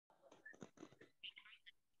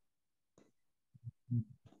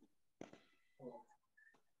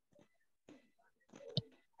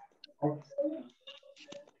Then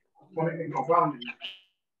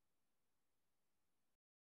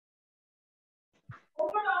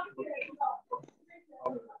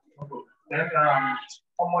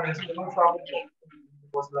someone in the travel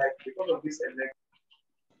was like, because of this election.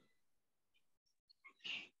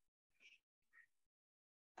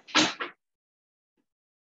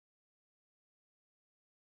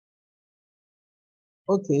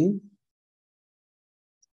 Okay.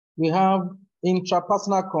 We have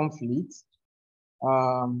intrapersonal conflict.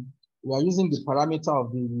 We are using the parameter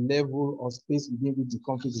of the level or space within which the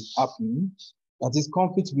conflict is happening. That is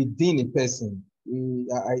conflict within a person.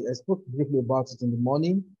 I spoke briefly about it in the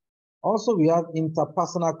morning. Also, we have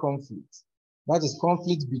interpersonal conflict. That is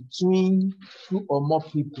conflict between two or more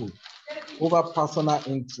people over personal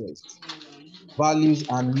interests, values,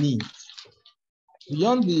 and needs.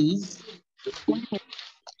 Beyond these,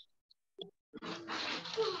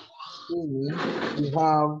 we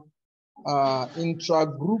have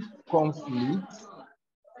intra-group conflict,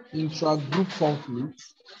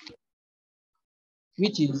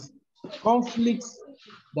 which is conflicts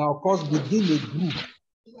that occurs within a group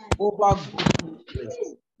over group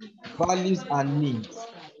interests, values, and needs,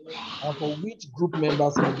 and for which group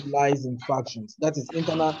members mobilize in factions. That is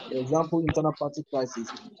internal, for example, internal party crisis.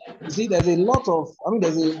 You see, there's a lot of,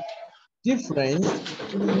 there's a difference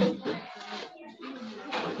between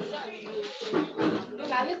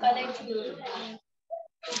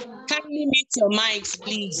Kindly mute your mics,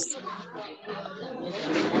 please.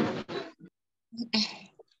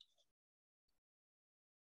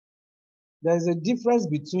 There's a difference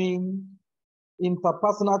between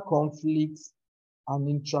interpersonal conflicts and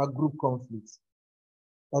intra-group conflicts.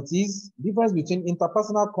 That is, difference between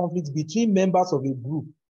interpersonal conflicts between members of a group.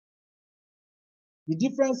 The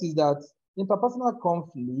difference is that interpersonal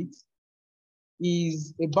conflict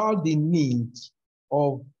is about the needs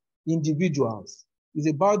of individuals, it's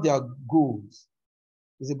about their goals,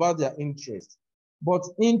 it's about their interests. But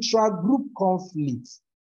intra-group conflict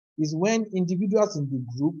is when individuals in the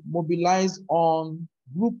group mobilize on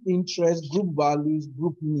group interests, group values,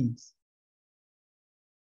 group needs.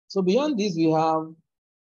 So beyond this, we have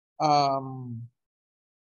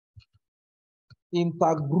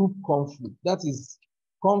intergroup conflict. That is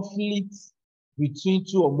conflict between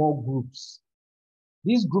two or more groups.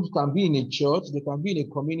 These groups can be in a church, they can be in a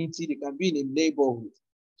community, they can be in a neighborhood.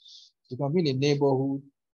 They can be in a neighborhood.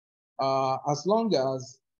 As long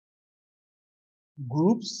as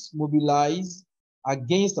groups mobilize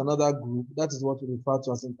against another group, that is what we refer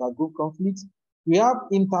to as intergroup conflict. We have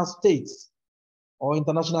interstate or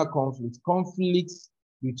international conflict, conflicts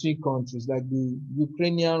between countries, like the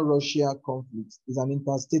Ukrainian-Russia conflict is an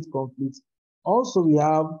interstate conflict. Also, we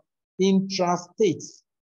have intrastate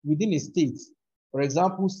within a state. For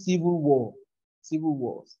example, civil wars.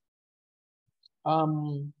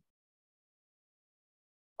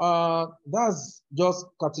 That's just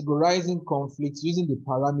categorizing conflicts using the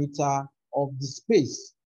parameter of the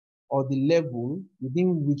space or the level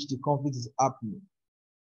within which the conflict is happening.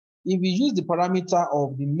 If we use the parameter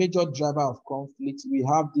of the major driver of conflict, we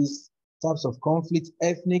have these types of conflict: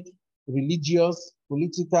 ethnic, religious,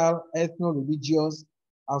 political, ethno-religious,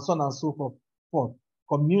 and so on and so forth.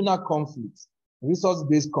 Communal conflicts,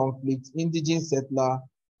 resource-based conflicts, indigenous settler,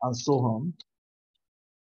 and so on.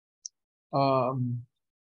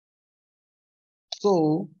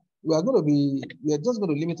 So we are just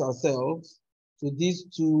going to limit ourselves to these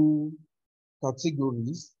two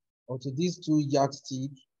categories, or to these two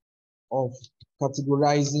yardsticks of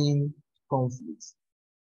categorizing conflicts.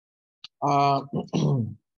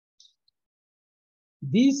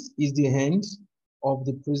 This is the end of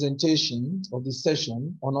the presentation of the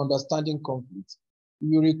session on understanding conflict.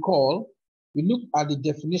 If you recall, we looked at the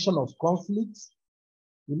definition of conflict,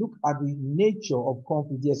 we look at the nature of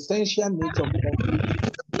conflict, the essential nature of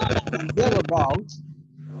conflict, and thereabout,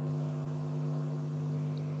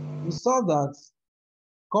 we saw that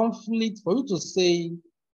conflict, for you to say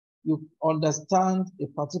you understand a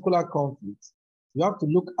particular conflict, you have to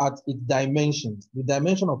look at its dimensions, the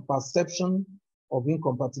dimension of perception of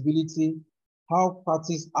incompatibility, how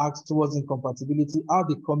parties act towards incompatibility, how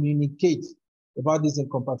they communicate about this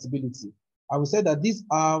incompatibility. I would say that these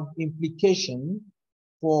have implications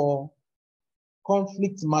for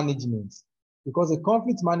conflict management, because a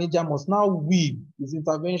conflict manager must now weave his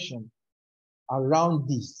intervention around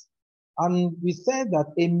this. And we said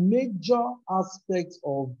that a major aspect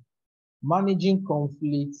of managing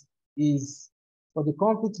conflict is for the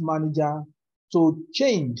conflict manager to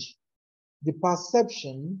change the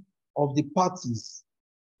perception of the parties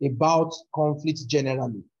about conflict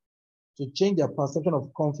generally, to change their perception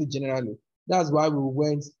of conflict generally. That's why we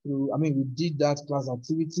went through, we did that class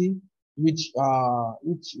activity, which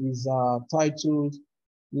is titled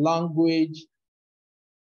Language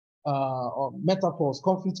or Metaphors,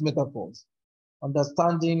 Conflict Metaphors,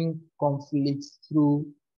 Understanding Conflict Through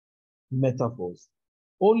Metaphors.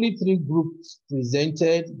 Only 3 groups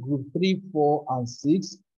presented, group 3, 4, and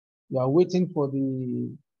 6. We are waiting for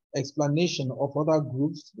the explanation of other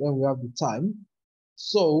groups when we have the time.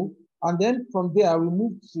 So, and then from there, we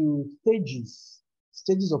move to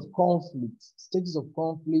stages of conflict,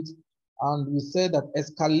 and we said that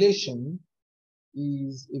escalation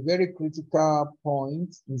is a very critical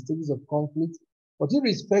point in stages of conflict, but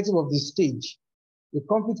irrespective of the stage, the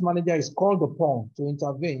conflict manager is called upon to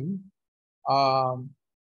intervene.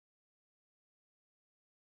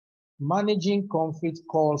 Managing conflict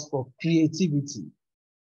calls for creativity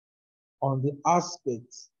on the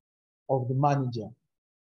aspects of the manager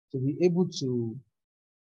to be able to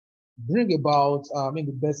bring about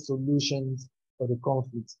the best solutions for the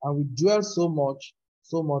conflict. And we dwell so much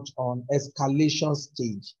on escalation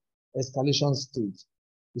stage.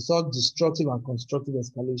 We saw destructive and constructive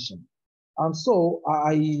escalation. And so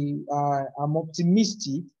I'm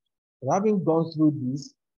optimistic that having gone through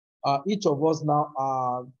this, each of us now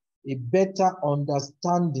have a better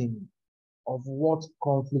understanding of what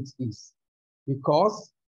conflict is,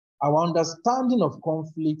 because our understanding of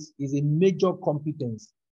conflict is a major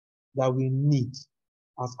competence that we need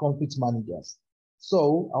as conflict managers.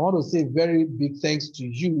 So I want to say very big thanks to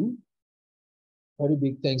you. Very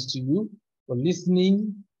big thanks to you for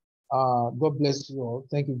listening. God bless you all.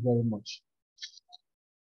 Thank you very much.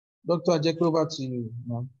 Dr. Ajeke, over to you,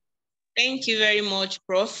 ma'am. Thank you very much,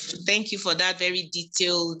 Prof. Thank you for that very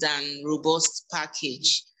detailed and robust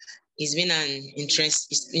package. It's been an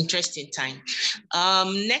interesting time.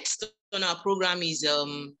 Next on our program is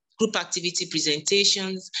group activity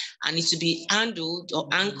presentations, and it will be handled or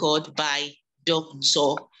anchored by Dr.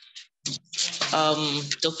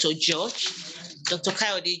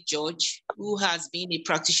 Kayode George, who has been a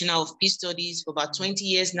practitioner of peace studies for about 20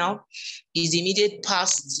 years now. He's immediate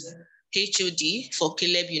past HOD for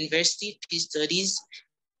Caleb University Peace Studies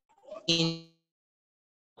in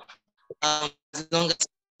as long as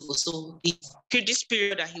possible. So this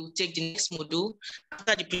period that he will take the next module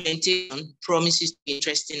after the presentation promises to be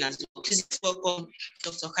interesting as well. Please welcome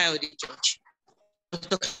Dr. Kayode George.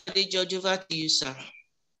 Dr. Kayode George, over to you, sir.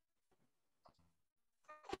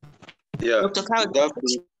 Yeah. Dr. Kayode.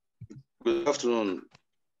 Good afternoon,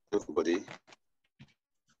 everybody.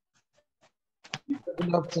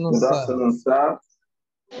 Good afternoon, sir.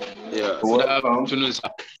 Yeah. Good afternoon, sir.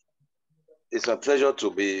 It's a pleasure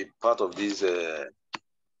to be part of this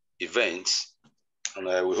event, and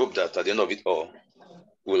we hope that at the end of it all,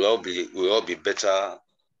 we'll all be better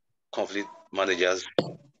conflict managers,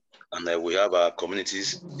 and we have our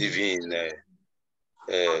communities living in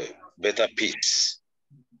better peace.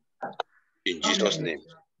 In Jesus' name.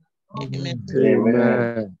 Amen.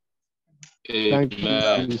 Amen. Thank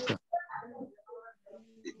you, sir.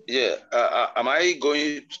 Yeah, am I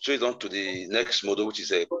going straight on to the next model, which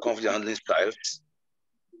is a conflict handling styles?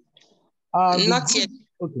 Not yet.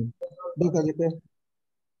 Okay. Dr. Ajeke.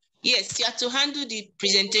 Yes, you have to handle the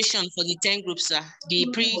presentation for the 10 groups, sir. The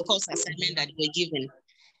pre-course assignment that we're given.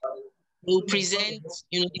 We'll present,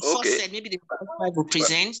 the first set, maybe the first 5 will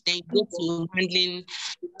present, then you go to handling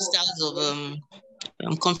styles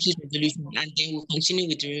of conflict resolution, and then we'll continue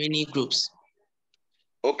with the remaining groups.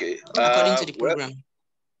 Okay. According to the program.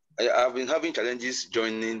 I've been having challenges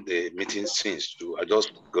joining the meeting since too. I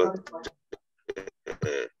just got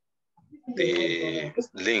the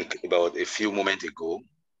link about a few moments ago.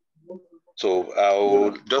 So I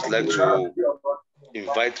would just like to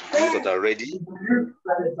invite groups that are ready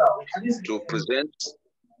to present.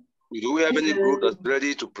 Do we have any group that's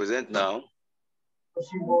ready to present now?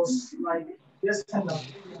 She was like, yes, hello.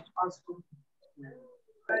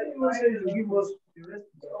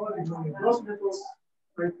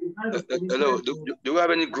 Hello, do we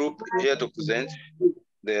have any group here to present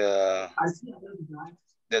their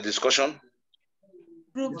discussion?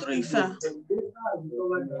 Group 3, sir.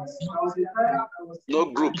 No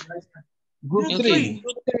group. Group 3.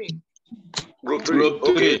 Group 3.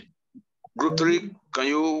 Okay. Group 3, can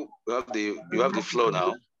you have the floor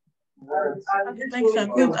now? Thanks, sir.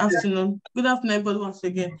 Good afternoon. Good afternoon, everybody, once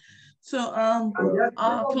again. So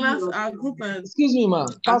our class, our group. Excuse me, ma'am.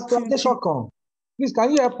 Pastor Adeshokon, please,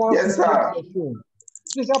 can you help us? Yes, sir. Your phone?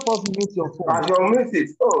 Please help us mute your phone. I shall mute it.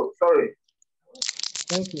 Oh, sorry.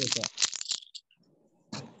 Thank you, sir.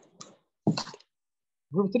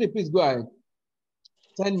 Group 3, please go ahead.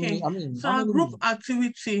 10 Okay. minutes. I mean, So how our many group minutes?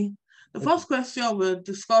 activity, the first question we'll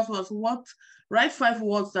discuss was write 5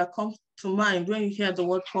 words that come to mind when you hear the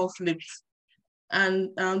word conflict.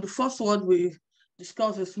 And the first word we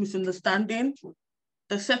discuss is misunderstanding.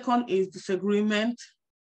 The second is disagreement.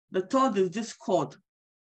 The third is discord.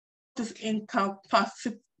 This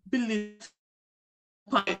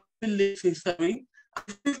incompatibility, sorry.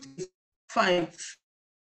 And fifth is fight.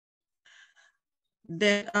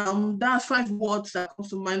 Then that's 5 words that comes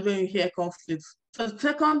to mind when you hear conflict. So the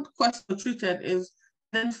second question treated is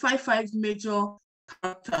identify 5 major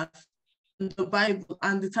characters in the Bible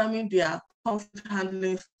and determine their conflict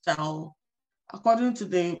handling style according to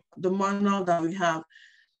the manual that we have.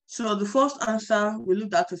 So the first answer we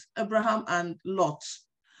looked at is Abraham and Lot,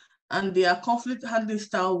 and their conflict handling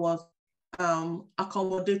style was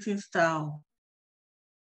accommodating style.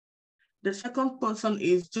 The second person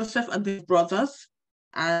is Joseph and his brothers,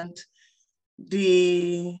 and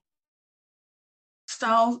the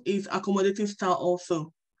style is accommodating style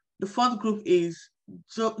also. The fourth group is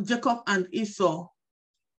Jacob and Esau.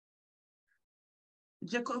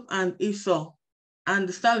 Jacob and Esau, and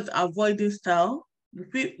the style is avoiding style.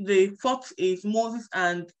 The fourth is Moses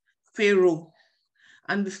and Pharaoh,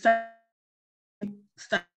 and the style is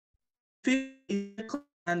Jacob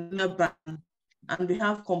and Laban, and we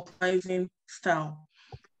have comprising style.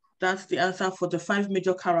 That's the answer for the 5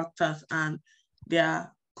 major characters and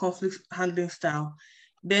their conflict handling style.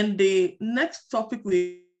 Then the next topic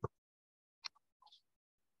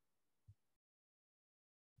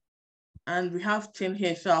and we have 10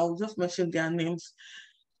 here, so I'll just mention their names.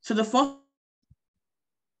 So the first,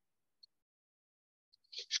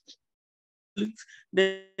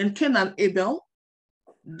 then Cain and Abel.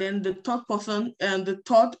 Then the third person, and the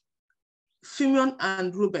third, Simeon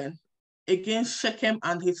and Reuben against Shechem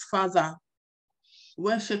and his father,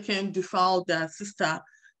 when Shechem defiled their sister,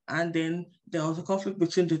 and then there was a conflict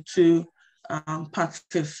between the two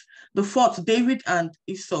parties. The fourth, David and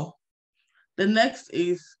Esau. The next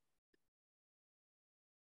is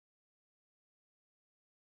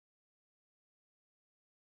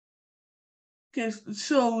okay.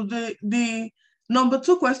 So the number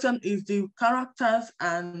 2 question is the characters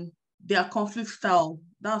and their conflict style.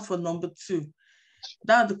 That's for number 2.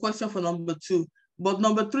 That's the question for number 2. But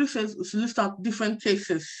number 3 says we should list out different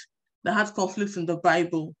cases that had conflicts in the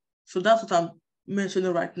Bible. So that's what I'm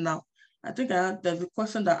mentioning right now. I think there's a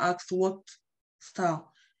question that asked what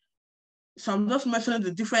style. So I'm just mentioning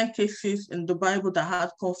the different cases in the Bible that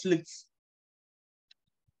had conflicts.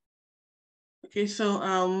 Okay,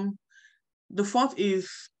 so the fourth is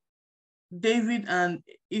David and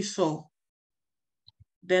Esau.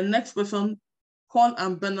 The next person, Paul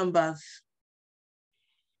and Barnabas.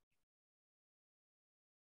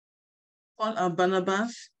 Paul and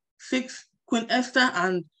Barnabas. 6, Queen Esther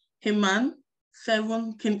and Haman.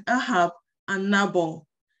 7, King Ahab and Nabal.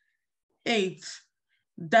 8,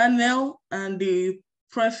 Daniel and the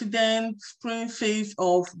presidents, princes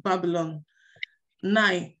of Babylon.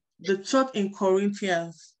 9, the church in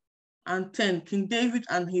Corinthians. And 10, King David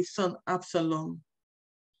and his son Absalom.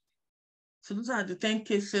 So those are the 10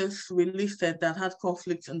 cases we listed that had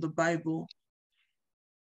conflicts in the Bible.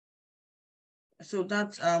 So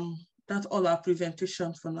that's all our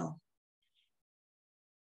presentation for now.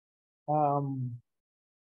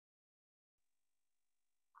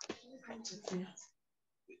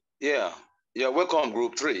 Yeah, welcome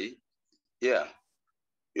group 3. Yeah,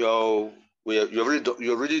 you're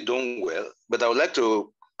really doing well, but I would like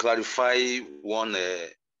to clarify one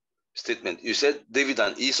statement. You said David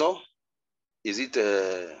and Esau. Is it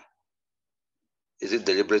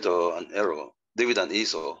deliberate or an error? David and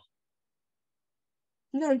Esau.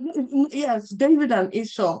 No, yes, David and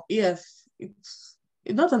Esau. Yes, it's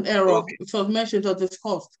not an error. Okay. It was mentioned or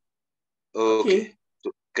discussed. Okay.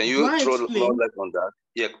 So can you throw more light on that?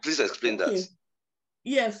 Yeah, please explain that.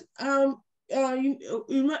 Yes. You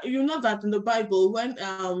know that in the Bible, when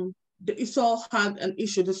the Esau had an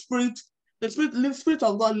issue, the spirit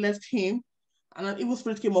of God left him, and an evil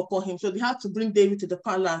spirit came upon him. So they had to bring David to the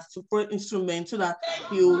palace to play instrument so that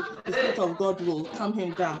the spirit of God will calm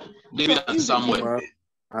him down. David and Samuel.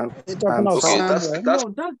 That's David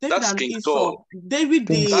and King Esau. Saul. David,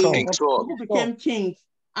 King Saul, who became king,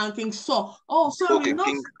 and King Saul. Oh, sorry, okay, not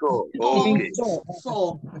King Saul. Okay.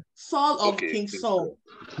 Saul. Saul of Okay, King King Saul.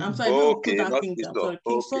 I'm sorry, okay, put that not King. King I'm Saul. sorry,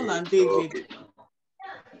 King Saul and David.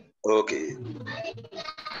 Okay.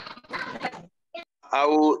 I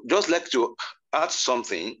would just like to add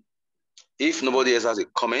something. If nobody else has a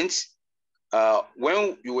comment,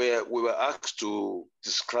 when we were asked to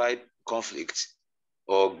describe conflict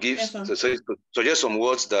or suggest some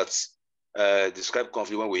words that describe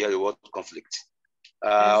conflict when we hear the word conflict.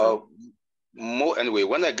 Anyway,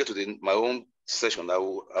 when I get to my own session, I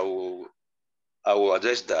will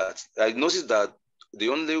address that. I noticed that the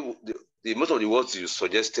most of the words you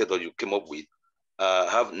suggested or you came up with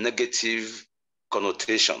have negative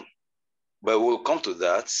connotation. But we'll come to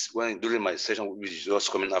that during my session, which is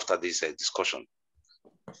just coming after this discussion.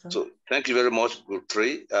 So thank you very much, Group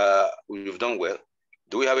 3. You've done well.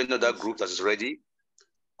 Do we have another group that is ready?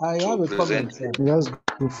 I have a comment, sir. Yes.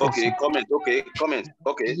 Okay, comment. Okay.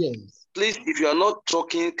 Yes. Please, if you are not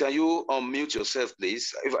talking, can you unmute yourself,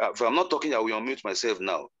 please? If I'm not talking, I will unmute myself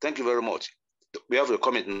now. Thank you very much. We have a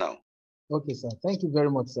comment now. Okay, sir. Thank you very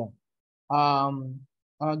much, sir.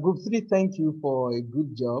 Group 3, thank you for a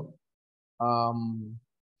good job.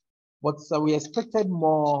 But we expected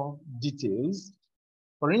more details.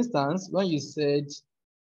 For instance, when you said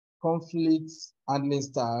conflict handling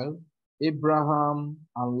style, Abraham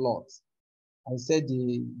and Lot, I said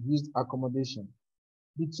they used accommodation.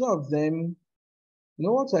 The two of them, you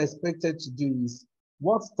know what I expected to do is,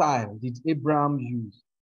 what style did Abraham use?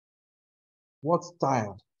 What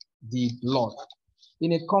style did Lot?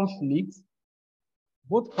 In a conflict,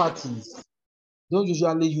 both parties don't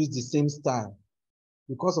usually use the same style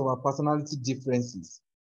because of our personality differences.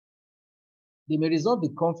 They may resolve the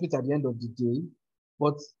conflict at the end of the day,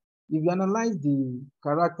 but if you analyze the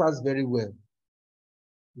characters very well,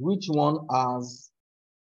 which one has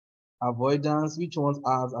avoidance, which one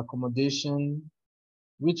has accommodation,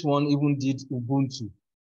 which one even did Ubuntu.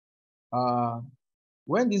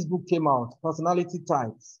 When this book came out, personality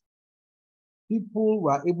types, people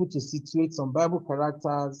were able to situate some Bible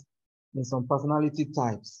characters in some personality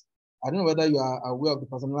types. I don't know whether you are aware of the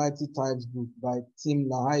personality types book by Tim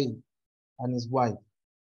LaHaye and his wife.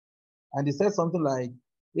 And he said something like,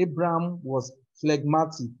 Abraham was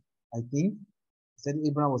phlegmatic, I think. He said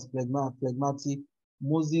Abraham was phlegmatic.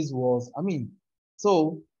 Moses was,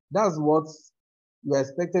 so that's what you are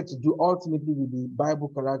expected to do ultimately with the Bible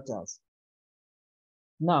characters.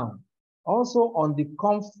 Now, also on the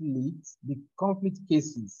conflict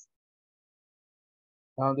cases.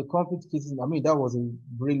 The conflict cases, that was a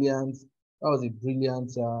brilliant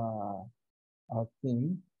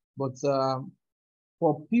thing. But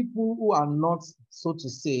for people who are not, so to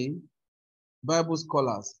say, Bible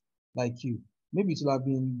scholars like you, maybe it would have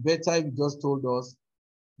been better if you just told us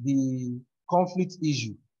the conflict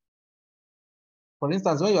issue. For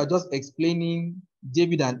instance, when you are just explaining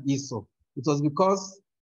David and Esau, it was because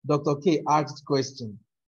Dr. K asked question.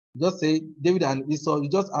 Just say David and Esau, you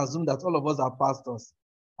just assume that all of us are pastors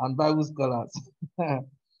and Bible scholars.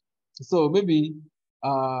 So maybe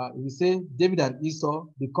we say David and Esau,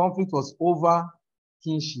 the conflict was over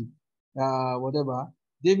kinship, whatever.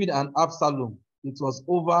 David and Absalom, it was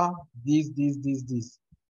over this.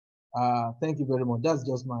 Thank you very much. That's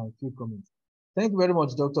just my few comments. Thank you very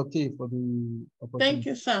much, Dr. K, for the opportunity. Thank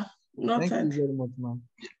you, sir. Noted. Thank you very much, ma'am.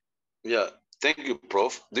 Yeah, thank you,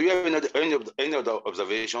 Prof. Do you have any other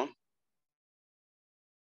observation?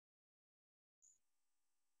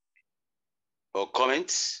 Or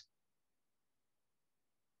comments?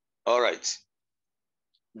 All right.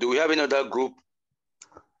 Do we have another group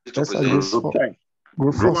to present? Group 10.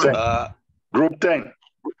 Group 4. Group 10.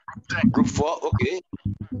 Group 4, okay.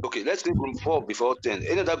 Okay, let's do group 4 before 10.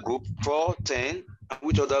 Any other group? 4, 10.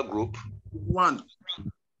 Which other group? 1.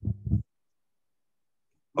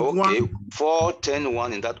 Okay, 4, 10,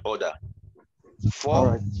 1 in that order.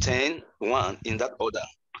 4, 10, 1 in that order.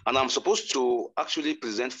 And I'm supposed to actually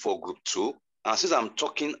present for group 2. And since I'm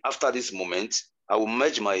talking after this moment, I will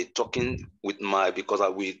merge my talking with because I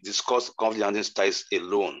will discuss conflict handling styles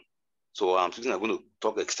alone. So I'm thinking I'm going to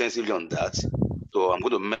talk extensively on that. So I'm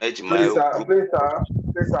going to merge my group. Please,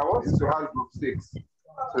 I want you to add group 6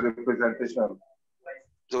 to the presentation.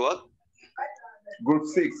 So what? Group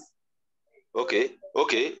 6. Okay.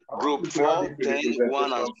 Group 4, 10,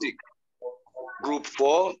 1, and 6. Group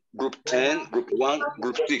 4, group 10, group 1,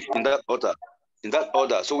 group 6 in that order.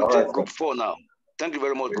 So we take group 4 now. Thank you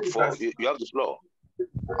very much, group 4. You have the floor.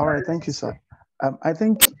 All right, thank you, sir. I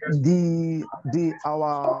think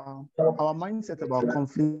our mindset about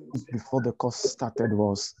conflict before the course started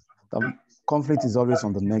was conflict is always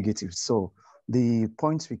on the negative. So the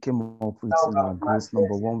points we came up with in our groups,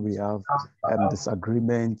 number 1, we have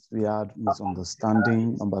disagreement, we had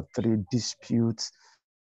misunderstanding, number 3, disputes,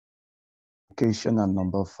 and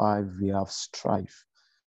number 5, we have strife.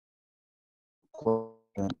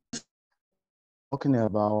 Talking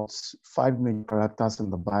about 5 main characters in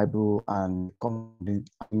the Bible and conflict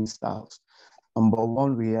styles. Number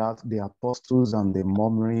 1, we have the apostles and the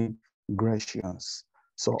murmuring Grecians.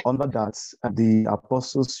 So under that, the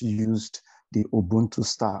apostles used the Ubuntu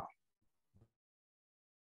style.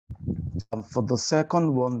 For the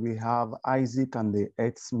second one, we have Isaac and the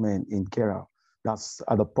herdsmen in Gerar. That's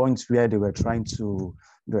at the point where they were trying to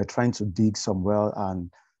dig some well,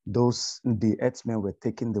 and the herdsmen were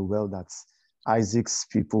taking the well that Isaac's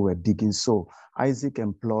people were digging. So Isaac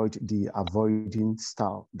employed the avoiding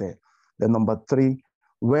style there. Then number 3,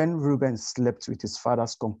 when Reuben slept with his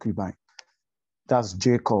father's concubine, that's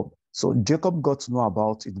Jacob. So Jacob got to know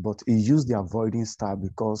about it, but he used the avoiding style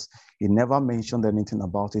because he never mentioned anything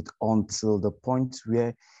about it until the point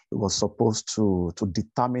where he was supposed to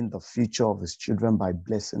determine the future of his children by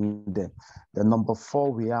blessing them. Then number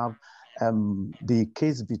 4, we have the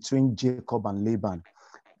case between Jacob and Laban.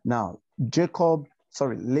 Now, Laban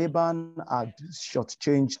had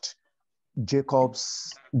shortchanged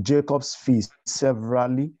Jacob's fees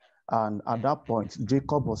severally, and at that point,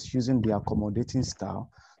 Jacob was using the accommodating style.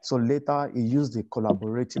 So later, he used the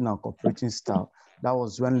collaborating and cooperating style. That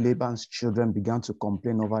was when Laban's children began to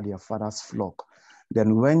complain over their father's flock.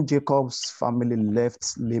 Then when Jacob's family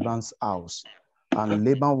left Laban's house, and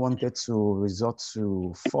Laban wanted to resort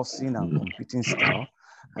to forcing and competing style,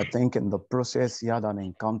 I think in the process, he had an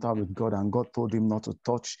encounter with God, and God told him not to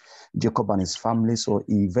touch Jacob and his family. So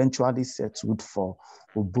he eventually settled for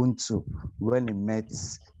Ubuntu when he met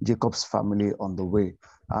Jacob's family on the way.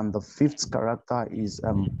 And the 5th character is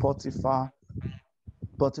Potiphar's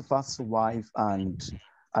wife and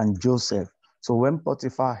Joseph. So when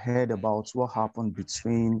Potiphar heard about what happened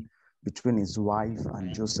between his wife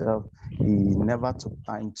and Joseph, he never took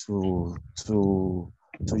time to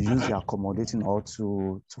use the accommodating or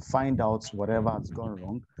to find out whatever has gone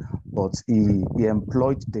wrong, but he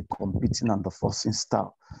employed the competing and the forcing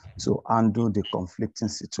style to handle the conflicting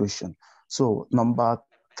situation. So number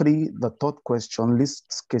 3, the third question,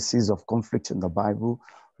 lists cases of conflict in the Bible.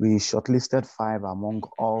 We shortlisted 5 among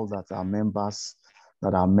all that our members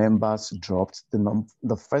dropped.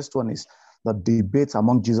 The first one is the debate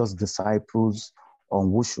among Jesus' disciples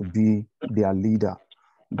on who should be their leader.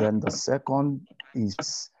 Then the second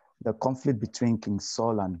is the conflict between King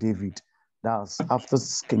Saul and David. That's after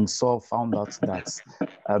King Saul found out that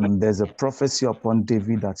there's a prophecy upon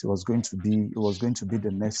David that he was going to be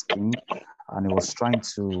the next king, and he was trying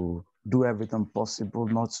to do everything possible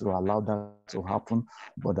not to allow that to happen,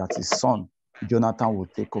 but that his son Jonathan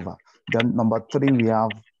would take over. Then number 3, we have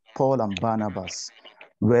Paul and Barnabas.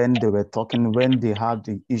 When they had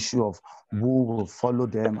the issue of who will follow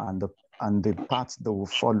them and the path they will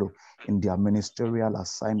follow in their ministerial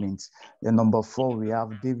assignments. Then number 4, we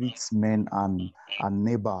have David's men and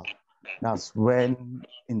Nabal. That's when,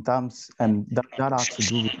 in terms, and that has to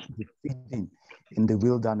do with the feeding in the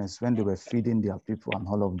wilderness, when they were feeding their people and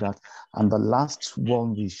all of that. And the last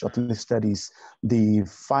one we shortlisted is the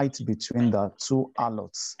fight between the 2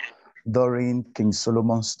 harlots during King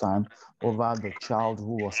Solomon's time over the child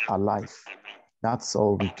who was alive. That's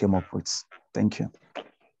all we came up with. Thank you.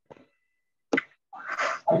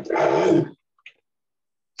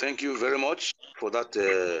 Thank you very much for that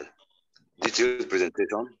detailed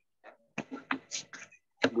presentation.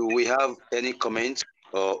 Do we have any comment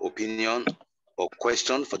or opinion or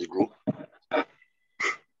question for the group?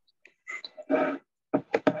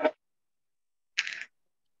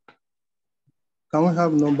 Can we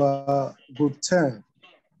have number group 10?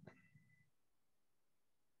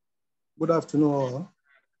 Good afternoon, all.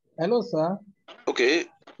 Hello, sir. Okay,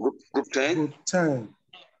 group 10. Group 10.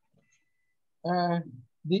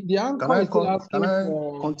 The anchor is still asking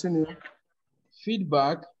for continue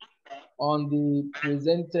feedback on the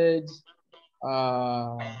presented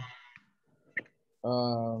on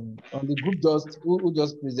the group who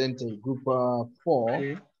just presented, group 4.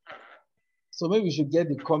 Okay. So maybe we should get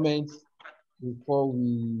the comments before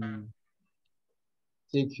we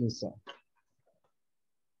take you, sir.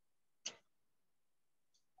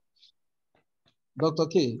 Dr.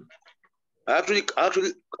 K. I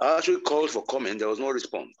actually called for comment. There was no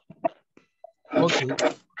response. Okay.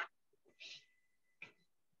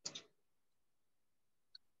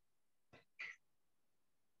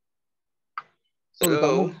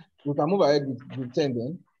 So we can move ahead with group 10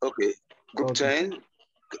 then. Okay. Group 10,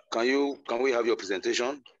 can we have your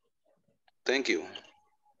presentation? Thank you.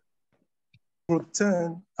 Group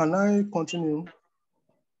 10, can I continue?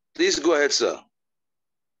 Please go ahead, sir.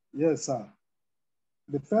 Yes, sir.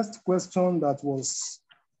 The first question that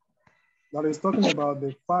is talking about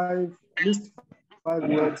the 5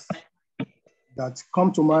 words that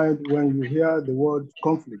come to mind when you hear the word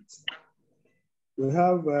conflict. We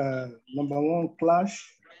have number 1,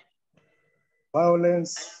 clash,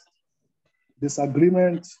 violence,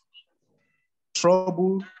 disagreement,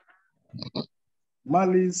 trouble,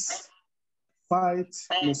 malice, fight,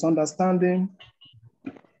 misunderstanding,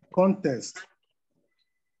 contest.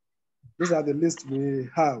 These are the list we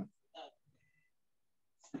have.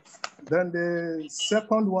 Then the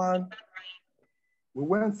second one, we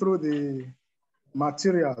went through the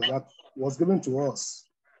material that was given to us.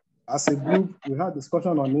 As a group, we had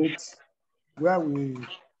discussion on it where we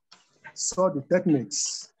saw the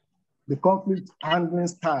techniques, the conflict handling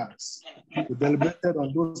styles. We deliberated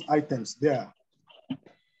on those items there.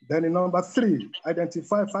 Then in number 3,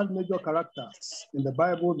 identify 5 major characters in the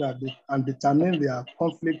Bible that and determine their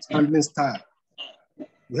conflict handling style.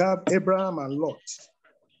 We have Abraham and Lot.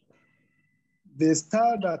 The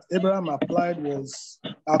style that Abraham applied was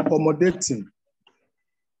accommodating.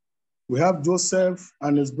 We have Joseph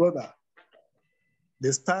and his brother.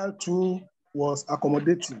 The style too was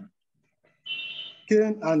accommodating.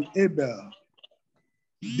 Cain and Abel.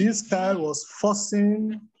 This style was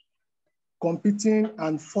forcing, competing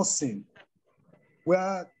and forcing,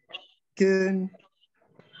 where Cain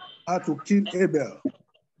had to kill Abel.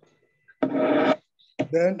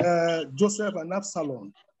 Then Joseph and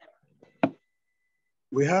Absalom.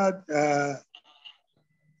 We had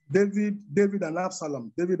David and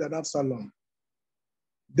Absalom.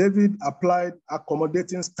 David applied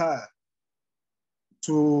accommodating style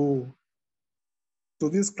to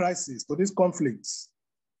this crisis, to these conflicts.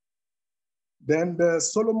 Then the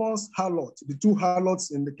Solomon's harlot, the 2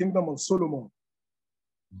 harlots in the kingdom of Solomon.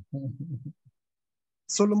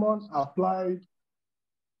 Solomon applied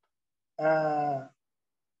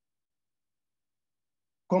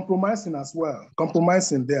compromising as well,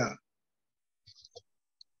 compromising there.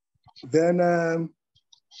 Then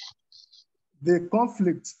the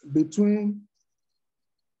conflict between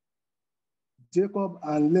Jacob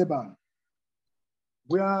and Laban,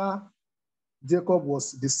 where Jacob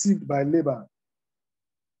was deceived by Laban.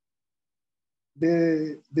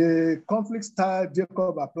 The conflict style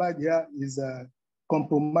Jacob applied here is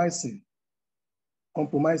compromising.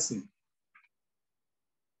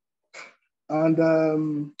 And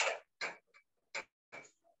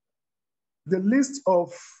the list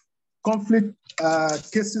of conflict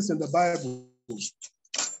cases in the Bible,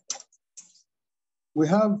 we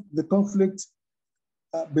have the conflict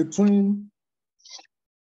between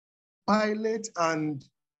Pilate and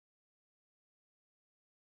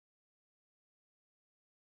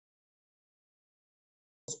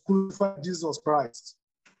crucified Jesus Christ.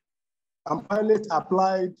 And Pilate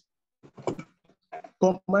applied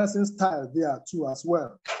compromising style there too as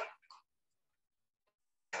well.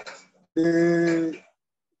 The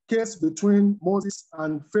case between Moses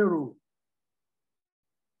and Pharaoh,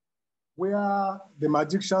 where the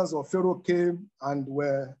magicians of Pharaoh came and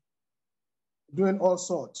were doing all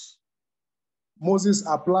sorts. Moses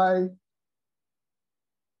applied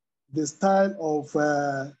the style of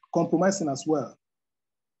compromising as well.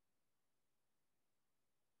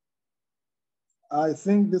 I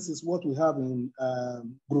think this is what we have in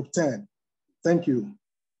group 10. Thank you.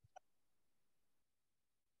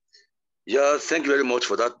 Yeah, thank you very much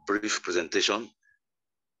for that brief presentation.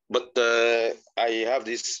 But I have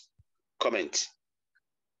this comment.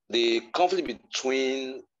 The conflict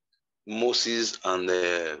between Moses and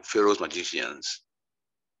Pharaoh's magicians,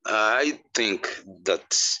 I think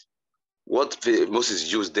that what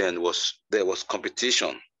Moses used then was, there was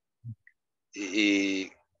competition.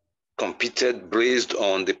 He competed based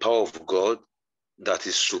on the power of God that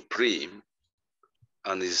is supreme,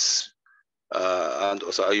 and is and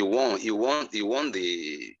also he won the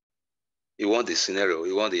scenario,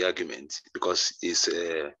 he won the argument, because his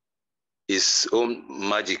own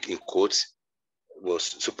magic, in quotes, was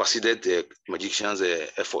superseded the magician's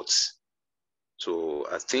efforts. So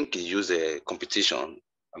I think he used a competition,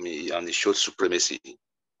 and he showed supremacy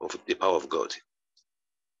of the power of God.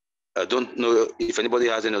 I don't know if anybody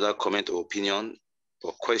has any other comment or opinion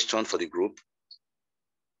or question for the group.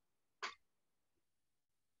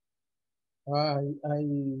 I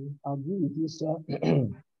agree with you, sir.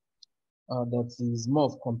 That is more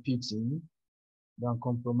of competing than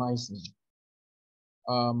compromising.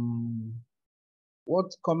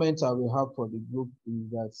 What comment I will have for the group is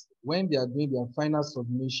that when they are doing their final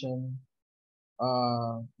submission,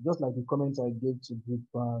 just like the comment I gave to group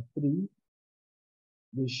 3,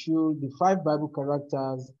 they should, the 5 Bible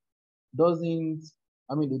characters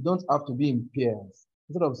they don't have to be in pairs.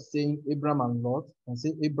 Instead of saying Abraham and Lot, and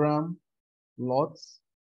say Abraham, Lot,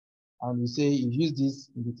 and you say you use this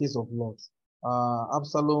in the case of Lot.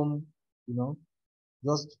 Absalom,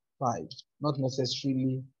 just 5, not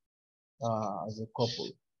necessarily as a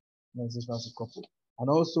couple, not necessarily as a couple. And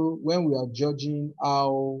also, when we are judging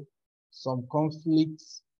how some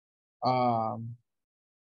conflicts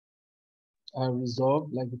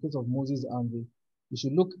resolved, like the case of Moses and we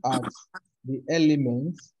should look at the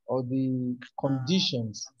elements or the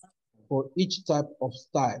conditions for each type of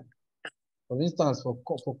style. For instance, for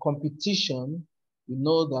competition, you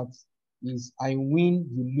know that is I win,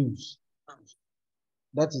 you lose.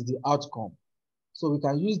 That is the outcome. So we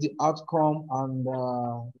can use the outcome and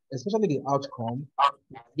especially the outcome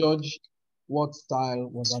to judge what style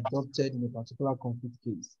was adopted in a particular conflict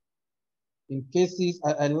case. In cases,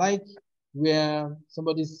 I like where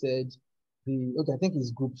somebody said okay, I think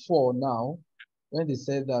it's group 4 now, when they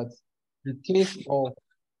said that the case of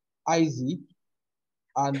Isaac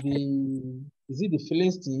and the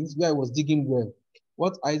Philistines, where I was digging well,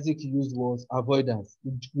 what Isaac used was avoidance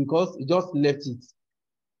because he just left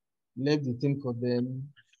the thing for them,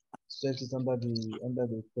 stretched it under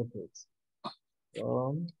the carpet. I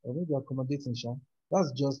think they're accommodating, Sha.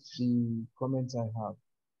 That's just the comment I have.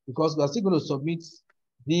 Because we are still going to submit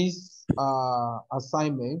this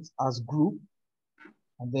assignment as group,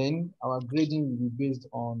 and then our grading will be based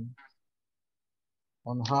on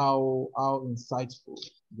how insightful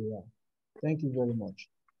they are. Thank you very much.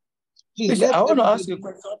 Please, I want to ask you a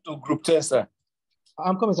question to group 10, sir.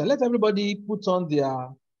 I'm coming, sir. Let everybody put on their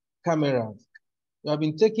cameras. We have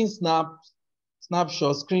been taking snapshots,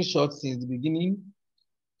 screenshots since the beginning,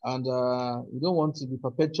 and we don't want to be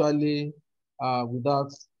perpetually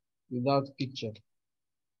without picture.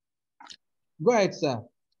 Go ahead, sir.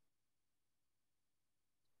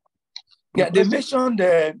 Yeah, they mentioned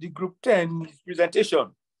the group 10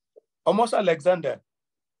 presentation. Almost Alexander.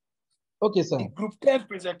 Okay, sir. In group 10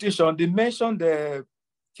 presentation, they mentioned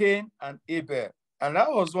Cain and Abel. And I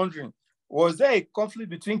was wondering, was there a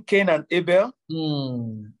conflict between Cain and Abel?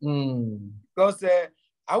 Because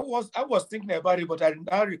I was thinking about it, but I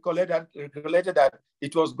now recollected that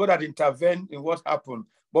it was God that intervened in what happened.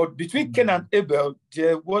 But between Cain and Abel,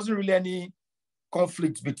 there wasn't really any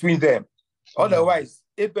conflict between them. Otherwise,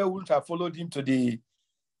 Abel wouldn't have followed him to the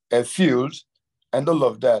field and all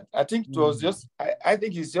of that. I think it was just, I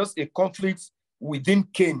think it's just a conflict within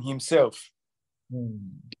Cain himself.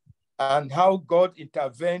 And how God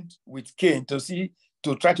intervened with Cain to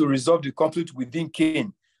try to resolve the conflict within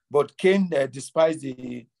Cain. But Cain despised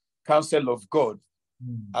the counsel of God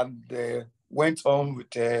and went on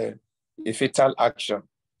with a fatal action.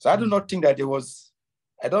 So I don't think that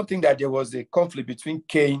there was a conflict between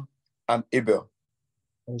Cain and Abel,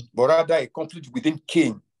 but rather a conflict within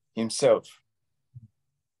Cain himself.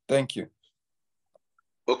 Thank you.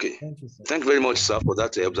 Okay. Thank you very much, sir, for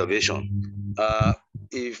that observation.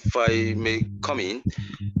 If I may come in,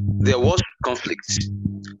 there was conflict.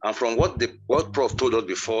 And from what Prof told us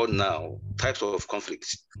before now, types of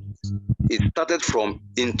conflicts, it started from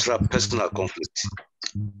intrapersonal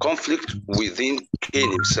conflict within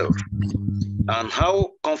Cain himself. And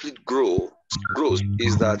how conflict grows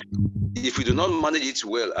is that if we do not manage it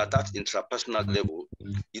well at that intrapersonal level,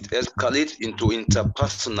 it escalates into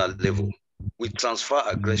interpersonal level. We transfer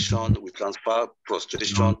aggression, we transfer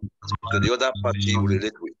frustration to the other party we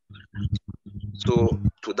relate with. So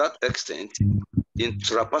to that extent,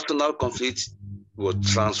 intrapersonal conflict was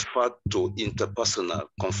transferred to interpersonal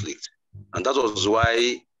conflict. And that was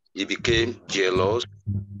why he became jealous,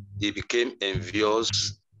 he became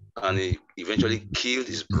envious, and he eventually killed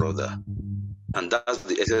his brother. And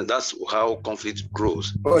that's how conflict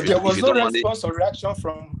grows. But there was no response or reaction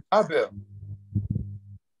from Abel.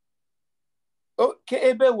 Okay,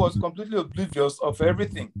 Abel was completely oblivious of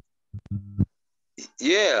everything.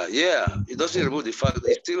 Yeah. It doesn't remove the fact that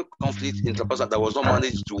it's still conflict interpersonal that was not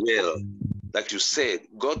managed well. Like you said,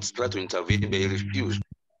 God tried to intervene, but he refused.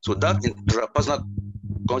 So that interpersonal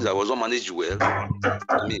conflict that was not managed well,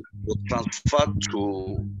 was transferred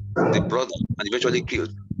to the brother and eventually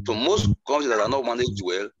killed. So most conflicts that are not managed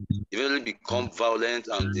well eventually become violent,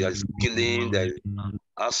 and there is killing, there is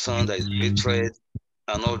arson, there is hatred,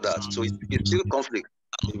 and all that. So it's still conflict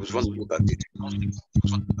if you want to look at it.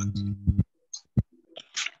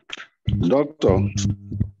 Doctor.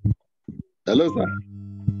 Hello, sir.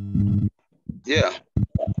 Yeah.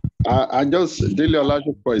 I just, Dele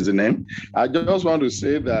Olajupo is the name. I just want to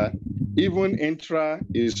say that even intra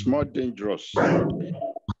is more dangerous.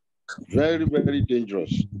 Very, very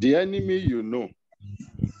dangerous. The enemy you know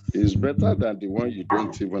is better than the one you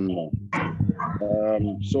don't even know.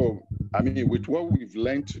 So, I mean, with what we've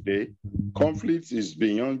learned today, conflict is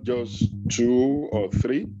beyond just 2 or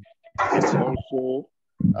 3. It's also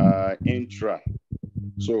intra.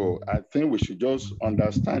 So I think we should just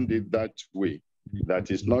understand it that way,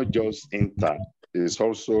 that it's not just inter, it's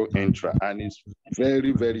also intra, and it's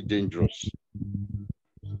very, very dangerous.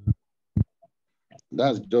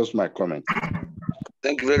 That's just my comment.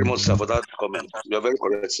 Thank you very much, sir, for that comment. You are very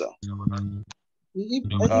correct, sir.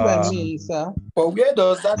 If I may, sir. But where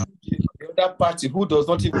does that leave the other party who does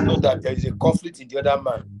not even know that there is a conflict in the other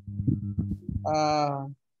man?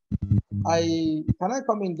 Can I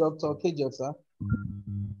come in, Dr. KJ, sir?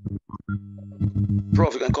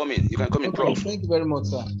 Prof, you can come in. You can come in, Okay, Prof. thank you very much,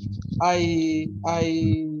 sir. I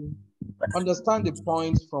understand the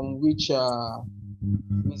point from which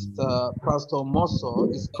Mr. Pastor Mosso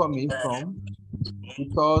is coming from,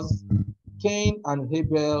 because Cain and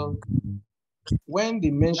Abel, when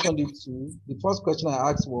they mentioned it too, the first question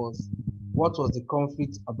I asked was, what was the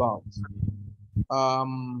conflict about?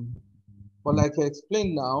 But like I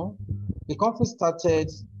explained now, the conflict started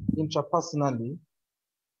intrapersonally,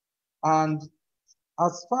 and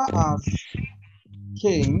as far as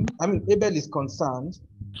Abel is concerned,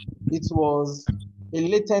 it was a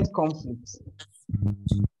latent conflict.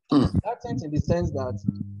 Latent in the sense that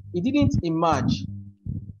it didn't emerge.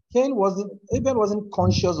 Abel wasn't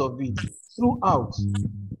conscious of it throughout.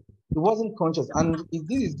 He wasn't conscious, and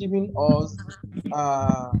this is giving us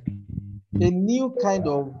a new kind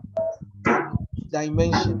of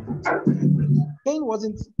dimension. Cain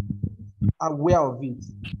wasn't aware of it,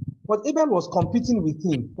 but Abel was competing with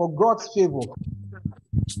him for God's favor.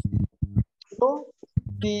 So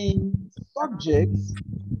the subject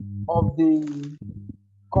of the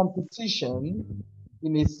competition,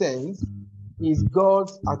 in a sense, is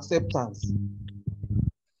God's acceptance.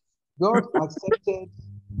 God accepted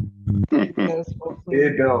Abel's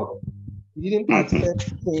offering. He didn't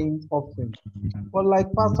accept Cain's offering. But like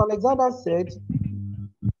Pastor Alexander said,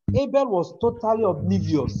 Abel was totally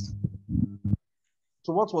oblivious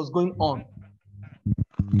to what was going on.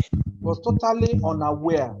 He was totally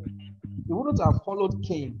unaware. He wouldn't have followed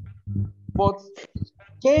Cain. But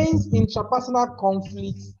Cain's intrapersonal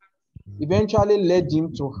conflict eventually led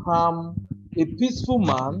him to harm a peaceful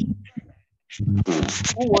man who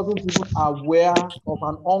wasn't even aware of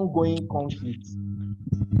an ongoing conflict.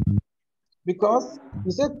 Because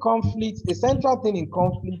you said conflict, a central thing in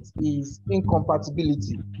conflict is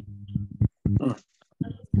incompatibility.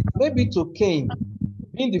 Maybe to Cain,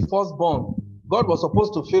 being the firstborn, God was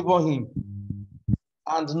supposed to favor him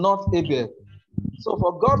and not Abel. So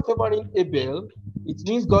for God favoring Abel, it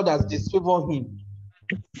means God has disfavored him.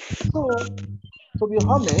 So to be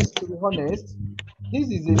honest, this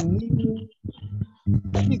is a new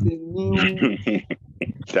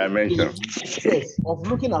dimension. Yes, of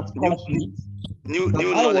looking at conflict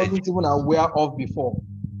that I wasn't even aware of before.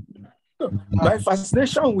 My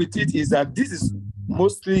fascination with it is that this is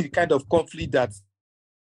mostly the kind of conflict that's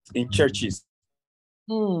in churches.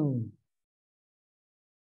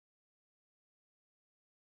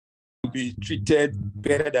 Be treated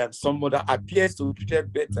better than someone that appears to be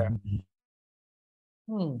treated better.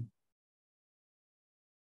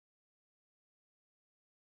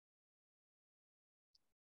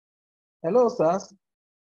 Hello, sir.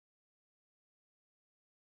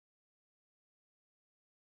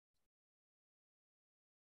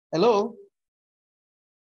 Hello.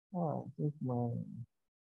 Oh, I think my...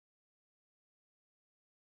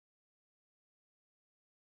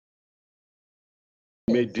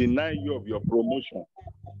 May deny you of your promotion.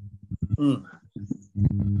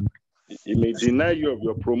 He may deny you of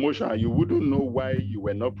your promotion and you wouldn't know why you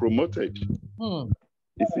were not promoted.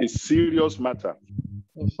 It's a serious matter.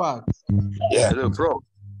 In fact. Yeah. Hello, Prof.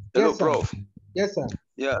 Hello, yes, Prof. Yes, sir.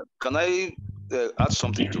 Yeah. Can I add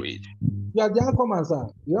something to it? You are the anchorman, sir.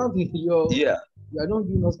 You have yeah. You are not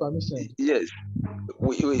giving us permission. Yes.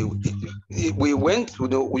 We went,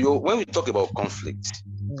 when we talk about conflict,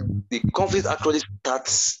 the conflict actually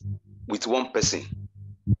starts with one person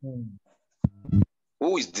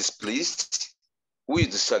who is displeased, who is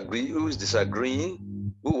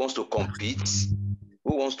disagreeing, who wants to compete,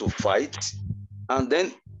 who wants to fight, and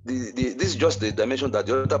then this is just the dimension that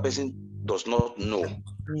the other person does not know.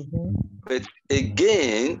 But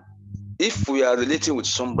again, if we are relating with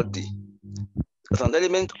somebody, there's an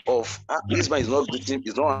element of this man is not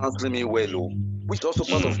answering me well, which is also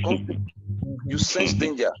part of conflict. You sense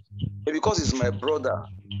danger, but because he's my brother,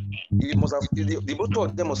 he must have the both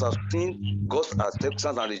of them must have seen God's acceptance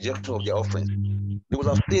and rejection of their offerings. They would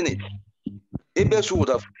have seen it. Abel would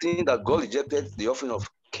have seen that God rejected the offering of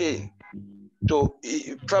Cain. So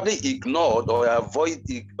he probably ignored or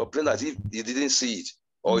avoided or playing as if he didn't see it,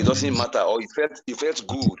 or it doesn't matter, or he felt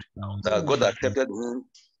good that God accepted him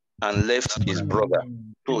and left his brother.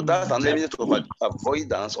 So that's an element of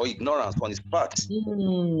avoidance or ignorance on his part.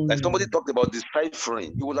 Like somebody talked about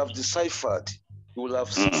deciphering. You will have deciphered. You will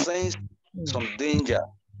have sensed some danger.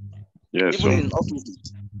 Yes, even in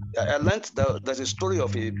offices. I learned that there's a story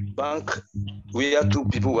of a bank where two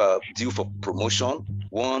people were due for promotion.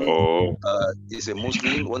 One is a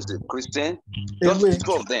Muslim, one is a Christian, just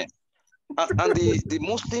two of them. And the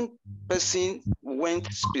Muslim person went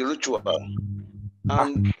spiritual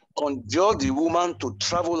and conjured the woman to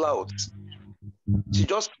travel out. She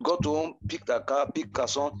just got home, picked her car, picked her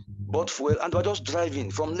son, bought fuel, and they were just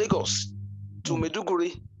driving from Lagos to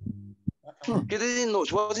Maiduguri. She didn't know.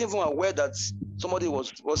 She wasn't even aware that somebody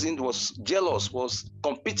was jealous, was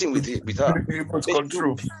competing with her.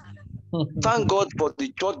 Control. Thank God for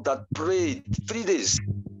the church that prayed 3 days.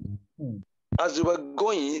 As they were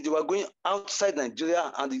going outside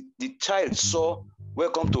Nigeria, and the child saw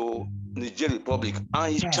 "Welcome to Niger Republic,"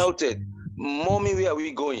 and he shouted, "Mommy, where are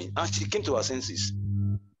we going?" And she came to her senses.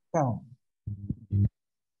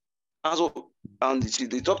 And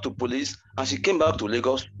they talked to police, and she came back to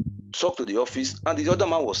Lagos, talked to the office, and the other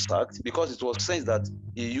man was sacked because it was sensed that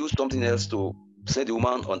he used something else to send the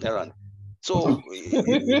woman on errand. So,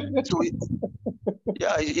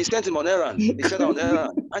 he sent him on errand. He sent her on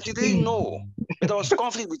errand, and she didn't know. But there was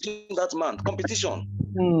conflict between that man, competition,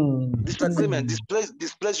 disagreement,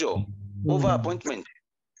 displeasure over appointment.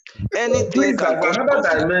 Anything Please, can there's cause another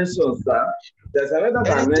conflict. dimension, sir. There's another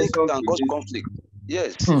Anything dimension can to cause this. conflict.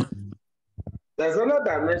 Yes. There's another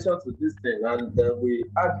dimension to this thing, and we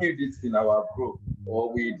argued it in our group,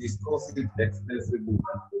 or we discussed it extensively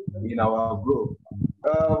in our group.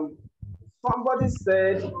 Somebody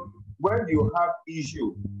said when you have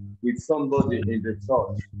issue with somebody in the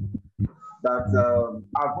church, that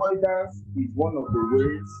avoidance is one of the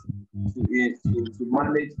ways to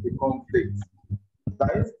manage the conflict.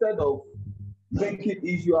 That instead of making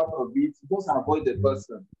issue out of it, just avoid the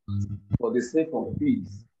person for the sake of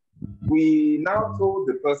peace. We now told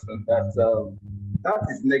the person that that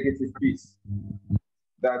is negative peace.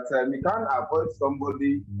 That you can't avoid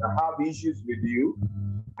somebody that have issues with you,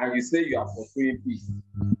 and you say you are pursuing peace.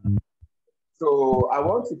 So I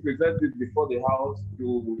want to present it before the house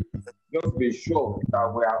to just be sure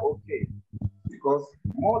that we are okay. Because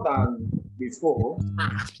more than before,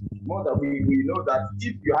 more than we know that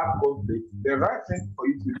if you have conflict, the right thing for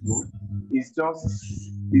you to do is just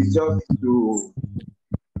to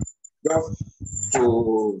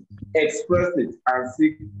express it and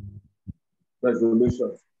seek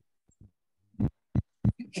resolution.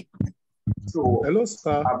 So, hello,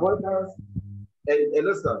 sir. Avoidance.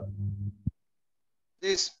 Hello, sir.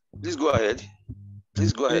 Please go ahead.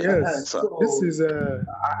 Please go ahead. Yes, so, this is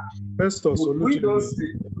Pastor we don't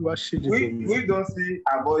see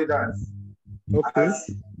avoidance as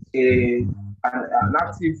an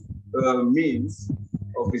active means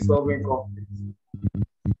of resolving conflict.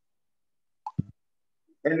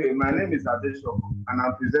 Anyway, my name is Adeshoko, and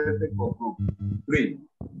I'm presenting for Group 3.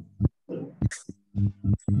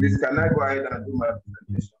 Please, can I go ahead and do my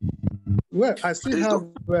presentation? Well, I still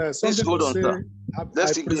have something hold to on, say. sir. I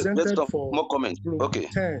presented for more comments. Group Okay.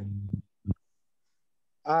 10.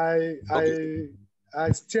 I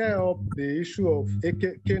stir up the issue of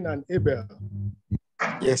Cain and Abel.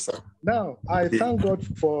 Yes, sir. Now, I thank God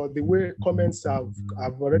for the way comments have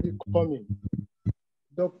already come in.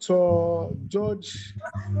 Dr. George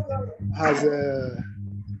has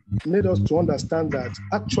made us to understand that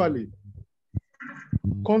actually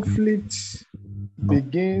conflict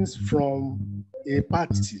begins from a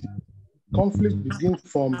party. Conflict begins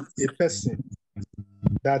from a person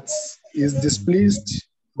that is displeased,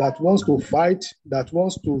 that wants to fight, that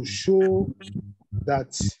wants to show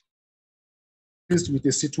that is with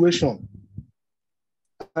a situation.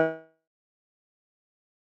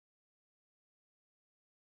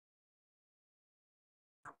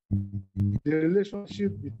 The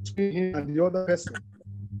relationship between him and the other person.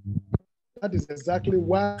 That is exactly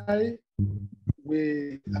why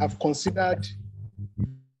we have considered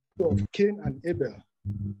of Cain and Abel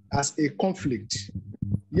as a conflict.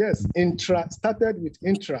 Yes, started with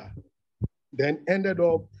intra, then ended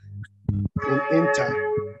up in inter.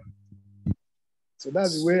 So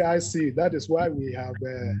that's the way I see it. That is why we have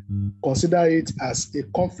considered it as a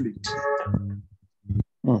conflict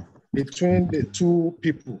between the two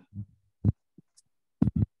people.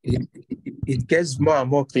 It gets more and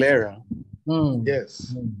more clearer.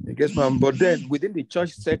 Yes. It gets more, but then within the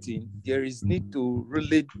church setting, there is need to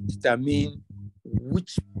really determine what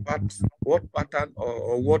pattern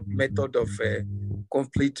or what method of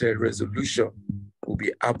conflict resolution will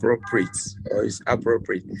be appropriate or is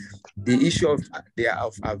appropriate. The issue of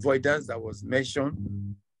avoidance that was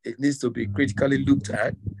mentioned, it needs to be critically looked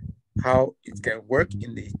at, how it can work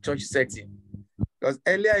in the church setting. Because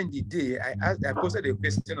earlier in the day, I posted a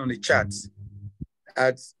question on the chat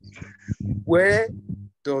at where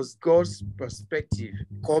does God's perspective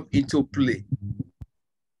come into play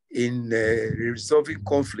in resolving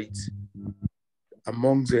conflict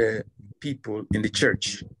among the people in the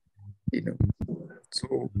church? You know,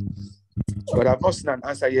 so, but I've not seen an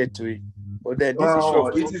answer yet to it. But then this issue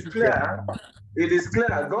of it is clear. It is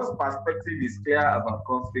clear. God's perspective is clear about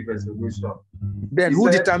conflict resolution. Then who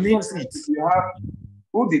determines it?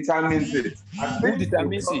 Who determines it? I think Who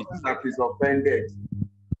determines the person that is offended,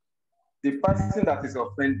 the person that is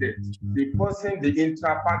offended, the person, the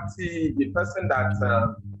intra-party, the person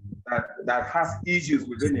that has issues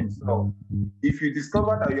within himself. If you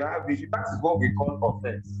discover that you have issues, that is what we call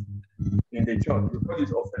offense in the church. We call it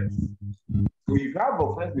offense. So if you have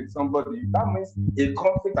offense with somebody, that means a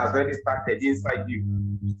conflict has already started inside you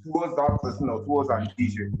towards that person or towards an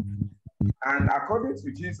issue. And according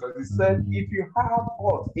to Jesus, he said, if you have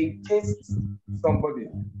fault against somebody,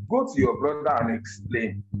 go to your brother and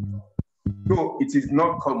explain. So it is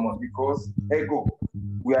not common because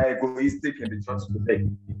we are egoistic in the church today.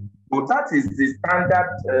 But that is the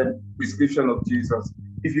standard prescription of Jesus.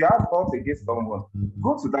 If you have fault against someone,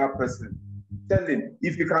 go to that person. Tell him,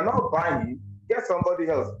 if you cannot buy him, get somebody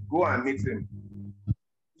else, go and meet him.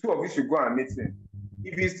 Two of you should go and meet him.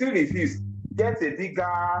 If he still refuses, get a bigger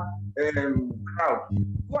crowd,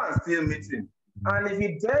 go and still meet him. And if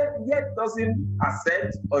he yet doesn't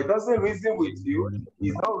accept or doesn't reason with you,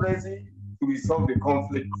 he's not ready to resolve the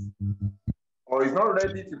conflict, or he's not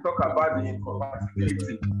ready to talk about the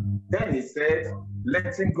incompatibility, then he said,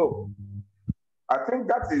 let him go. I think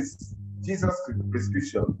that is Jesus'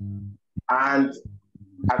 prescription. And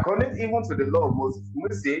according even to the law of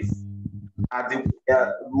Moses,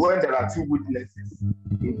 when there are two witnesses,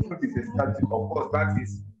 in truth is established. Of course, that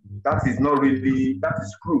is not really, that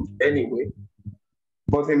is crude anyway.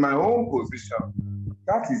 But in my own position,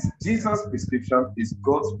 that is Jesus' prescription, is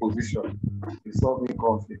God's position in solving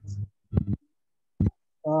conflict.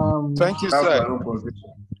 Thank you, that's sir. My own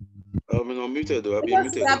position. I've been unmuted, though. I've been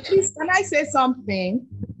muted. Please, can I say something?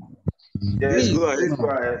 Yes, go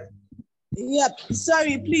ahead. Yeah,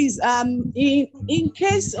 sorry, please. In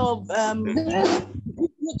case of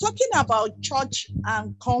we're talking about church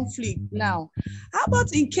and conflict now. How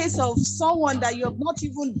about in case of someone that you have not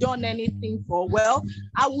even done anything for? Well,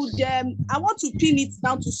 I want to pin it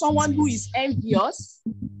down to someone who is envious,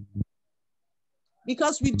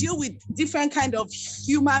 because we deal with different kind of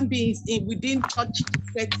human beings within church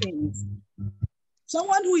settings.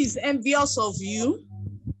 Someone who is envious of you,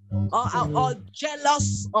 or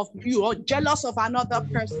jealous of you, or jealous of another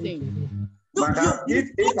person. You've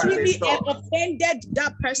not really offended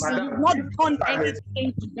that person. You've not done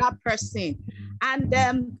anything to that person. And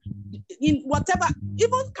in whatever,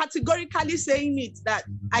 even categorically saying it, that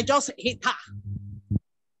I just hate her,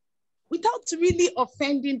 without really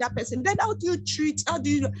offending that person. Then how do you treat,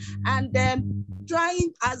 and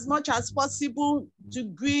trying as much as possible to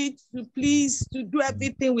greet, to please, to do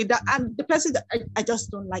everything with that. And the person that I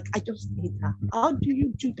just don't like, I just hate her. How do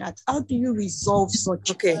you do that? How do you resolve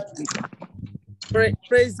such? Okay.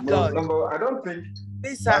 Praise God. I don't think.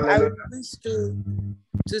 Lisa, I wish to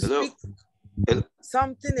speak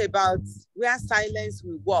something about where silence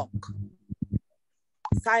will work.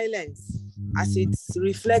 Silence, as it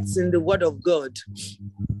reflects in the word of God.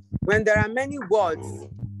 When there are many words,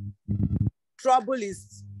 trouble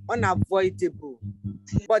is unavoidable.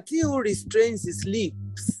 But he who restrains his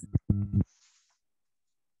lips.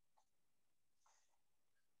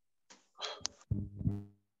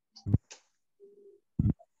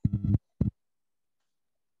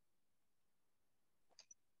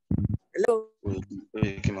 Hello.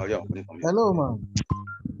 Hello, ma'am.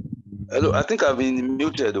 Hello, I think I've been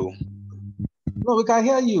muted, though. No, we can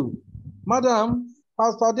hear you. Madam,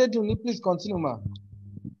 Pastor Adeduni, please continue, ma'am.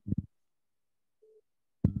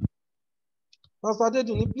 Pastor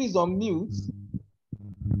Adeduni, please unmute.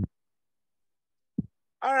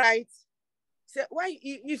 All right. So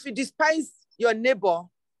if you despise your neighbor,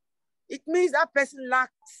 it means that person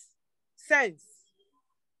lacks sense.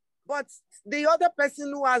 But the other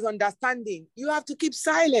person who has understanding, you have to keep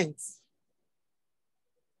silent.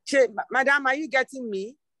 Madam, are you getting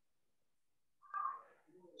me?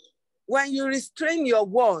 When you restrain your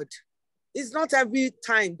word, it's not every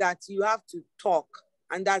time that you have to talk,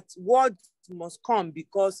 and that words must come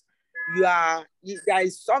because there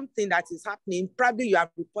is something that is happening. Probably you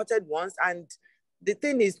have reported once and the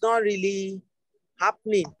thing is not really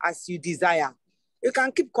happening as you desire. You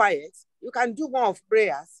can keep quiet. You can do more of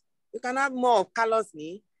prayers. You can have more of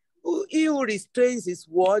callously. He who restrains his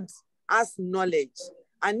words has knowledge,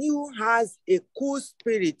 and he who has a cool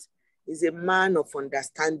spirit is a man of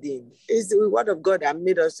understanding. It's the word of God that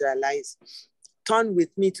made us realize turn with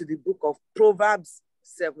me to the book of Proverbs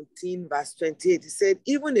 17, verse 28. He said,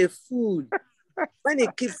 even a fool, when he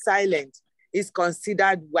keeps silent, is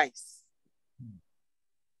considered wise.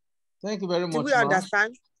 Thank you very much. Do we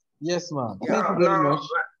understand? Yes, ma'am. Yeah, Thank you very much.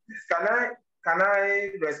 Can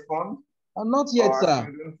I respond? Not yet,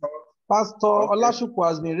 sir. Pastor Olashukwu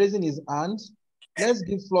has been raising his hand. Let's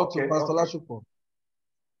give floor to Pastor Olashukwu.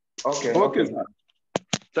 Okay, sir.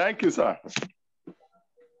 Thank you, sir.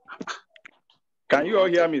 Can you all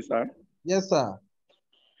hear me, sir? Yes, sir.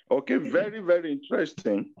 Okay, very, very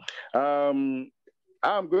interesting. I'm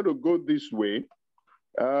going to go this way.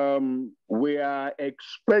 We are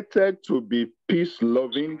expected to be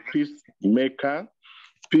peace-loving, peacemaker,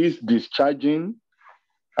 peace-discharging,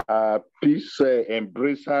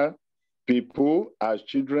 peace-embracer people as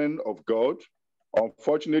children of God.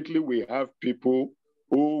 Unfortunately, we have people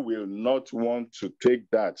who will not want to take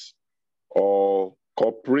that or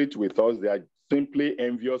cooperate with us. They are simply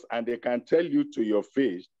envious, and they can tell you to your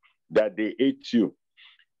face that they hate you.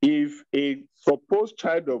 If a supposed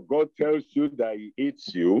child of God tells you that he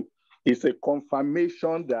hates you, it's a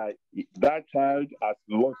confirmation that that child has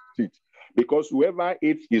lost it. Because whoever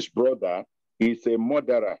hates his brother is a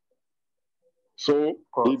murderer. So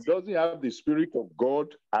he doesn't have the Spirit of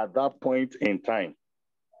God at that point in time.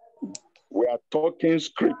 We are talking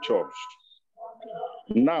scriptures.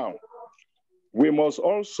 Now, we must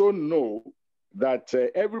also know that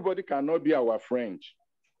everybody cannot be our friend,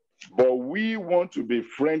 but we want to be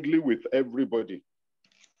friendly with everybody.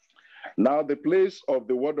 Now, the place of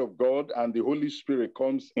the Word of God and the Holy Spirit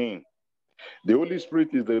comes in. The Holy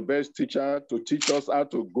Spirit is the best teacher to teach us how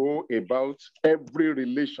to go about every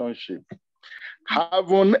relationship.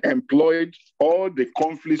 Having employed all the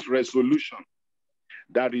conflict resolution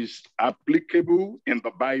that is applicable in the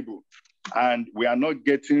Bible, and we are not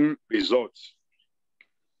getting results.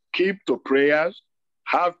 Keep to prayers,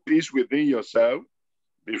 have peace within yourself,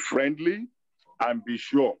 be friendly, and be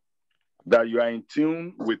sure that you are in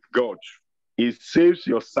tune with God. It saves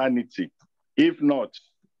your sanity. If not,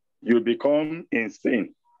 you become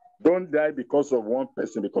insane. Don't die because of one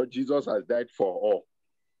person, because Jesus has died for all.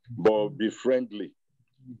 But be friendly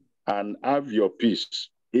and have your peace.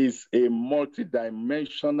 It's a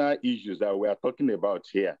multidimensional issue that we are talking about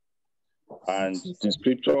here. And the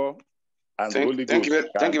scripture and the Holy Ghost.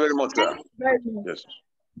 Thank you very much, sir. Yes.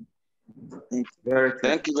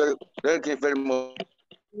 Thank you very much.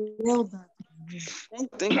 I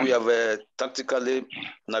think we have tactically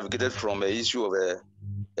navigated from an issue of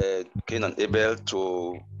Cain and Abel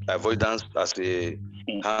to avoidance as a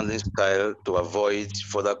handling style to avoid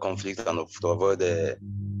further conflict and to avoid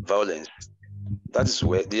violence. That is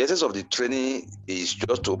where the essence of the training is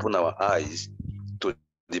just to open our eyes to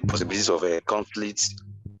the possibilities of a conflict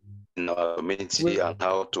in our community and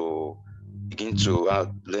how to begin to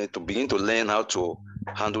learn how to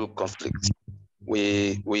handle conflict.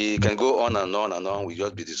 We can go on and on and on. We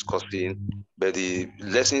just be discussing, but the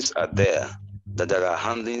lessons are there that there are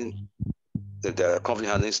conflict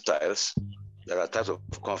handling styles. There are types of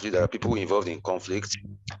conflict. There are people involved in conflict.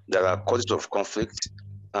 There are causes of conflict,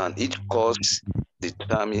 and each cause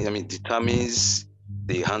determines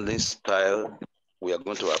the handling style we are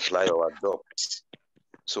going to apply or adopt.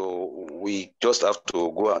 So we just have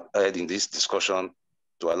to go ahead in this discussion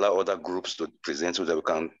to allow other groups to present so that we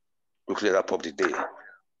can quickly wrap up the day.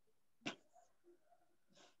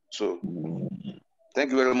 So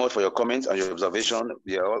thank you very much for your comments and your observation.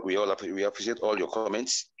 We appreciate all your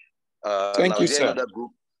comments. Thank you, sir.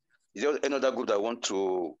 Is there another group that want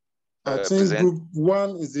to I think present? group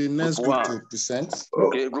one is the next group to present.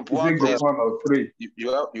 Okay, group one, please. Group 1 or 3?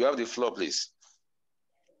 You have the floor, please.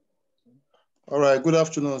 All right, good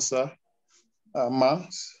afternoon, sir. My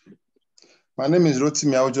name is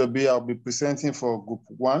Rotimi Aujobi. I'll be presenting for group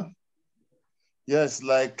 1. Yes,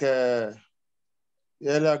 like the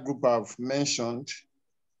earlier group I've mentioned,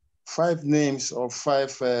 5 names or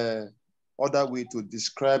 5 other ways to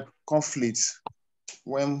describe conflicts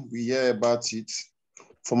when we hear about it.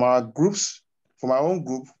 From our own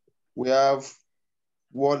group, we have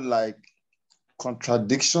word like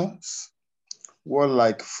contradictions, word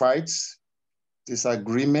like fights,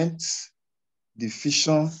 disagreements,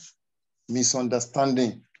 division,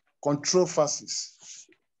 misunderstanding, controversies,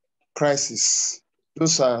 crisis.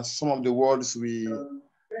 Those are some of the words we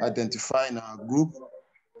identify in our group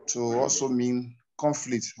to also mean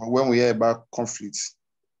conflict, or when we hear about conflict.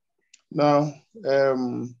 Now,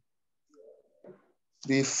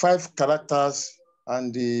 the 5 characters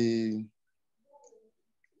and the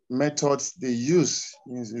methods they use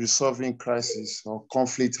in resolving crisis or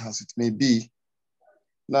conflict as it may be.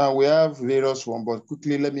 Now we have various ones, but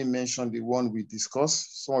quickly let me mention the one we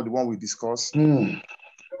discussed, some of the one we discussed.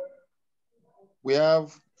 We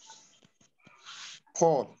have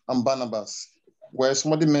Paul and Barnabas, where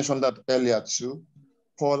somebody mentioned that earlier too.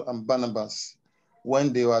 Paul and Barnabas,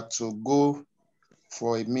 when they were to go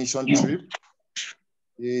for a mission trip,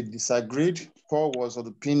 they disagreed. Paul was of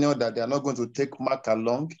the opinion that they are not going to take Mark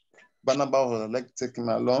along. Barnabas was like to take him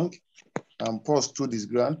along, and Paul stood his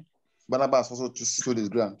ground. Barnabas also stood his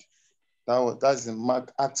ground. That's in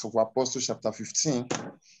Mark, Acts of Apostles, chapter 15.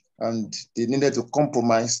 And they needed to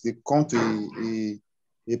compromise. They come to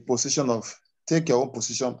a position of take your own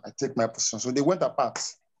position, I take my position. So they went apart.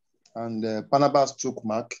 And Barnabas took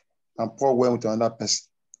Mark, and Paul went with another person.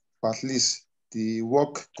 But at least the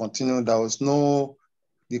work continued.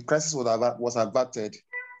 The crisis was averted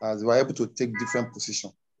as they were able to take different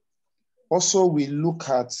positions. Also, we look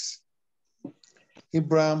at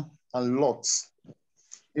Abraham and Lot.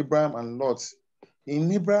 Abraham and Lot. In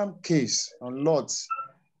Abraham's case and Lot,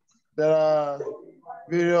 there are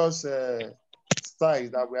various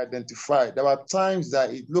styles that we identified. There were times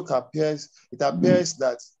that it appears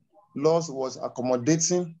that Lot was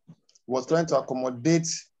accommodating, was trying to accommodate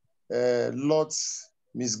Lot's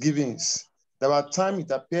misgivings. There were times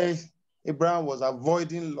it appears Abraham was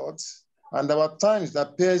avoiding Lot, and there were times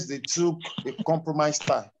that appears they took a compromise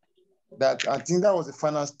style. That I think that was the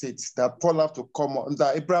final state that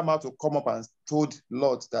Abraham had to come up and told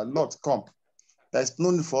Lot that Lot, come. There's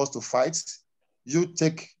no need for us to fight. You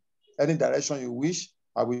take any direction you wish.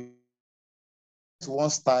 I will. One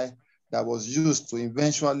style that was used to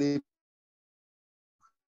eventually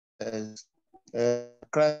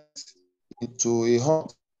Christ into a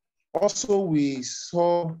halt. Also, we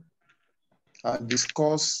saw and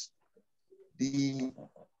discussed the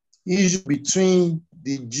issue between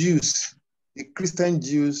the Jews, the Christian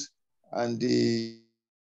Jews, and in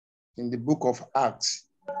the book of Acts.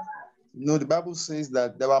 You know, the Bible says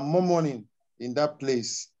that there were murmuring in that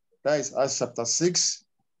place. That is Acts chapter 6,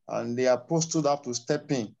 and the apostles have to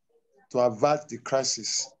step in to avert the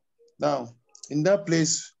crisis. Now, in that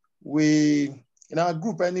place, in our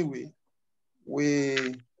group anyway,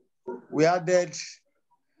 we added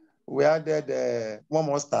one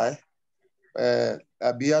more style.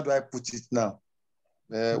 How do I put it now?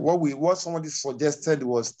 What somebody suggested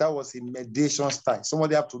was a mediation style.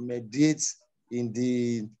 Somebody have to mediate in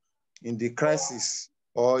the crisis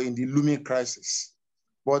or in the looming crisis.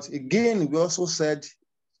 But again, we also said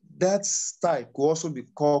that style could also be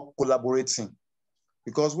called collaborating.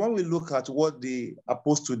 Because when we look at what the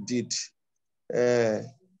apostle did,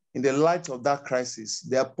 in the light of that crisis,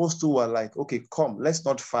 the apostle were like, okay, come, let's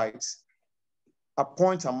not fight.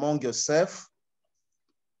 Appoint among yourself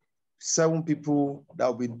 7 people that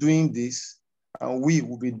will be doing this, and we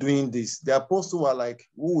will be doing this. The apostles were like,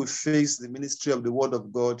 who will face the ministry of the word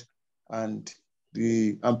of God and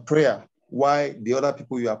prayer, while the other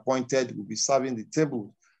people you appointed will be serving the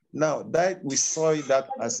table. Now, that we saw that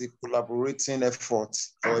as a collaborating effort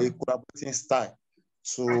or a collaborating style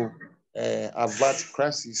to avert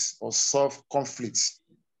crisis or solve conflicts.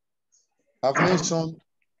 I've mentioned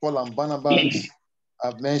Paul and Barnabas.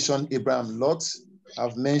 I've mentioned Abraham, Lot.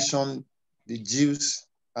 I've mentioned the Jews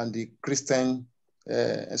and the the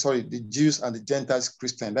Jews and the Gentiles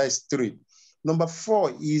Christian. That is 3. Number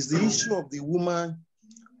 4 is the issue of the woman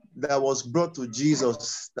that was brought to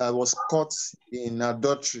Jesus that was caught in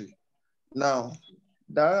adultery. Now,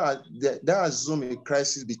 that assumes a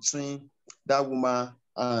crisis between that woman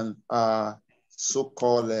and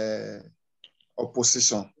so-called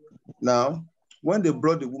opposition. Now, when they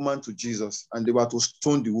brought the woman to Jesus and they were to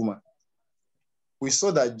stone the woman, we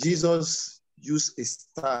saw that Jesus used a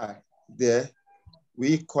style there.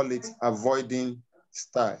 We call it avoiding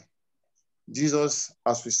style. Jesus,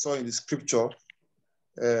 as we saw in the scripture,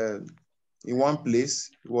 in one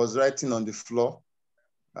place, he was writing on the floor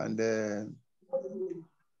and,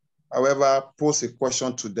 however, posed a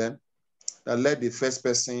question to them that let the first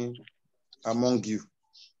person among you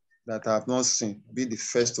that I have not seen be the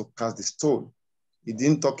first to cast the stone. He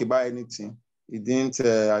didn't talk about anything. He didn't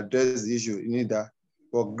address the issue either,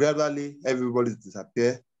 but gradually everybody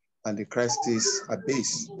disappeared and the crisis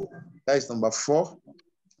abates. That is number 4.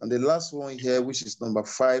 And the last one here, which is number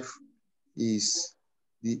 5, is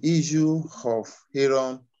the issue of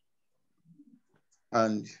Aaron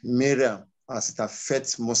and Miriam as it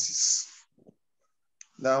affects Moses.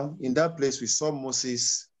 Now, in that place, we saw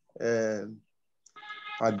Moses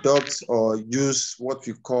adopt or use what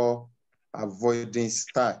we call avoiding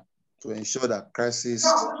style to ensure that crisis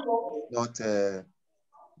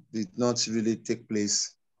did not really take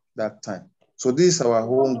place that time. So this is our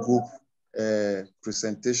home group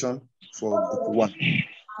presentation for Group 1.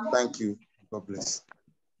 Thank you. God bless.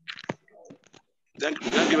 Thank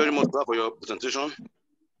you very much for your presentation.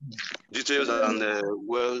 Details and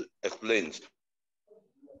well explained.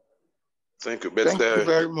 Thank you. Thank you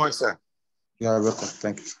very much, sir. You are welcome.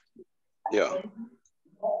 Thank you. Yeah.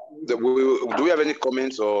 Do we have any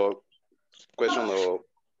comments or question or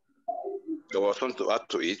there was something to add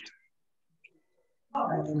to it?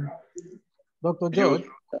 Dr. George?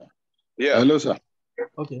 Yeah. Hello, sir.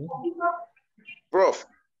 Okay. Prof.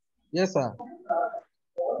 Yes, sir.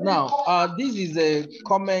 Now, this is a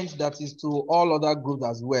comment that is to all other groups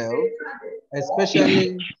as well,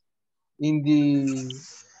 especially in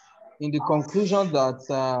the conclusion that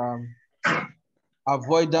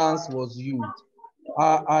avoidance was used.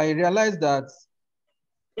 I realized that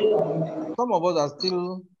some of us are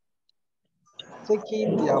still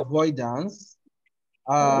taking the avoidance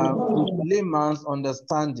with layman's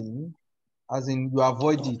understanding, as in you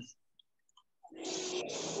avoid it.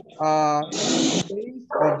 In the case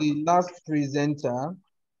of the last presenter,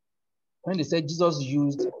 when they said Jesus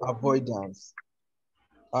used avoidance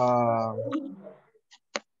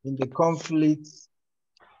in the conflict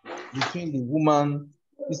between the woman,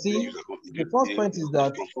 you see, the first point is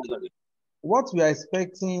that what we are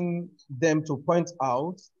expecting them to point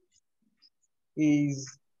out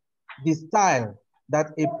is the style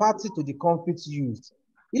that a party to the conflict used.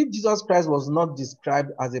 If Jesus Christ was not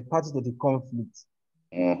described as a party to the conflict,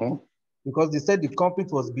 because they said the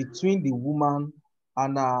conflict was between the woman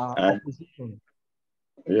and opposition.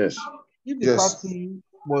 Yes. If the party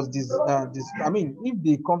was if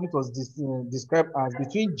the conflict was described as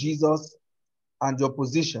between Jesus and the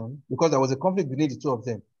opposition, because there was a conflict between the two of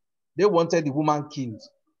them, they wanted the woman killed.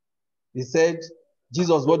 They said,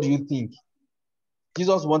 Jesus, what do you think?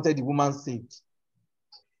 Jesus wanted the woman saved.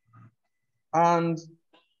 And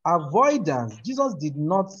avoidance, Jesus did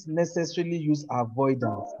not necessarily use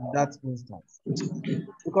avoidance in that instance.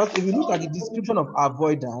 Because if you look at the description of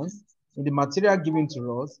avoidance in the material given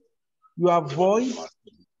to us, you avoid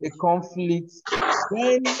a conflict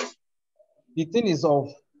when the thing is of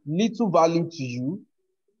little value to you,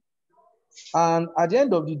 and at the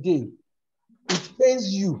end of the day, it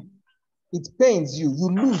pains you. It pains you. You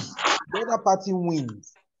lose. The other party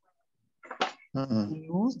wins. You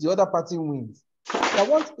lose. The other party wins. So I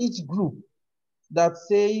want each group that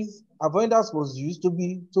says avoidance was used to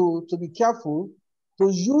be careful to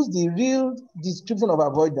use the real description of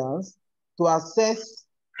avoidance to assess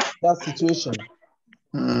that situation.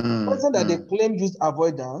 The person that they claim used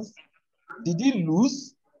avoidance, did he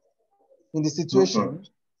lose in the situation?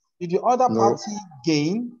 Did the other party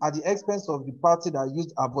gain at the expense of the party that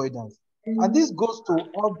used avoidance? And this goes to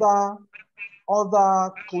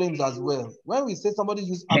other claims as well. When we say somebody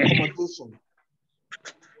used accommodation,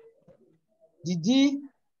 did he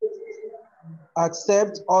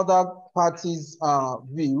accept other parties'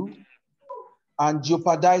 view and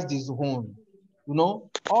jeopardize his own? You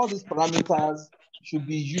know, all these parameters should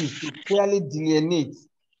be used to clearly delineate.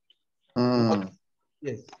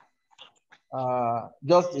 Yes.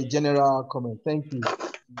 Just a general comment. Thank you.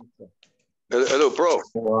 Hello, Prof.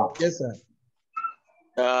 Yes, sir.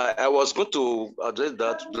 I was going to address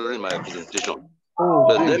that during my presentation. Oh,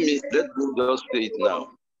 but let me just say it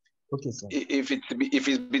now. Okay, sir. If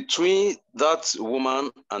it's between that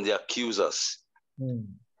woman and the accusers,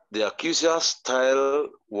 the accuser's style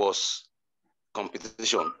was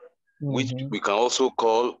competition, which we can also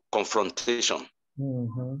call confrontation.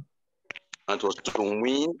 And it was to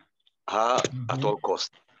win her at all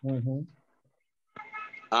costs.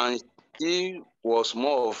 And she was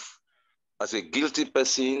more of, as a guilty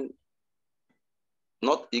person,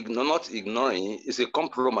 not ignoring, it's a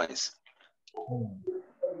compromise.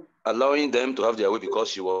 Allowing them to have their way because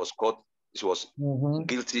she was caught, she was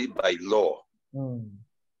guilty by law.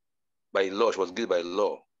 By law, she was guilty by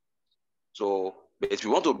law. So, but if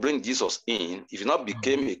you want to bring Jesus in, if it not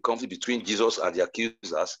became a conflict between Jesus and the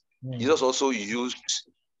accusers, Jesus also used,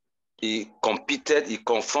 he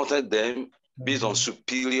confronted them based on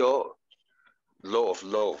superior law of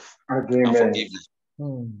love and forgiveness.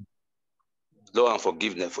 Love and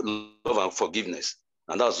forgiveness.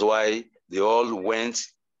 And that's why they all went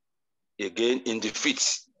again in defeat,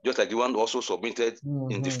 just like the one also submitted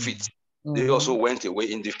in defeat. They also went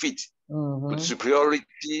away in defeat with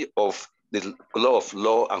superiority of the law of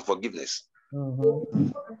law and forgiveness.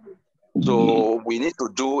 So we need to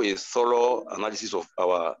do a thorough analysis of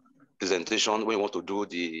our presentation when we want to do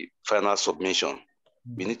the final submission.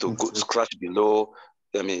 We need to scratch below,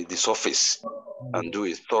 the surface and do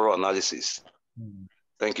a thorough analysis.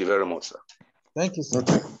 Thank you very much, sir. Thank you, sir.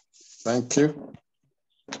 Okay. Thank you.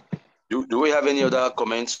 Do we have any other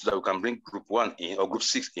comments that we can bring group 1 in or group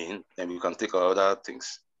 6 in, and we can take our other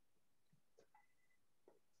things?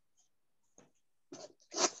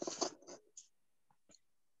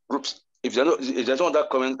 Groups, if there's no other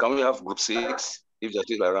comment, can we have group 6 if they're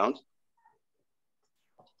still around?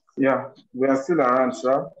 Yeah, we are still around,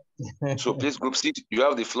 sir. So please, group 6, you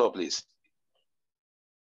have the floor, please.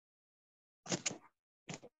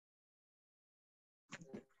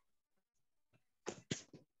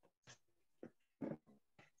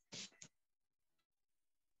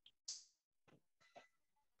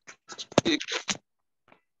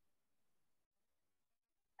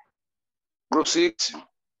 Group 6.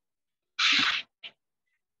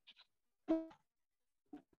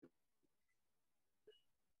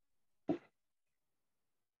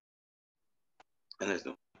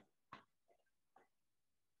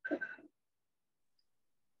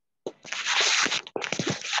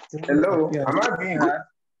 Hello, am I being heard?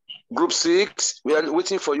 Group 6, we are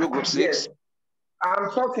waiting for you, group 6. Yes,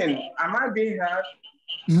 I'm talking. Am I being heard?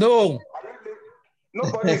 No.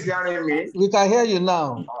 Nobody's hearing me. We can hear you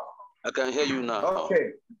now. I can hear you now.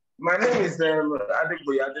 Okay. My name is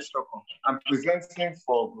Adegboye Adesoko. I'm presenting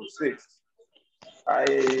for group 6. I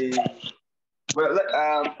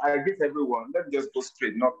guess everyone, let me just go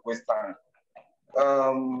straight, not waste time.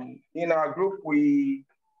 In our group, we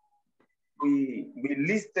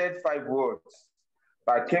listed 5 words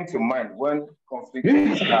that came to mind when conflict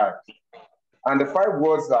is hard. And the 5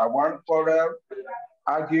 words are 1, quarrel,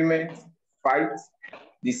 argument, fight,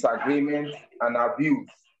 disagreement, and abuse.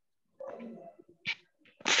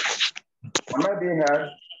 Am I being heard?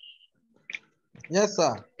 Yes,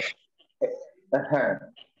 sir.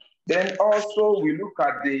 Then also we look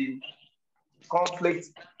at the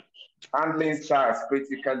conflict handling styles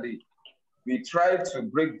critically. We try to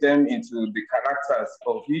break them into the characters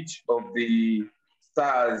of each of the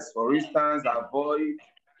styles. For instance, avoid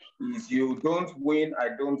is you don't win, I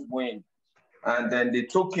don't win. And then the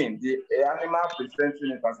token, the animal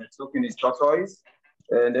presenting it as a token is tortoise.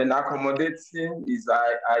 And then accommodating is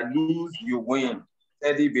I lose, you win.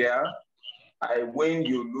 Teddy bear, I win,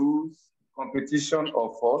 you lose. Competition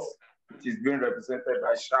of force, which is being represented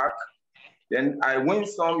by shark. Then I win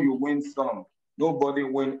some, you win some. Nobody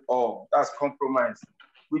win all. That's compromise,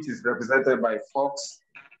 which is represented by fox.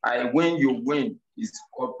 I win, you win is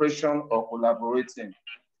cooperation or collaborating,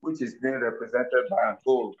 which is being represented by an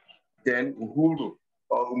owl. Then uhuru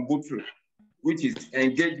or umbutu, which is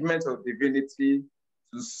engagement of divinity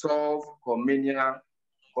to solve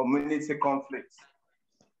community conflicts.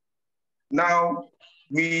 Now,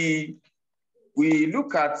 we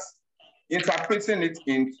look at interpreting it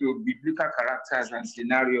into biblical characters and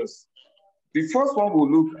scenarios. The first one we'll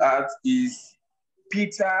look at is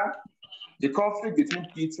Peter, the conflict between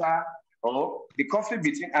Peter, or the conflict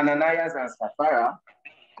between Ananias and Sapphira,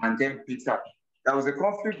 and then Peter. There was a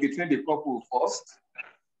conflict between the couple first,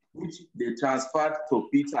 which they transferred to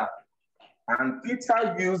Peter. And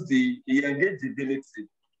Peter he engaged divinity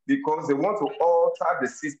because they want to alter the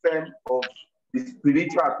system of the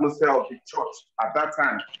spiritual atmosphere of the church at that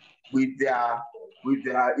time with their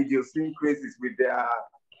idiosyncrasies, with their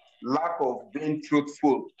lack of being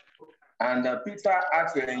truthful. And Peter had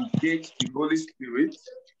to engage the Holy Spirit,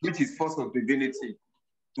 which is force of divinity,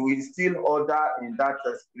 to instill order in that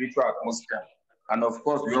spiritual atmosphere. And of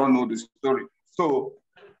course, we all know the story. So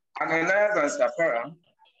Ananias and Sapphira,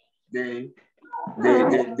 they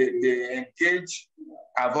engage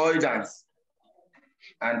avoidance,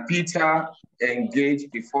 and Peter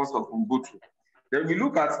engaged the force of Ubuntu. Then we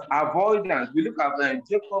look at avoidance. We look at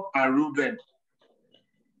Jacob and Reuben.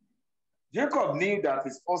 Jacob knew that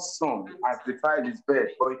his first son has defiled his bed,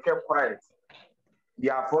 but he kept quiet. He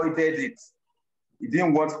avoided it. He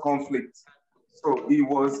didn't want conflict. So he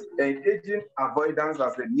was engaging avoidance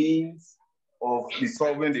as a means of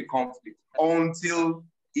resolving the conflict until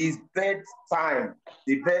his bedtime,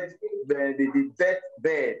 the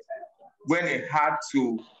deathbed, when he had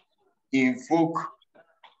to invoke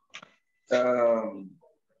and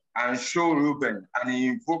show Reuben, and he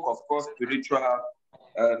invoked, of course, spiritual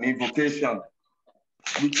invocation,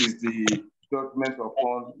 which is the judgment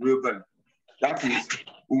upon Reuben. That is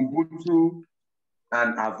Ubuntu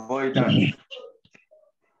and avoidance.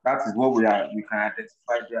 That is what we can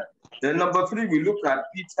identify there. Then number 3, we look at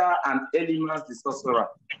Peter and Elimas the sorcerer.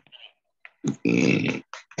 The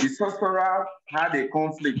sorcerer had a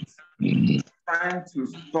conflict trying to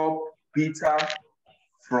stop Peter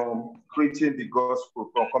from preaching the gospel,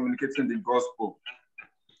 from communicating the gospel.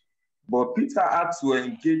 But Peter had to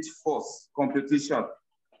engage force, competition.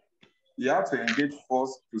 He had to engage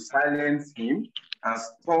force to silence him and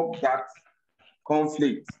stop that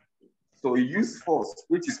conflict. So he used force,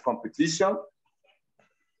 which is competition,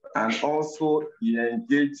 and also he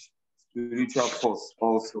engaged spiritual force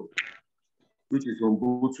also, which is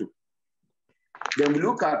Umbutu. Then we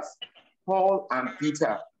look at Paul and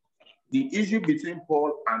Peter. The issue between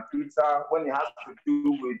Paul and Peter when it has to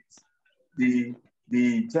do with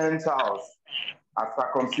the Gentiles as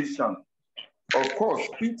circumcision. Of course,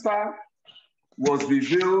 Peter was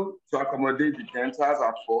revealed to accommodate the Gentiles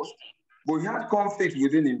at first, but he had conflict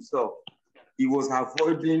within himself. He was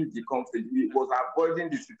avoiding the conflict. He was avoiding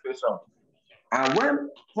the situation. And when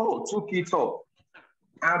Paul took it up,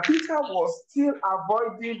 and Peter was still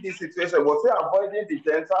avoiding the situation, was still avoiding the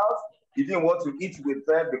Gentiles. He didn't want to eat with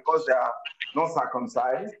them because they are not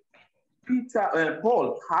circumcised.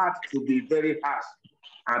 Paul had to be very harsh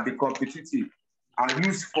and be competitive and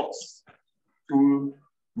use force to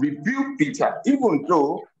rebuke Peter, even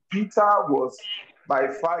though Peter was by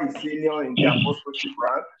far his senior in the apostleship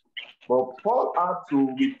rank, but Paul had to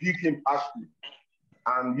rebuke him harshly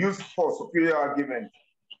and use force, superior argument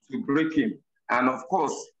to break him. And of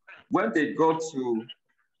course, when they got to,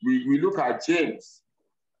 we look at James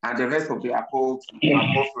and the rest of the apostles at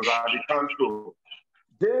the council,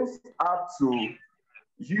 James had to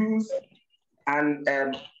use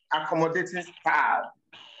an accommodating style.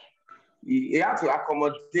 He had to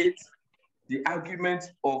accommodate the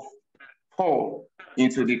argument of Paul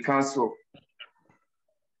into the council.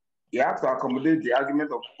 He had to accommodate the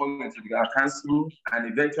argument of Paul into the council,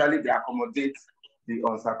 and eventually they accommodate the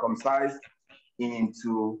uncircumcised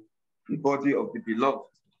into the body of the beloved.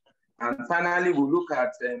 And finally, we look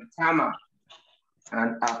at Tamar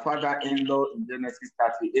and her father-in-law in Genesis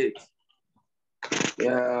 38.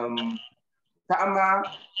 Tamar,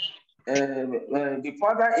 the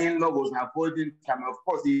father-in-law was avoiding Tamar. Of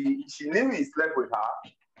course, she knew he slept with her,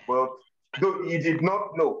 but though he did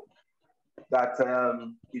not know that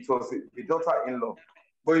it was the daughter-in-law.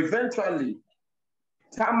 But eventually,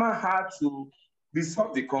 Tamar had to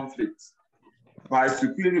resolve the conflict by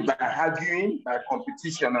arguing, by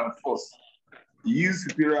competition and force. He used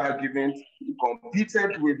superior argument, he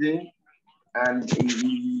competed with him, and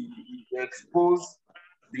he exposed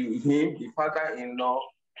the father-in-law,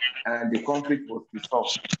 and the conflict was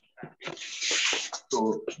resolved.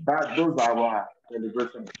 So those are our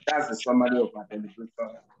deliberations. That's the summary of our deliberation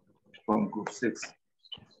from group 6.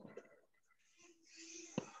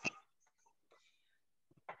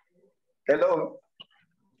 Hello.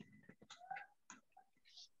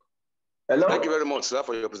 Hello. Thank you very much, sir,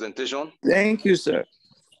 for your presentation. Thank you, sir.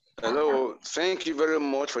 Hello. Thank you very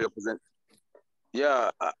much for your presentation.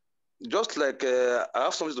 Yeah, just like I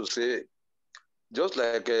have something to say, just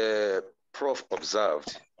like Prof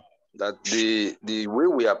observed, that the way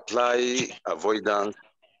we apply avoidance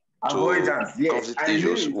to yes. conflict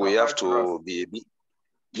issues, we have to be a bit,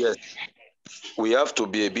 yes, we have to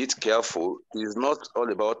be a bit careful. It's not all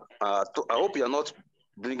about, I hope you are not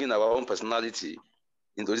bringing our own personality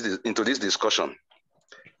into this discussion.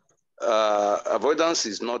 Avoidance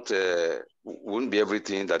is not, wouldn't be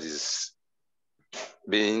everything that is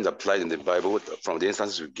being applied in the Bible from the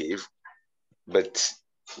instances we gave. But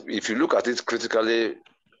if you look at it critically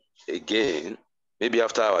again, maybe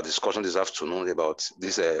after our discussion this afternoon about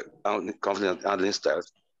this conflict handling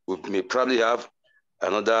styles, we may probably have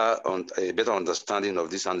a better understanding of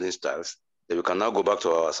these handling styles, that we can now go back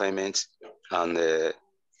to our assignment and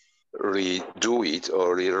redo it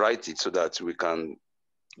or rewrite it so that we can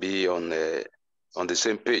be on the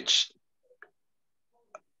same page.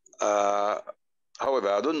 However,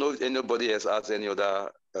 I don't know if anybody else has any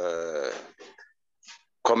other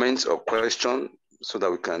comments or questions so that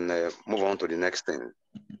we can move on to the next thing.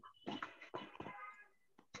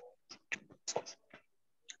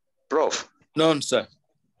 Prof? None, sir.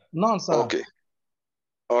 None, sir. Okay.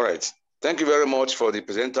 All right. Thank you very much for the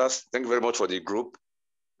presenters. Thank you very much for the group.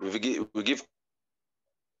 We give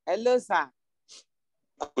Hello, sir.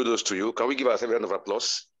 kudos to you. Can we give ourselves a round of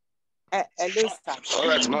applause? Hello, sir. All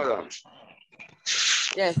right, madam.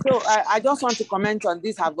 Yeah, so I just want to comment on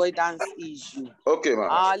this avoidance issue. Okay,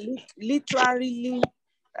 ma'am. Literally,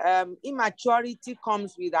 immaturity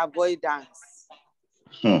comes with avoidance.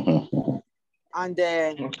 And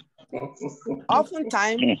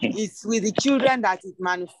oftentimes, it's with the children that it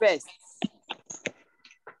manifests.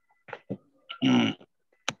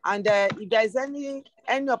 And if there's any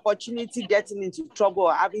opportunity getting into trouble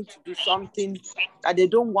or having to do something that they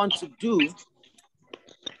don't want to do,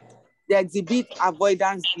 they exhibit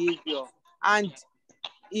avoidance behavior. And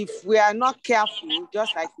if we are not careful,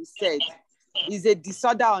 just like we said, it's a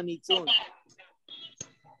disorder on its own.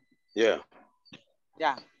 Yeah.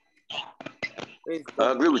 Yeah.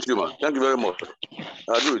 I agree with you, man. Thank you very much.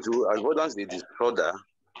 I agree with you. Avoidance is disorder.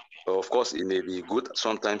 Of course, it may be good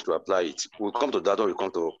sometimes to apply it. We'll come to that when we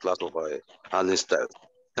come to class of handling style.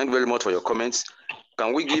 Thank you very much for your comments.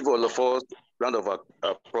 Can we give all of us a round of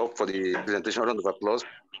applause for the presentation? Round of applause.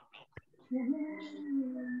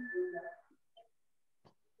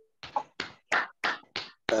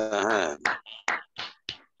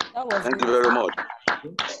 Thank you very much.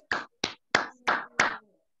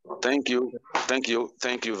 Thank you. Thank you.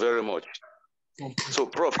 Thank you very much. So,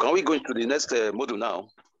 Prof, can we go into the next module now?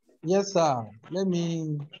 Yes, sir. Let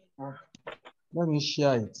me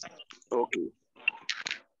share it. Okay.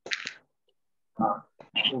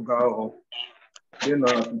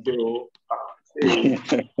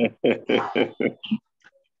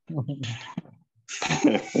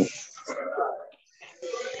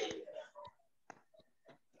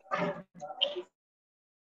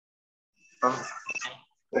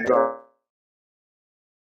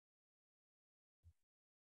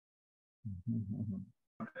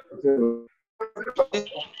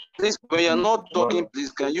 Please, when you're not talking,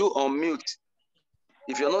 please, can you unmute?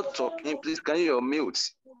 If you're not talking, please, can you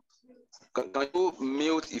unmute? Can you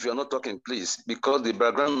mute if you're not talking, please? Because the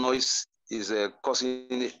background noise is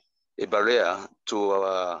causing a barrier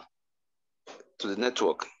to the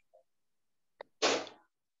network.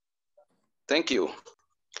 Thank you.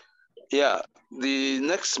 Yeah, the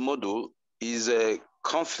next module is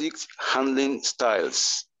conflict handling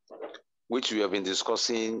styles, which we have been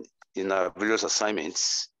discussing in our various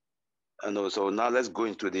assignments. And also now let's go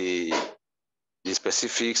into the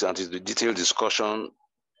specifics and the detailed discussion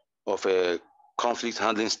of conflict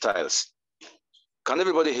handling styles. Can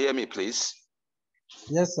everybody hear me, please?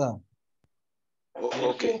 Yes, sir.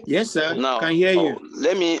 Okay. Yes, sir. Now, can hear you.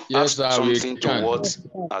 Let me add something to what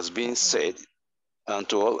has been said and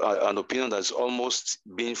to an opinion that's almost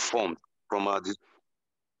being formed from our.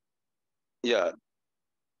 Yeah.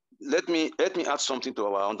 Let me add something to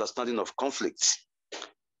our understanding of conflict.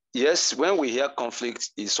 Yes, when we hear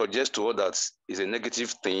conflict, it suggests to us that it's a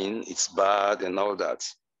negative thing, it's bad and all that.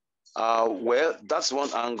 Well, that's one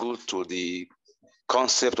angle to the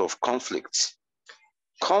concept of conflict.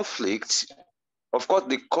 Conflict, of course,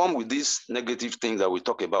 they come with these negative things that we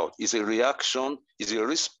talk about. It's a reaction, it's a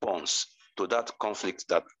response to that conflict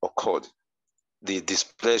that occurred. The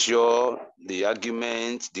displeasure, the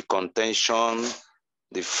argument, the contention,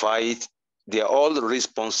 the fight, they are all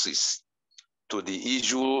responses to the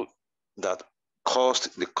issue that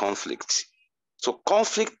caused the conflict. So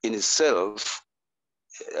conflict in itself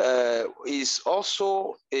is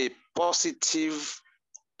also a positive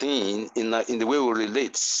thing in the way we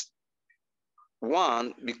relate.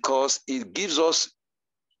 One, because it gives us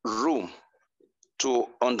room to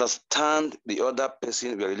understand the other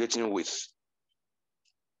person we are relating with.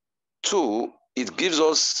 Two, it gives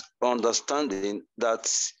us understanding that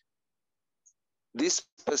this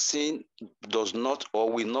person does not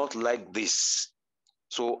or will not like this,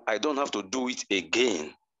 so I don't have to do it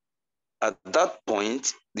again. At that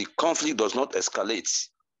point, the conflict does not escalate.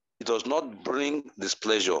 It does not bring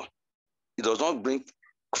displeasure. It does not bring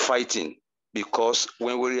fighting, because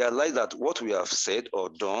when we realize that what we have said or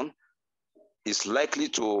done is likely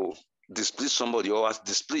to displease somebody or has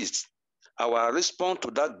displeased, our response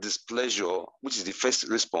to that displeasure, which is the first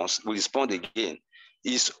response, we respond again,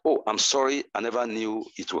 is, oh, I'm sorry, I never knew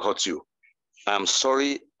it will hurt you. I'm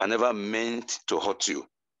sorry, I never meant to hurt you.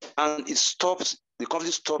 And it stops, the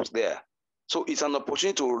conflict stops there. So it's an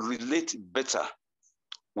opportunity to relate better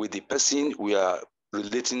with the person we are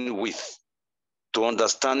relating with, to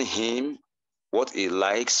understand him, what he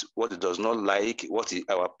likes, what he does not like, what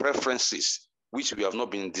our preferences, which we have not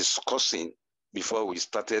been discussing before we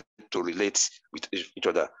started to relate with each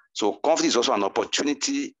other. So conflict is also an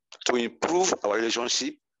opportunity to improve our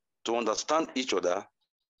relationship, to understand each other,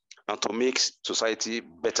 and to make society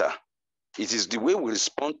better. It is the way we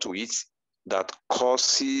respond to it that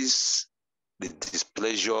causes the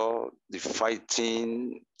displeasure, the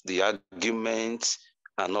fighting, the argument,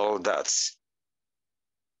 and all that.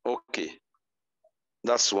 Okay,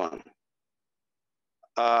 that's one.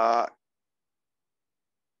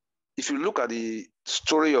 If you look at the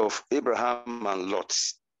story of Abraham and Lot,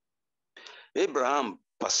 Abraham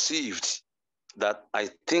perceived that I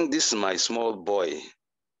think this my small boy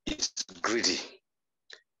is greedy.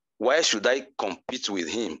 Why should I compete with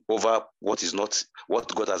him over what is not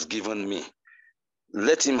what God has given me?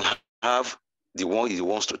 Let him have the one he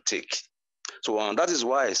wants to take. So that is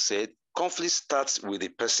why I said conflict starts with the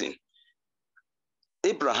person.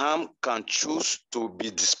 Abraham can choose to be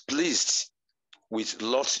displeased with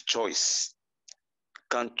Lot's choice,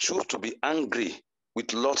 can choose to be angry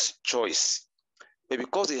with Lot's choice. but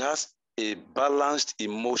because he has a balanced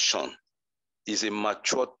emotion, he's a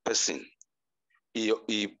matured person, he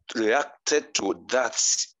reacted to that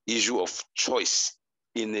issue of choice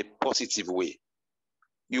in a positive way.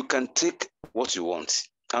 You can take what you want.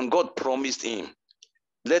 And God promised him,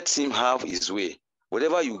 let him have his way.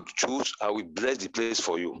 Whatever you choose, I will bless the place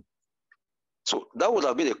for you. So that would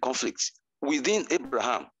have been a conflict within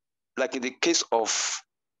Abraham, like in the case of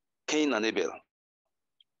Cain and Abel.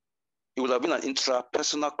 It would have been an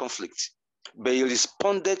intrapersonal conflict, but he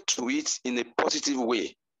responded to it in a positive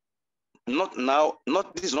way. Not now,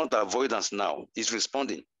 this is not avoidance now. He's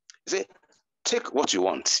responding. He said, take what you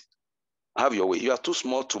want, have your way. You are too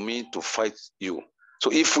small to me to fight you.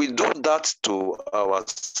 So if we do that to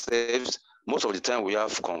ourselves, most of the time we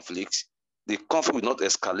have conflict. The conflict will not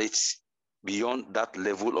escalate beyond that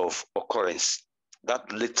level of occurrence,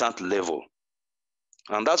 that latent level.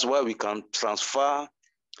 And that's why we can transfer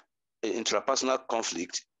intrapersonal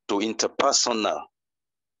conflict to interpersonal.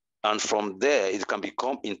 And from there, it can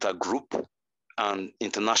become intergroup and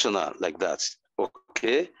international like that.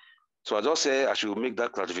 Okay? So I just say I should make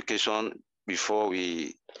that clarification before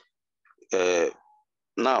we,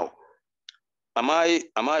 now, am I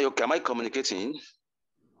okay? Am I communicating?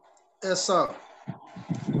 Yes, sir.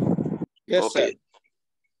 Yes, okay. Sir.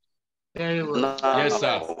 Very well. Now, Yes,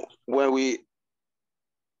 sir. when we,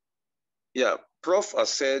 yeah, Prof has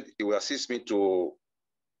said he will assist me to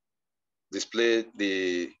display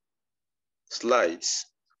the slides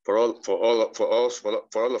for all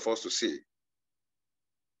of us to see.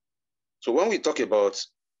 So when we talk about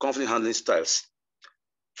conflict handling styles,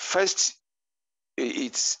 first,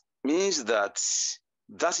 it means that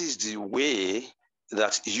is the way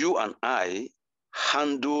that you and I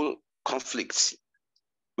handle conflict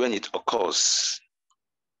when it occurs.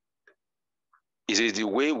 It is the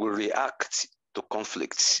way we react to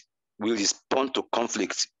conflict. We respond to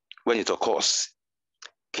conflict when it occurs.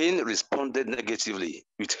 Cain responded negatively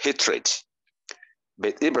with hatred,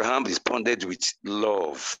 but Abraham responded with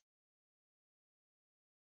love.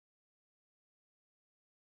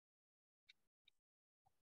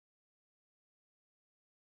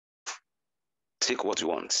 Take what you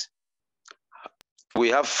want. We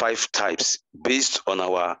have 5 types based on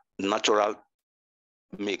our natural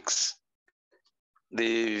mix.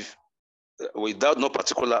 Without no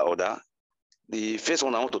particular order, the first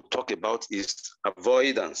one I want to talk about is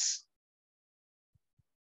avoidance.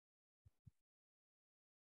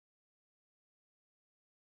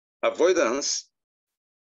 Avoidance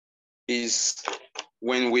is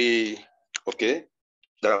when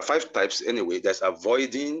there are 5 types anyway. There's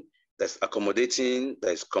avoiding, there's accommodating,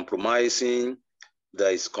 there's compromising,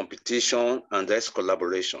 there is competition, and there's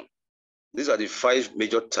collaboration. These are the 5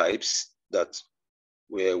 major types that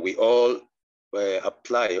we all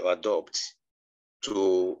apply or adopt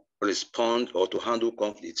to respond or to handle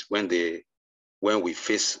conflict when we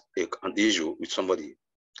face an issue with somebody.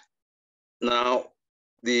 Now,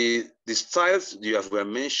 the styles you have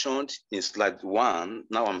mentioned in slide 1,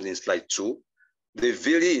 now I'm in slide 2, they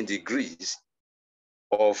vary in degrees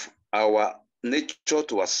of our nature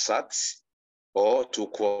to assert or to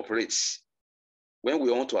cooperate. When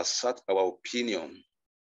we want to assert our opinion,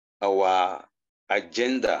 our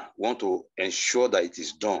agenda, want to ensure that it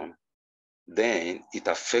is done, then it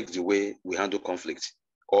affects the way we handle conflict.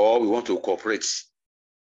 Or we want to cooperate,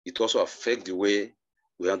 it also affects the way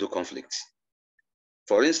we handle conflict.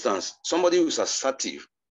 For instance, somebody who is assertive,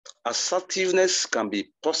 assertiveness can be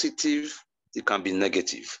positive, it can be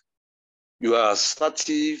negative. You are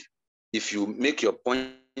assertive if you make your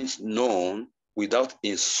points known without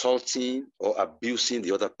insulting or abusing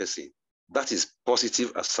the other person. That is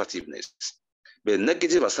positive assertiveness. But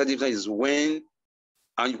negative assertiveness is when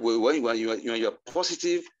you're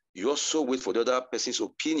positive, you also wait for the other person's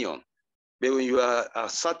opinion. But when you are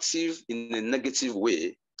assertive in a negative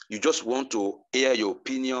way, you just want to air your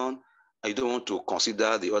opinion and you don't want to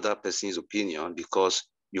consider the other person's opinion because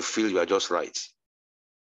you feel you are just right.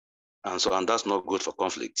 And that's not good for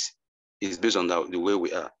conflict. It's based on the way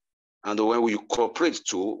we are. And when we cooperate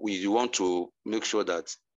too, we want to make sure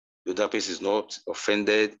that the other person is not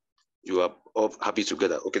offended. You are all happy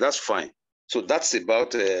together. Okay, that's fine. So that's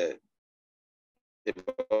about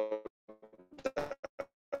individuals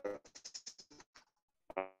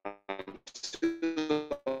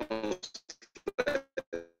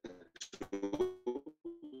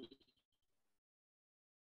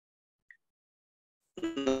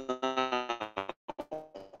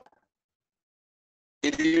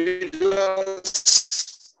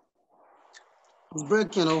It's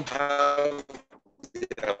breaking, have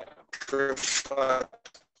their preferred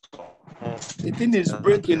The thing is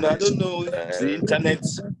breaking. I don't know if the internet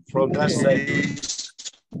from that side.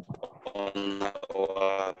 On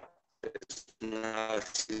our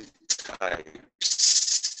personality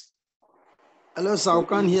types. Hello, sir. I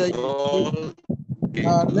can't hear you.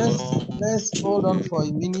 Let's hold on for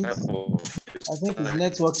a minute. I think his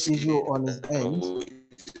network issue on his end.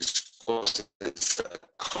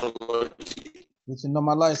 It will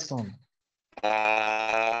normalize soon.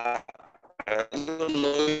 I don't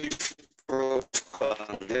know if Prof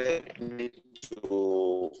can get me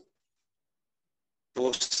to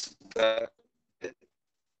post that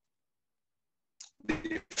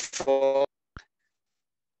before.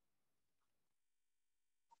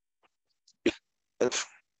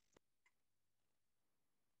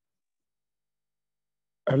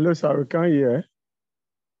 Hello, sir. We can't hear.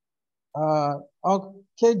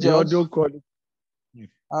 Okay, The George. audio quality.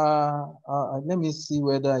 Let me see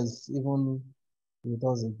whether it's even with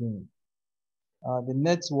us again. The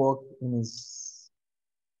network in his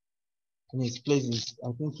place is,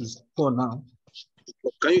 I think, is poor now.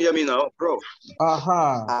 Can you hear me now, Prof?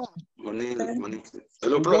 Aha.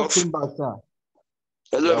 Hello, Prof.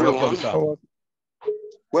 Hello, everyone.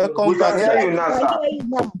 Welcome back, We can hear you now, sir.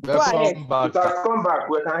 Welcome back. You can come back.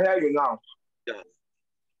 We can hear you now. Yeah.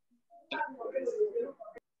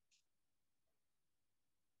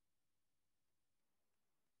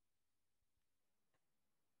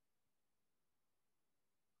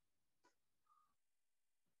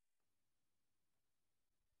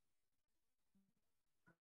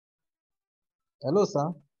 Hello,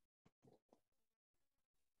 sir.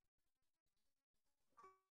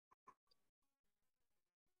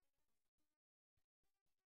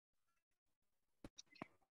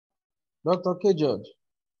 Dr. K. George.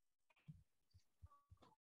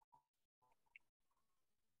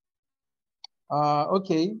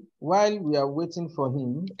 Okay, while we are waiting for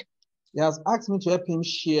him, he has asked me to help him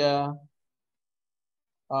share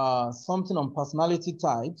something on personality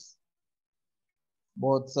types,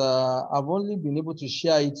 but I've only been able to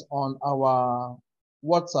share it on our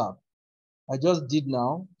WhatsApp. I just did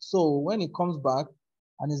now. So when it comes back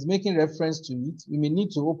and is making reference to it, we may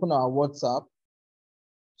need to open our WhatsApp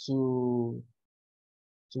to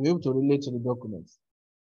be able to relate to the documents.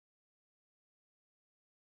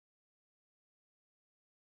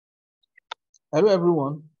 Hello,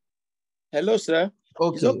 everyone. Hello, sir.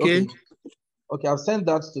 Okay, it's okay. Okay, I've sent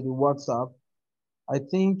that to the WhatsApp. I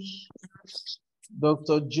think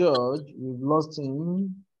Dr. George, we've lost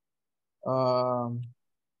him. While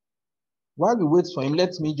we wait for him,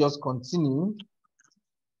 let me just continue.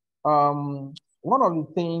 One of the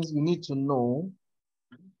things we need to know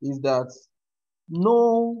is that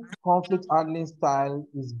no conflict handling style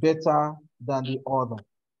is better than the other.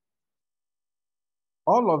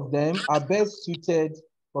 All of them are best suited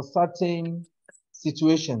for certain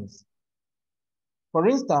situations. For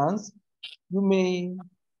instance, you may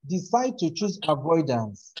decide to choose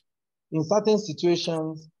avoidance in certain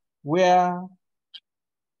situations where,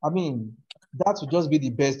 that would just be the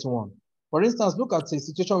best one. For instance, look at a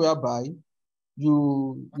situation whereby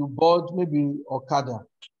you board maybe Okada.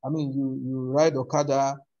 You ride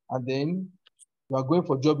Okada and then you are going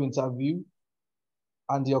for job interview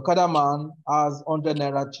and the Okada man has 100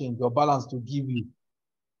 naira change or balance to give you.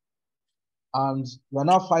 And you are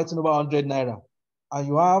now fighting over 100 naira. And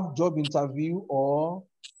you have job interview or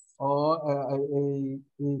a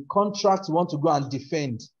contract you want to go and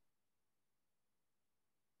defend.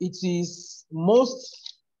 It is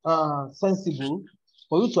most sensible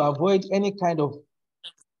for you to avoid any kind of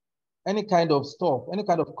stuff, any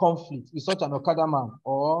kind of conflict with such an Okada man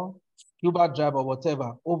or Uber driver or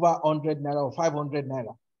whatever over 100 naira or 500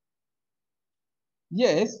 naira.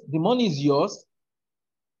 Yes, the money is yours.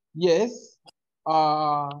 Yes,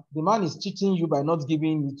 the man is cheating you by not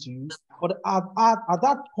giving it to you. But at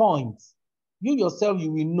that point, you yourself,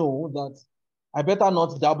 you will know that I better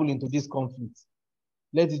not dabble into this conflict.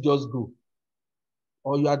 Let it just go.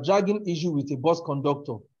 Or you are dragging issue with a bus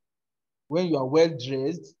conductor when you are well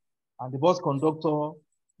dressed and the bus conductor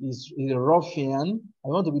is a ruffian. I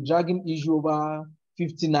want to be dragging issue over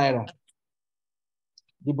 50 naira.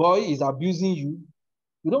 The boy is abusing you.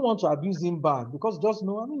 You don't want to abuse him back because just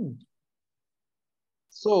know,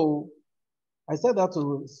 So I said that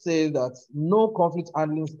to say that no conflict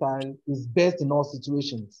handling style is best in all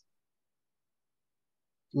situations.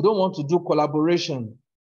 You don't want to do collaboration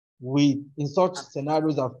in such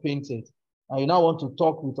scenarios I've painted. And you now want to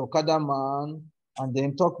talk with Okada man and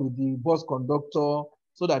then talk with the bus conductor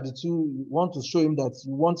so that the two want to show him that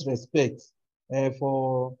you want respect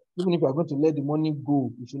for, even if you're going to let the money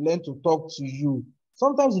go, you should learn to talk to you.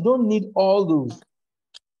 Sometimes you don't need all those.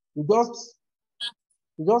 You just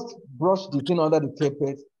You just brush the thing under the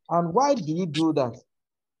carpet. And why do you do that?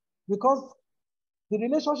 Because the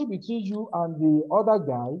relationship between you and the other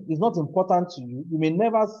guy is not important to you. You may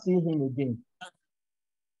never see him again.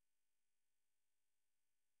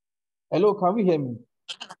 Hello, can we hear me?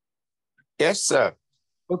 Yes, sir.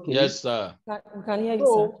 Okay. Yes, sir. We can hear you,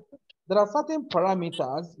 So sir. there are certain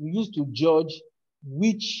parameters we use to judge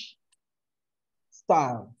which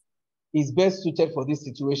style is best suited for this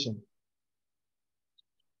situation.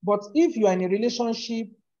 But if you are in a relationship,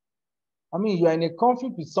 you are in a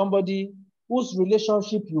conflict with somebody whose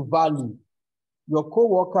relationship you value, your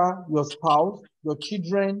co-worker, your spouse, your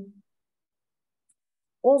children,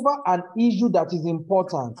 over an issue that is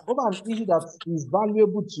important, over an issue that is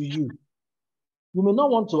valuable to you, you may not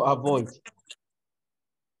want to avoid.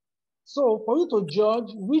 So for you to judge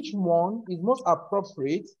which one is most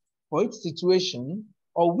appropriate for each situation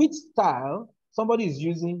or which style somebody is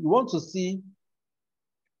using, you want to see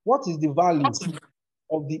what is the value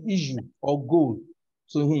of the issue or goal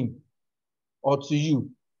to him or to you.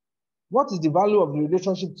 What is the value of the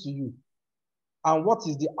relationship to you? And what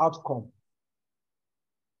is the outcome?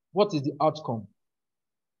 What is the outcome?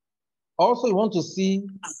 Also, you want to see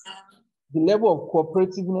the level of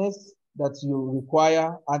cooperativeness that you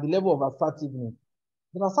require and the level of assertiveness.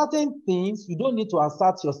 There are certain things you don't need to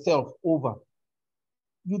assert yourself over.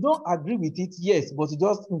 You don't agree with it, yes, but you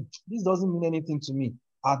just, this doesn't mean anything to me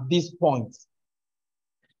at this point.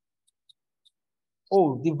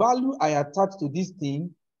 Oh, the value I attach to this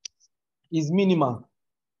thing is minimal.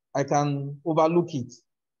 I can overlook it.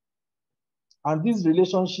 And this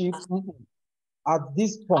relationship, at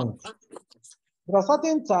this point, there are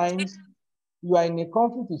certain times you are in a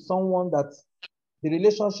conflict with someone that the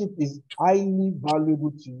relationship is highly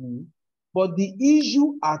valuable to you, but the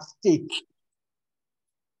issue at stake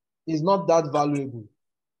is not that valuable.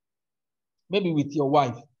 Maybe with your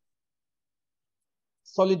wife,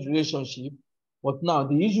 solid relationship, but now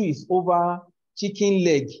the issue is over chicken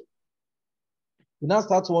leg. You now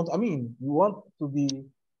start to want, you want to be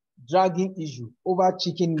dragging issue over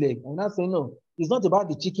chicken leg. And now say, no, it's not about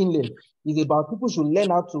the chicken leg. It's about people should learn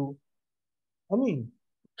how to,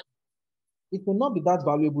 it may not be that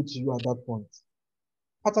valuable to you at that point.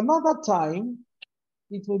 At another time,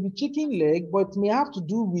 it may be chicken leg, but it may have to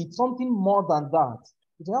do with something more than that.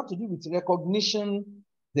 It may have to do with recognition.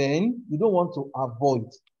 Then you don't want to avoid.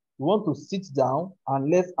 You want to sit down and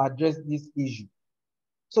let's address this issue.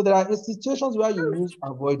 So there are situations where you use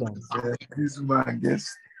avoidance. This man, yes.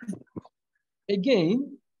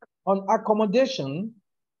 Again, on accommodation,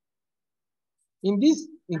 in this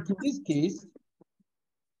case,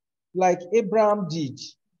 like Abraham did,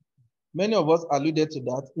 many of us alluded to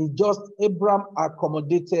that, it's just Abraham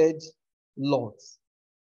accommodated Lot.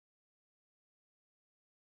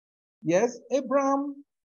 Yes, Abraham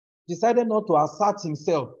decided not to assert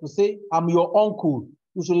himself, to say, I'm your uncle.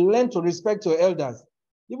 You should learn to respect your elders.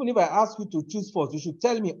 Even if I ask you to choose first, you should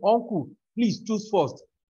tell me, uncle, please choose first.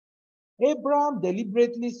 Abraham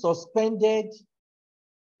deliberately suspended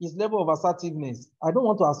his level of assertiveness. I don't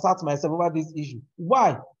want to assert myself over this issue.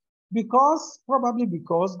 Why? Probably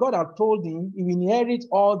because God had told him he will inherit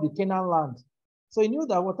all the Canaan land. So he knew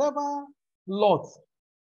that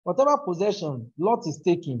whatever possession Lot is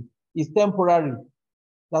taking is temporary.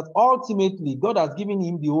 That ultimately God has given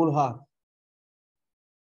him the whole heart.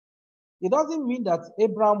 It doesn't mean that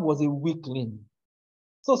Abraham was a weakling.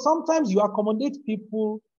 So sometimes you accommodate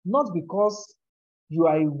people not because you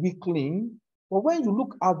are a weakling, but when you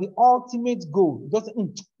look at the ultimate goal, just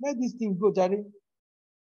let this thing go, Jerry.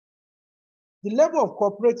 The level of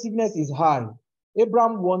cooperativeness is high.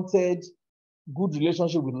 Abraham wanted good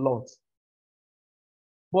relationship with Lot.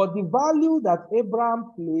 But the value that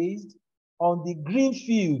Abraham placed on the green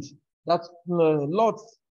field that Lot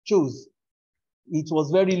chose, it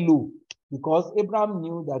was very low because Abraham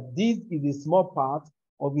knew that this is a small part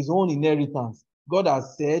of his own inheritance. God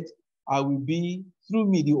has said, through me,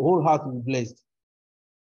 the whole heart will be blessed.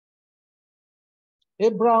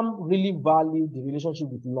 Abraham really valued the relationship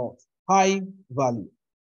with Lot, high value.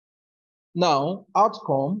 Now,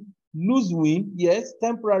 outcome, lose-win, yes,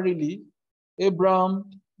 temporarily, Abraham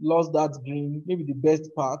lost that green, maybe the best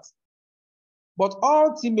part. But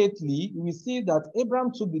ultimately, we see that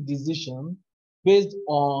Abraham took the decision based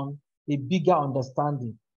on a bigger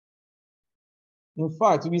understanding. In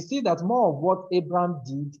fact, we see that more of what Abraham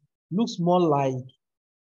did looks more like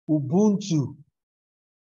Ubuntu,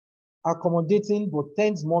 accommodating, but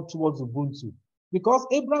tends more towards Ubuntu. Because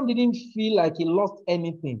Abraham didn't feel like he lost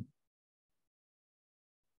anything.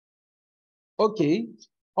 Okay,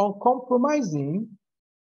 on compromising,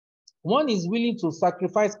 one is willing to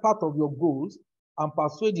sacrifice part of your goals and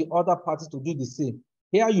persuade the other party to do the same.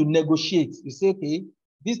 Here you negotiate. You say, okay,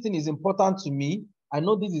 this thing is important to me. I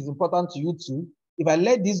know this is important to you too. If I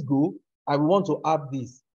let this go, I want to have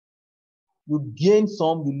this. You gain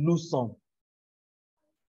some, you lose some.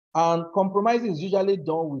 And compromising is usually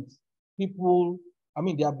done with people,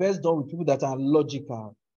 they are best done with people that are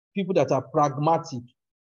logical, people that are pragmatic.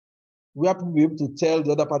 We have to be able to tell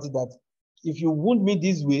the other party that if you wound me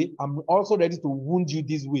this way, I'm also ready to wound you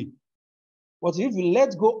this way. But if you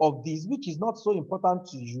let go of this, which is not so important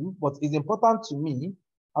to you, but is important to me,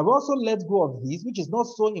 I will also let go of this, which is not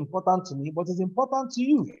so important to me, but is important to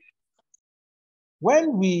you.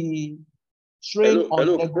 When we train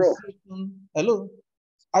on negotiation, hello,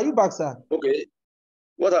 are you back, sir? Okay.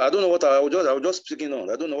 What I don't know what I was just speaking on.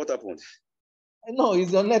 I don't know what happened. No,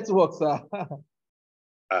 it's your network, sir.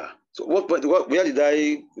 So what point? Where did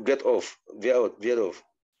I get off? Veer off.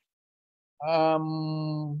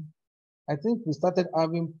 I think we started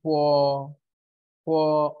having poor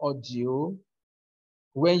audio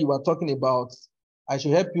when you were talking about I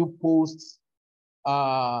should help you post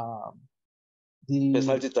the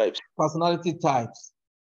personality types.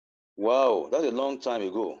 Wow, that's a long time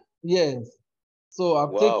ago. Yes. So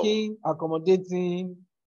I'm taking accommodating,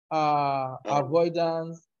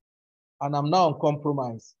 avoidance, and I'm now on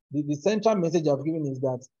compromise. The central message I've given is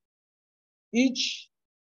that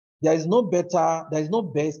there is no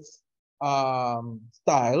best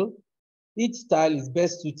style. Each style is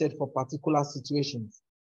best suited for particular situations.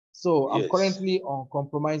 So I'm currently on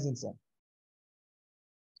compromising, sir.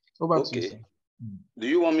 Over to you, sir. Do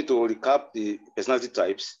you want me to recap the personality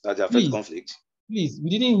types that affect conflict? Please, we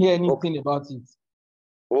didn't hear anything about it.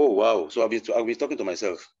 Oh, wow. So I'll be talking to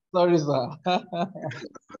myself. Sorry, sir.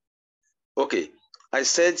 Okay. I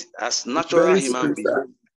said as natural human beings,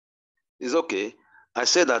 it's okay. I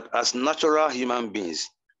said that as natural human beings,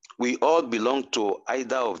 we all belong to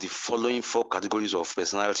either of the following 4 categories of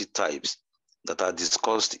personality types that are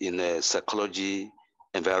discussed in a psychology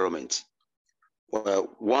environment.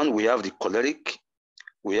 Well, one, we have the choleric,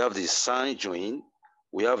 we have the sanguine,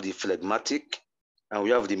 we have the phlegmatic, and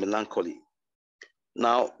we have the melancholy.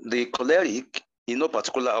 Now, the choleric, in no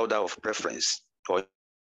particular order of preference, or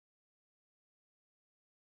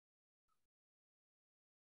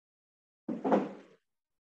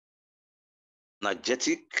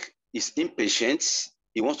energetic, is impatient,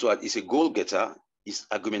 is a goal-getter, is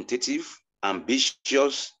argumentative,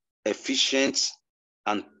 ambitious, efficient,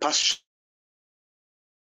 and passionate.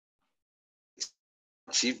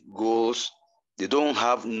 Achieve goals. They don't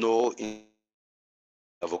have no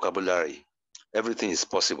vocabulary. Everything is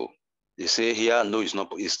possible. They say here, no, it's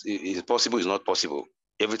not. It's possible. It's not possible.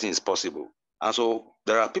 Everything is possible. And so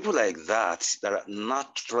there are people like that are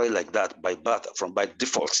naturally like that by birth, by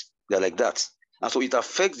default. They're like that. And so it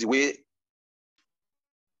affects the way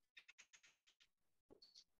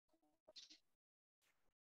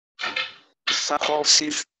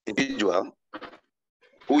impulsive individual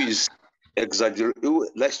who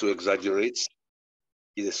likes to exaggerate,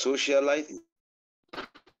 is a socialite,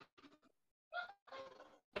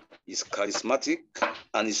 is charismatic,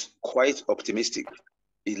 and is quite optimistic.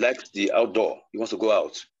 He likes the outdoor. He wants to go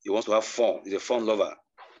out. He wants to have fun. He's a fun lover.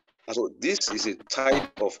 And so this is a type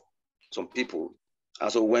of some people.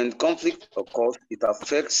 And so when conflict occurs, it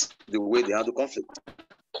affects the way they handle conflict.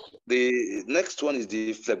 The next one is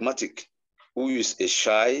the phlegmatic, who is a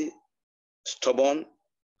shy, stubborn,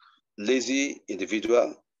 lazy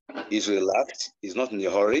individual. Is relaxed. He's not in a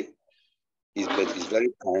hurry. He's very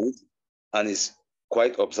kind and is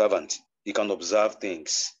quite observant. He can observe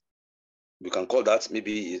things. We can call that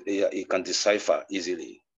maybe he can decipher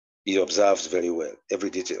easily. He observes very well, every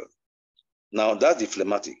detail. Now that's the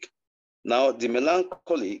phlegmatic. Now the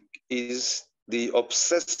melancholic is the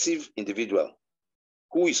obsessive individual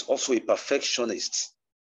who is also a perfectionist.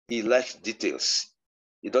 He likes details.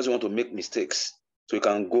 He doesn't want to make mistakes. So he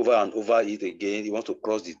can go over and over it again. He wants to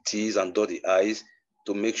cross the T's and dot the I's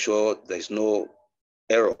to make sure there's no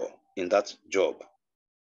error in that job.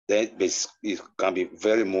 Then it can be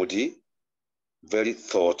very moody, very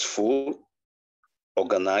thoughtful,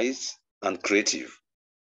 organized, and creative.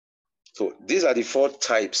 So these are the 4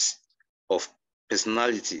 types of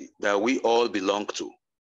personality that we all belong to.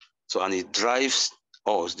 So, and it drives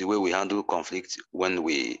us the way we handle conflict when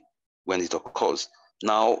it occurs.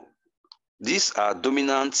 Now, these are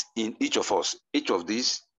dominant in each of us. Each of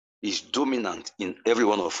these is dominant in every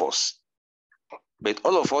one of us. But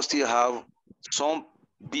all of us still have some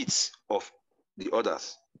bits of the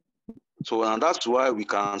others. So, and that's why we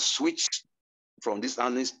can switch from this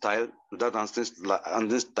handling style to that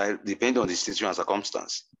handling style depending on the situation and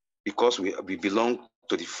circumstance, because we belong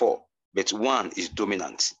to the 4 but one is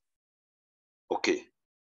dominant. Okay.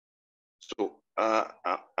 So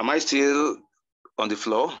am I still on the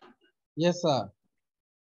floor? Yes, sir.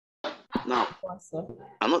 Now,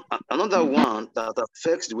 another one that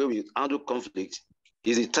affects the way we handle conflict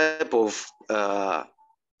is the type of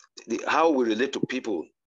how we relate to people.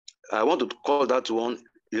 I want to call that one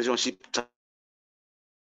relationship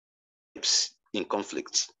types in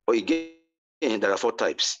conflict. Or again, there are 4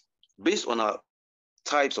 types. Based on our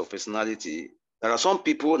types of personality, there are some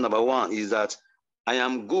people, number one, is that I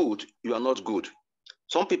am good, you are not good.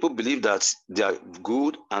 Some people believe that they are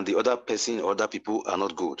good and the other person, other people are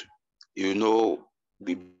not good. You know,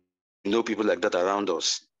 we know people like that around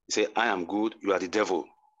us. They say, I am good, you are the devil.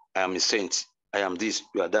 I am a saint. I am this,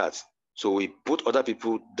 you are that. So we put other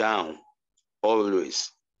people down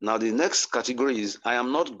always. Now the next category is, I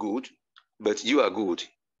am not good, but you are good.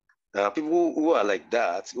 There are people who are like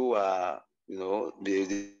that, who are, you know, they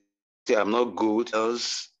say, I'm not good.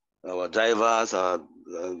 Else, our drivers, our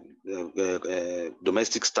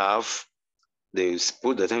domestic staff, they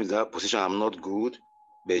put themselves in that position, I'm not good,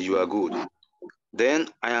 but you are good. Then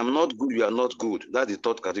I am not good, you are not good. That's the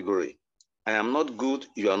 3rd category. I am not good,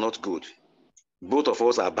 you are not good. Both of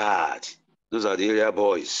us are bad. Those are the area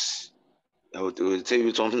boys. I will tell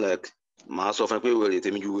you something like, those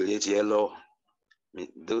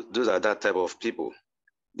are that type of people.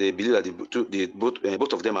 They believe that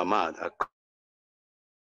both of them are mad, are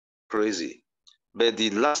crazy. But the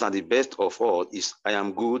last and the best of all is, I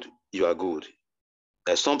am good, you are good.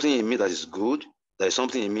 There's something in me that is good. There's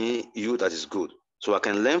something in me, you, that is good. So I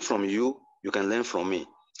can learn from you, you can learn from me.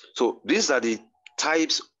 So these are the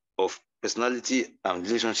types of personality and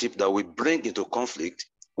relationship that we bring into conflict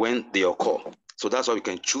when they occur. So that's why we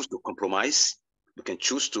can choose to compromise, we can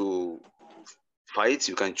choose to fight,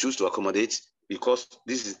 you can choose to accommodate, because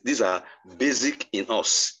these are basic in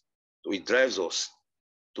us. So it drives us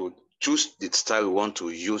to choose the style we want to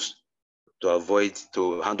use to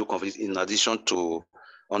handle conflict, in addition to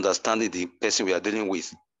understanding the person we are dealing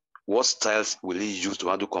with. What styles will he use to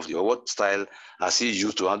handle conflict, or what style has he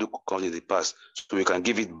used to handle conflict in the past, so we can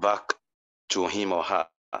give it back to him or her.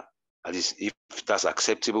 At least if that's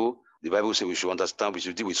acceptable, the Bible says we should understand, we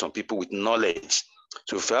should deal with some people with knowledge.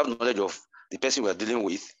 So if you have knowledge of the person we are dealing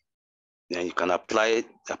with, then you can apply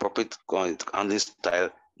the appropriate handling style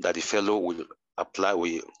that the fellow will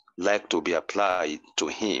like to be applied to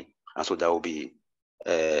him. And so there will be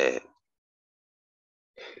a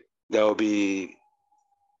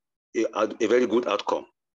very good outcome.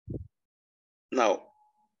 Now,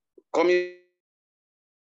 coming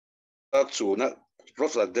back to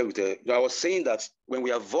Prof. I was saying that when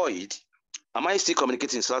we avoid, am I still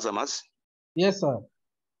communicating, Sir Zamas? Yes, sir.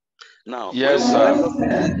 Now, yes,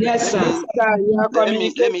 sir. Yes, sir.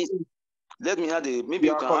 Let me add maybe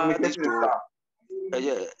you can add this to.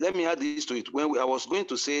 Let me add this to it. When I was going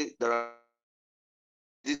to say there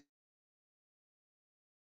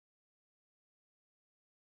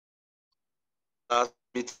are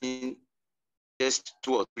meeting just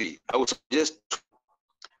 2 or 3. I would suggest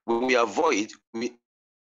when we avoid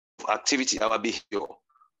activity, our behavior,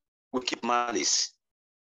 we keep malice.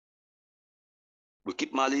 We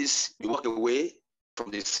keep malice, we walk away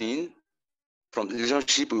from the scene, from the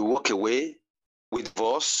relationship, we walk away, we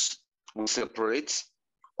divorce, we separate,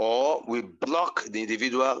 or we block the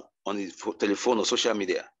individual on the telephone or social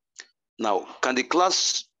media. Now, can the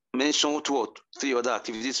class mention 2 or 3 other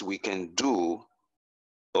activities we can do,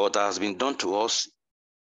 or that has been done to us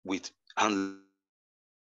with handling?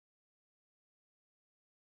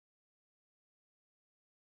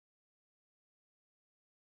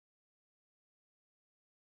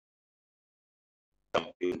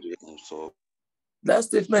 So that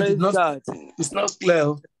statement is not, it's not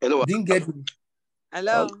clear. Hello. Didn't get it.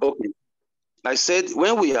 Hello. Okay. I said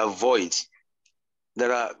when we avoid,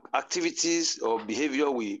 there are activities or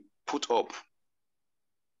behavior we put up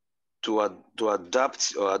to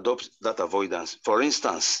adapt or adopt that avoidance. For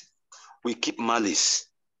instance, we keep malice.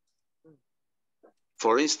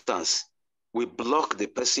 For instance, we block the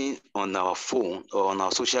person on our phone or on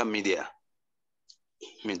our social media.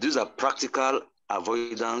 I mean, these are practical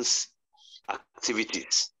avoidance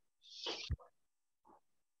activities.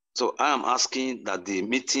 So I am asking that the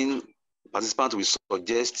meeting participants will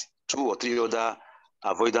suggest 2 or 3 other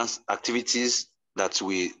avoidance activities that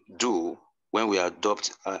we do when we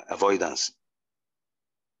adopt avoidance.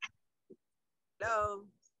 Hello.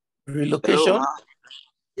 Relocation. Hello,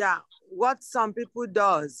 yeah, what some people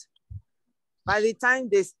does, by the time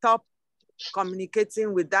they stop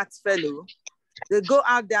communicating with that fellow, they go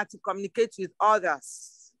out there to communicate with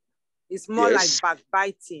others. It's more like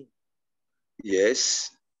backbiting. Yes.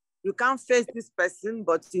 You can't face this person,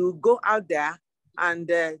 but you go out there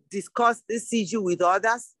and discuss this issue with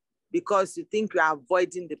others because you think you are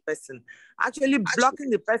avoiding the person. Actually, blocking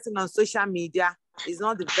the person on social media is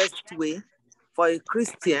not the best way for a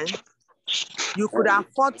Christian. You could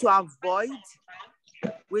afford to avoid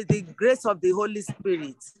with the grace of the Holy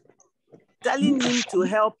Spirit, telling him to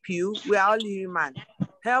help you. We are all human.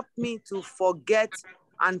 Help me to forget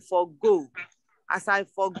and forgo. As I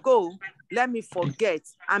forgo, let me forget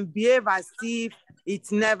and behave as if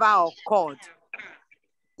it never occurred.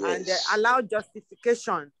 Yes. And allow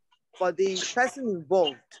justification for the person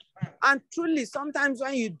involved. And truly, sometimes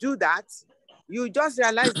when you do that, you just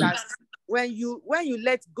realize that when you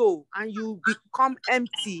let go and you become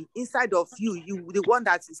empty inside of you, the one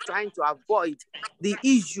that is trying to avoid the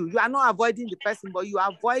issue, you are not avoiding the person, but you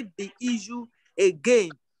avoid the issue again.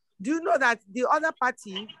 Do you know that the other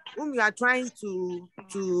party whom you are trying to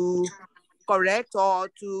correct or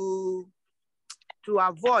to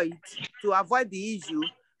avoid the issue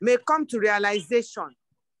may come to realization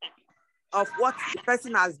of what the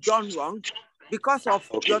person has done wrong because of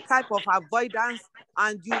your type of avoidance,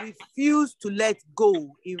 and you refuse to let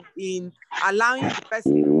go in allowing the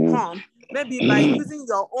person to come, maybe by using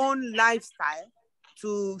your own lifestyle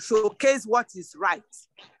to showcase what is right.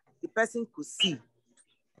 The person could see.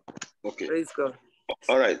 Okay. Praise God.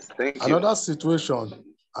 All right. Thank you. Another situation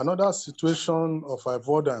of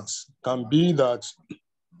avoidance can be that,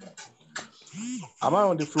 am I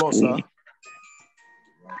on the floor, sir?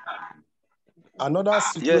 Another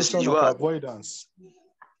situation of avoidance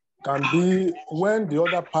can be when the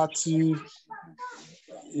other party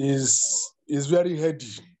is very heady,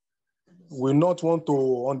 will not want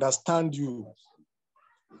to understand you.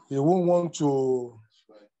 He won't want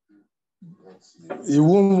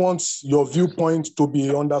your viewpoint to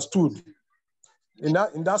be understood. In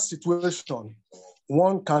that situation,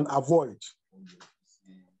 one can avoid.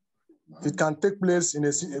 It can take place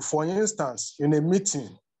for instance, in a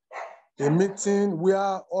meeting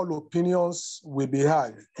where all opinions will be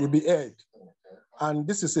heard. And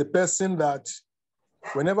this is a person that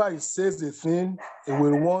whenever he says a thing, he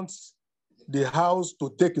will want the house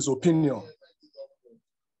to take his opinion.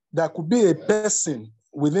 There could be a person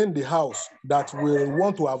within the house that will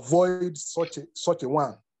want to avoid such a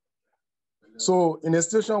one. So in a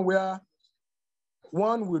situation where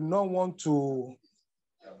one will not want to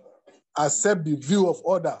accept the view of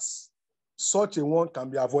others, such a one can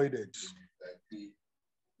be avoided.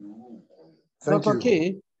 Thank you.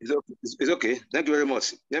 Okay. It's okay. Thank you very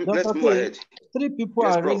much. Let's move ahead. 3 people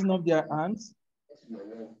are raising up their hands.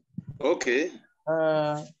 Okay.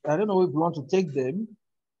 I don't know if you want to take them.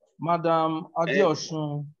 Madam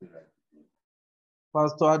Adeosun,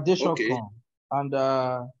 Pastor Adeshokon, and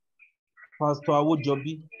Pastor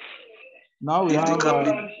Awojobi. Now we have...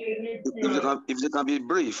 if they can be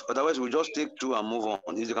brief, otherwise we'll just take 2 and move on.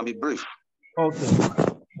 If they can be brief. Okay.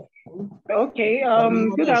 Okay,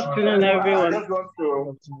 good afternoon, everyone.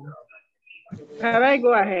 Can I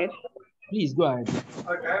go ahead? Please go ahead.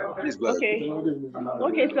 Okay.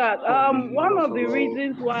 Okay, sir. One of the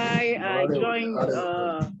reasons why I joined,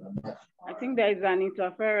 I think there is an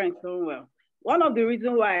interference somewhere. One of the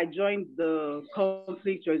reasons why I joined the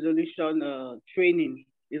conflict resolution training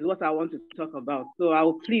is what I want to talk about. So I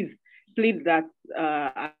will plead that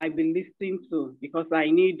I be listened to, because I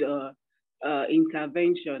need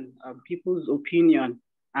intervention, people's opinion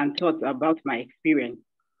and thoughts about my experience.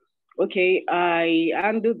 Okay, I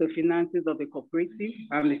handle the finances of the cooperative.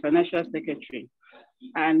 I'm the financial secretary,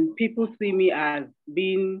 and people see me as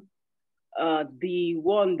being the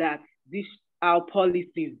one that dish out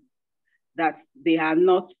policies that they are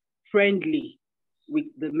not friendly with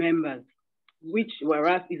the members, which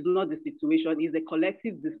whereas is not the situation, is a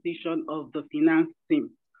collective decision of the finance team.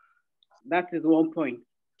 That is one point.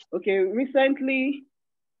 Okay, recently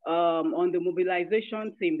on the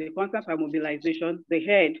mobilization team, the concept of mobilization,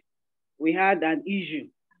 we had an issue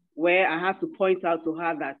where I had to point out to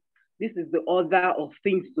her that this is the order of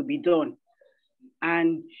things to be done.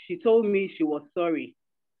 And she told me she was sorry.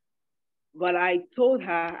 But I told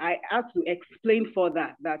her, I had to explain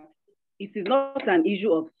further that it is not an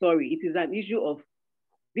issue of sorry. It is an issue of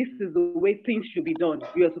this is the way things should be done.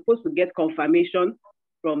 You are supposed to get confirmation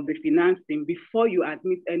from the finance team before you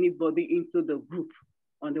admit anybody into the group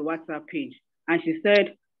on the WhatsApp page. And she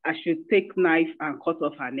said I should take knife and cut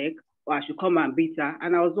off her neck, or I should come and beat her.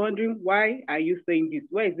 And I was wondering, why are you saying this?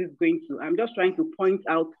 Where is this going to? I'm just trying to point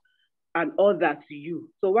out an order to you.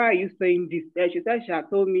 So why are you saying this? She said she had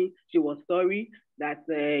told me she was sorry, that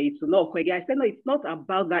it's not okay. I said, no, it's not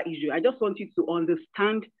about that issue. I just want you to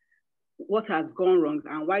understand what has gone wrong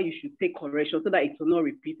and why you should take correction so that it will not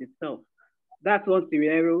repeat itself. That's one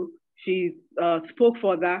scenario. She spoke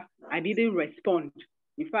further. I didn't respond.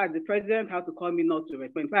 In fact, the president had to call me not to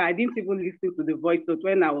respond. In fact, I didn't even listen to the voice note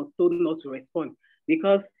when I was told not to respond,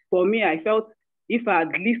 because for me, I felt if I had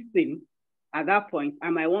listened at that point, I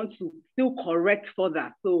might want to still correct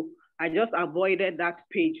further. So I just avoided that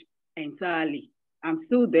page entirely. I'm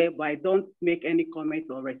still there, but I don't make any comment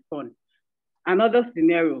or respond. Another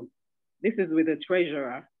scenario, this is with the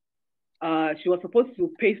treasurer. She was supposed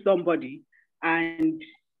to pay somebody and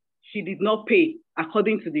she did not pay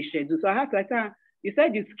according to the schedule. So I had to ask her, you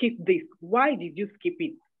said you skipped this. Why did you skip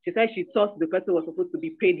it? She said she thought the person was supposed to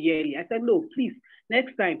be paid yearly. I said, no, please,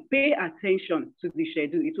 next time, pay attention to the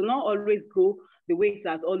schedule. It will not always go the way it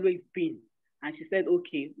has always been. And she said,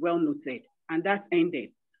 okay, well noted. And that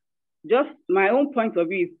ended. Just my own point of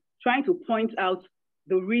view is trying to point out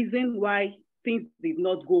the reason why things did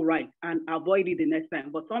not go right and avoid it the next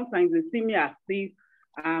time. But sometimes they see me as if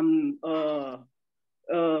I'm a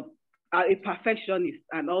perfectionist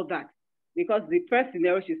and all that. Because the first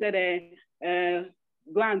scenario, she said,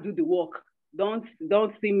 go and do the work. Don't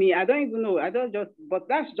see me. I don't even know. But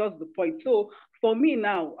that's just the point. So for me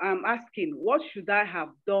now, I'm asking, what should I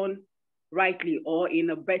have done rightly or in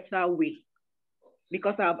a better way?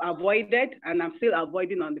 Because I've avoided and I'm still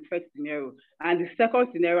avoiding on the first scenario. And the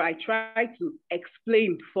second scenario, I tried to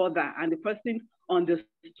explain further and the person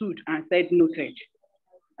understood and said noted.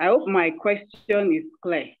 I hope my question is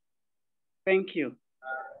clear. Thank you.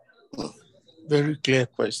 Very clear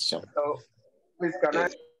question. So, please, can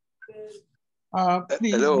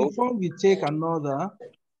please, hello? before we take another,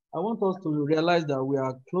 I want us to realize that we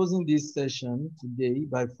are closing this session today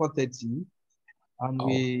by 4:30, and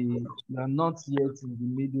we are not yet in the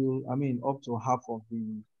middle, I mean, up to half of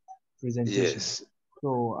the presentation. Yes.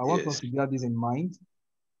 So I want us to bear this in mind.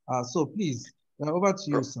 So please, over to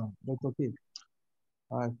you, sir. That's okay.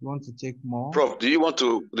 If you want to take more. Prof, do you want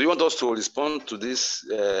us to respond to these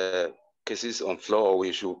cases on floor, or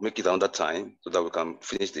we should make it another time so that we can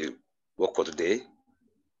finish the work for today?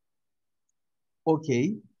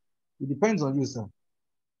 Okay. It depends on you, sir.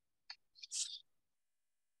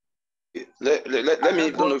 Let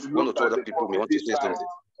me, don't know if one or two other people may want to say something.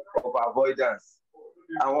 Of avoidance.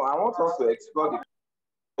 I want us to explore the...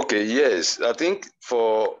 Okay, yes. I think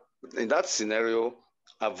in that scenario,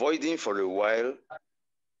 avoiding for a while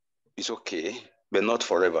is okay, but not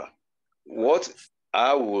forever. What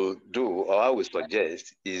I will do, or I will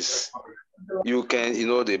suggest, is you can,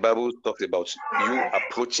 the Bible talks about you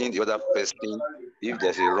approaching the other person if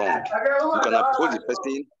there's a wrong. You can approach the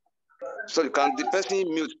person. So can the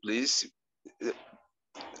person mute, please?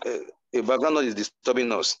 A background noise is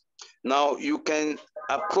disturbing us. Now, you can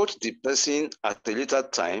approach the person at a later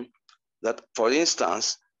time. That, for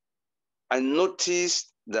instance, I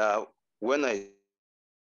noticed that when I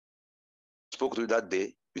spoke to you that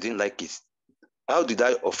day, you didn't like it. How did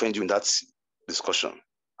I offend you in that discussion?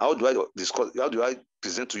 How do I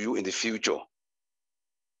present to you in the future?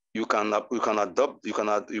 You can do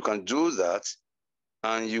that,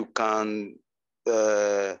 and you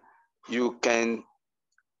can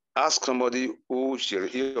ask somebody who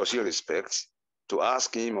he or she respects to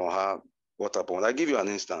ask him or her what happened. I'll give you an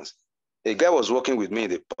instance. A guy was working with me in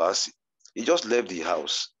the past. He just left the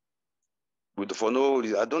house for no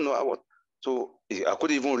reason. I don't know what. So I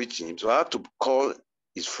couldn't even reach him. So I had to call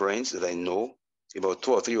his friends that I know, about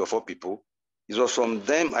 2 or 3 or 4 people. It was from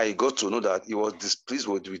them I got to know that he was displeased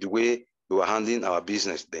with the way we were handling our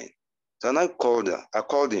business then. So I called him. I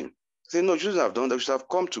said, no, you shouldn't have done that. You should have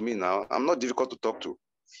come to me now. I'm not difficult to talk to.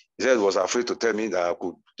 He said he was afraid to tell me that I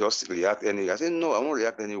could just react anyway. I said, no, I won't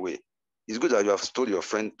react anyway. It's good that you have told your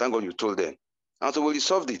friend. Thank God you told them. And so we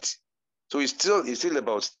solved it. So it's still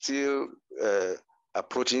about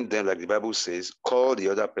approaching them like the Bible says, call the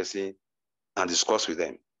other person and discuss with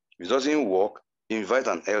them. If it doesn't work, invite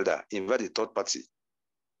an elder, invite a third party.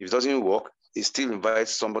 If it doesn't work, it still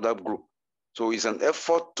invites some other group. So it's an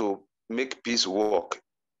effort to make peace work,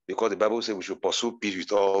 because the Bible says we should pursue peace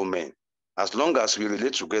with all men. As long as we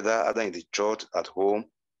relate together, either in the church, at home,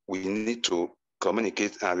 we need to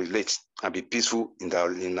communicate and relate and be peaceful in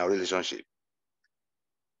our relationship.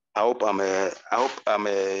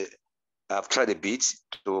 I've tried a bit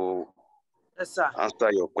to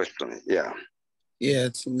answer your question. Yeah. Yeah,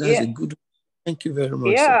 that's a good. Thank you very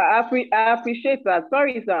much. Yeah, I appreciate that.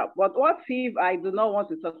 Sorry, sir, but what if I do not want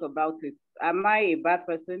to talk about it? Am I a bad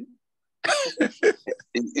person?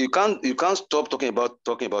 You can't stop talking about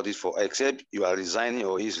it except you are resigning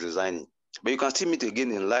or he's resigning. But you can still meet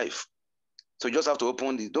again in life. So you just have to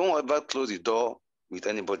don't ever close the door with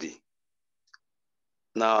anybody.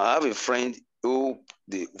 Now, I have a friend who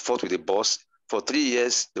they fought with the boss. For 3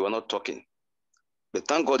 years, they were not talking. But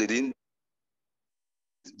thank God they didn't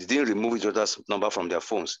remove each other's number from their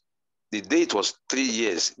phones. The day it was 3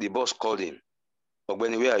 years, the boss called him.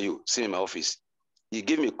 Ogbeni, where are you? See me in my office. He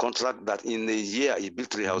gave me a contract that in a year, he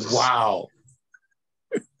built 3 houses. Wow.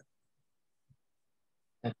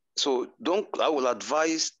 So I will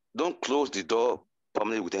advise, don't close the door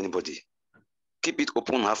permanently with anybody. Keep it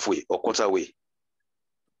open halfway or quarter way.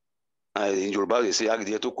 In Yoruba, they say, I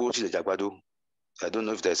don't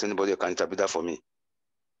know if there's anybody who can interpret that for me.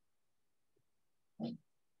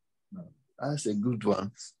 That's a good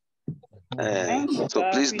one. So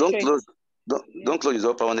please don't close the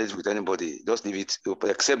door permanently with anybody. Just leave it,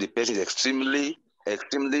 except the person is extremely,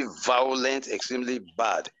 extremely violent, extremely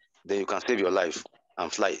bad. Then you can save your life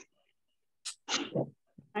and fly.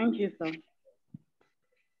 Thank you, sir.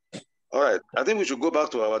 All right. I think we should go back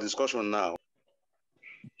to our discussion now.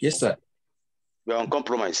 Yes, sir. We are on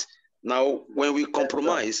compromise. Now, when we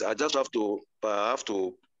compromise, I just have to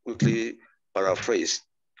quickly paraphrase.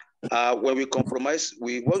 When we compromise,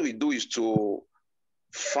 what we do is to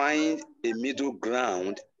find a middle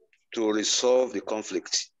ground to resolve the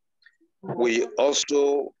conflict. We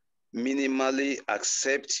also minimally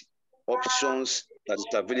accept options that is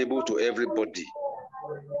available to everybody.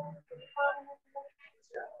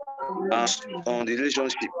 And on the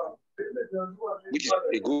relationship, which is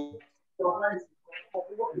a good,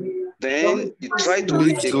 then you try to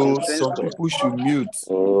reach a consensus. Some people should mute.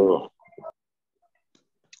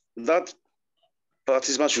 That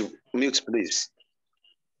participant should mute, please.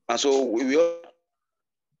 And so we all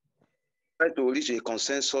try to reach a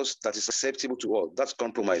consensus that is acceptable to all. That's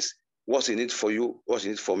compromise. What's in it for you? What's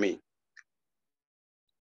in it for me?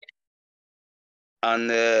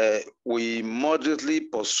 And we moderately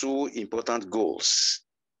pursue important goals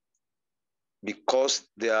because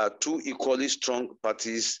there are two equally strong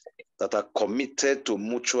parties that are committed to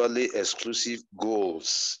mutually exclusive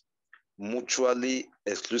goals. Mutually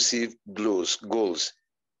exclusive goals.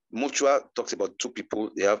 Mutual talks about two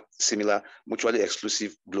people, they have similar mutually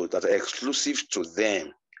exclusive goals that are exclusive to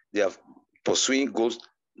them. They are pursuing goals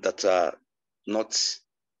that are not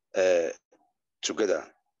together.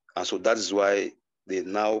 And so that is why they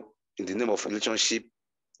now, in the name of relationship,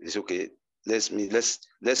 it's okay, let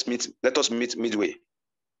us meet midway.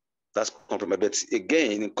 That's compromise. But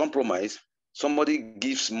again, in compromise, somebody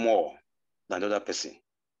gives more than the other person.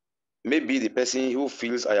 Maybe the person who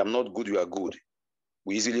feels I am not good, you are good.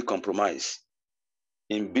 We easily compromise.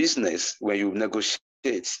 In business, when you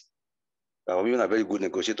negotiate, our women are very good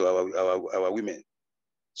negotiators, our women.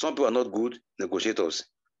 Some people are not good negotiators.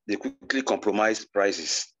 They quickly compromise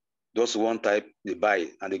prices. Just one type, they buy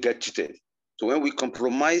and they get cheated. So when we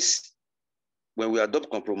compromise, when we adopt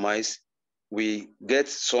compromise, we get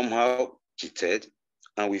somehow cheated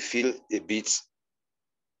and we feel a bit,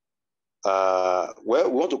 well, we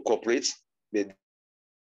want to cooperate, but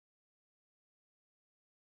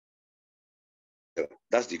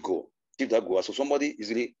that's the goal. Keep that goal. So somebody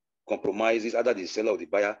easily compromises, either the seller or the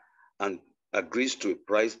buyer, and agrees to a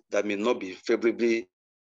price that may not be favorably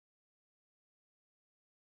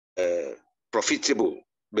profitable,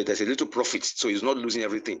 but there's a little profit, so he's not losing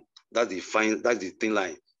everything. That's the thin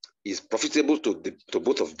line. It's profitable to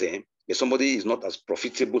both of them, but somebody is not as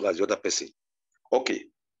profitable as the other person. Okay.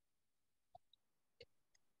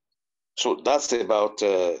 So that's about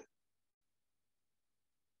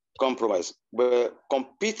compromise. But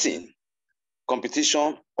competition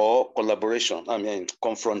or collaboration,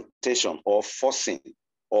 confrontation or forcing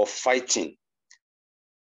or fighting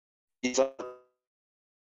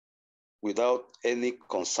without any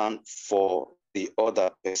concern for the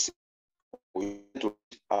other person. We to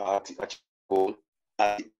goal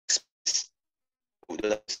at the expense of the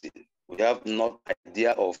other person. We have no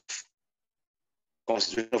idea of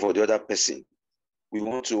consideration for the other person. We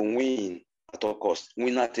want to win at all costs.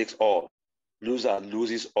 Winner takes all. Loser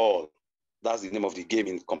loses all. That's the name of the game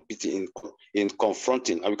in competing, in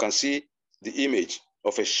confronting. And we can see the image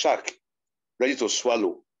of a shark ready to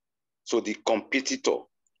swallow. So the competitor,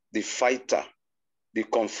 the fighter, the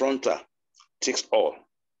confronter takes all.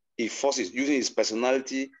 He forces, using his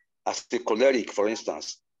personality as the choleric, for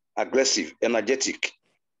instance, aggressive, energetic,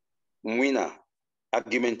 winner,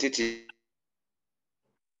 argumentative,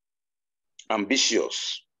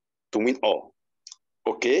 ambitious to win all.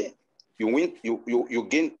 Okay? You win, you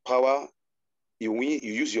gain power, you win,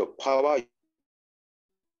 you use your power,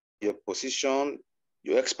 your position,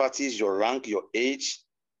 your expertise, your rank, your age,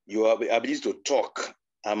 your ability to talk.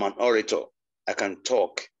 I'm an orator. I can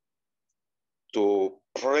talk. To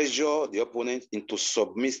pressure the opponent into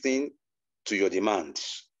submitting to your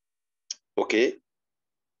demands. Okay?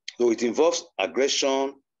 So it involves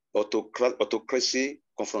aggression, autocracy,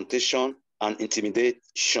 confrontation, and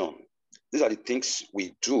intimidation. These are the things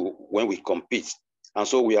we do when we compete. And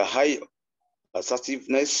so we are high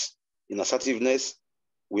assertiveness. In assertiveness,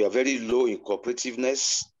 we are very low in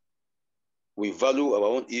cooperativeness. We value our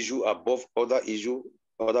own issue above other issue,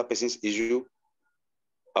 other person's issue.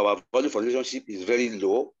 Our value for relationship is very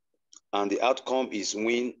low, and the outcome is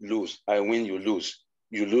win, lose. I win, you lose.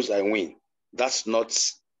 You lose, I win. That's not,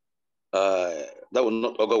 that will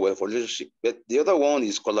not go well for relationship. But the other one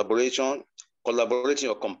is collaboration, collaborating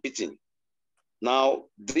or competing. Now,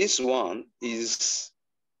 this one is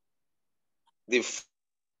the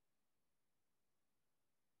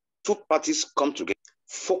two parties come together,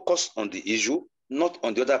 focus on the issue, not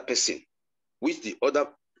on the other person, which the other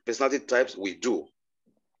personality types will do.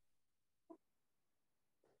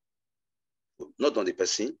 Not on the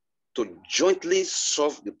person, to jointly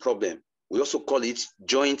solve the problem. We also call it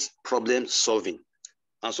joint problem solving.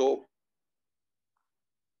 And so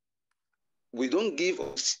we don't give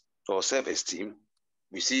our self-esteem.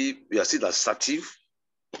 We are still assertive.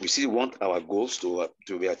 We still want our goals to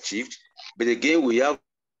be achieved. But again, we have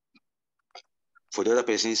for the other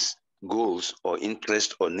person's goals or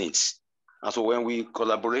interest or needs. And so when we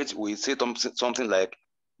collaborate, we say something like,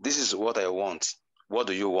 this is what I want. What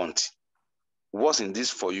do you want? What's in this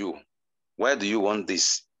for you? Why do you want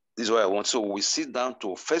this? This is what I want. So we sit down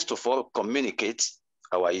to, first of all, communicate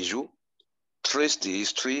our issue, trace the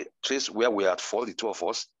history, trace where we are at fault, the two of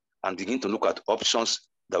us, and begin to look at options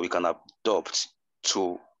that we can adopt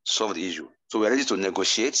to solve the issue. So we're ready to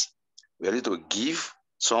negotiate, we're ready to give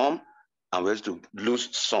some, and we're ready to lose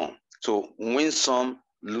some. So win some,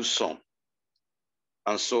 lose some.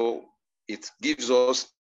 And so it gives us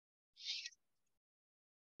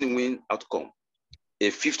a win outcome, a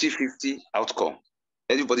 50-50 outcome.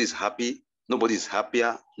 Everybody is happy, nobody is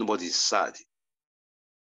happier, nobody is sad.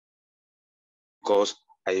 Because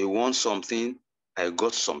I want something, I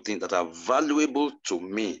got something that are valuable to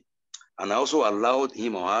me. And I also allowed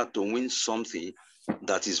him or her to win something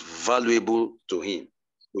that is valuable to him.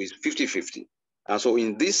 So it's 50-50. And so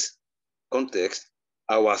in this context,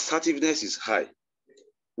 our assertiveness is high.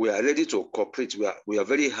 We are ready to cooperate. We are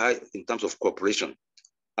very high in terms of cooperation.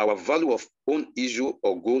 Our value of own issue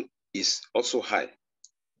or goal is also high.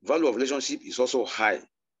 Value of relationship is also high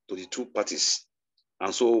to the two parties.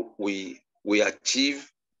 And so we achieve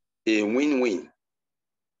a win-win,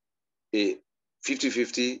 a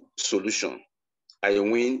 50-50 solution. I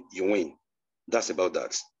win, you win. That's about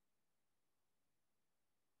that.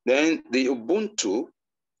 Then the Ubuntu,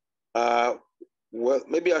 well,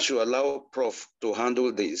 maybe I should allow Prof to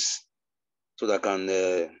handle this so that I can,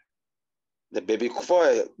 before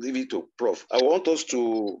I leave it to Prof, I want us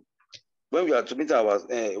to, when we are to meet our,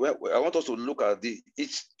 I want us to look at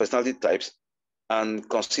each personality types and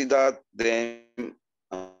consider them.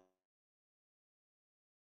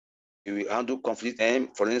 We handle conflict,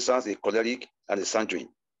 for instance, a choleric and a sanguine,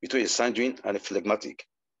 between a sanguine and a phlegmatic,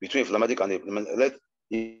 between a phlegmatic and a,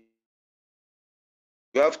 if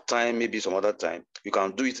you have time, maybe some other time, you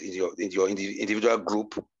can do it in your individual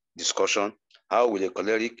group discussion. How will a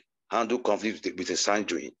choleric handle conflict with a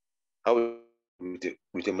sanguine? How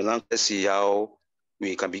with a melancholy? Let's see how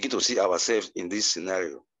we can begin to see ourselves in this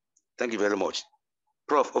scenario. Thank you very much.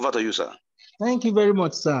 Prof, over to you, sir. Thank you very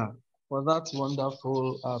much, sir, for that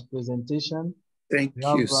wonderful presentation. Thank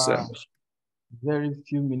you, sir. Very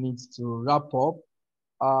few minutes to wrap up.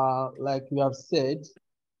 Like we have said,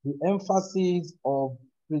 the emphasis of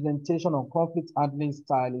presentation on conflict handling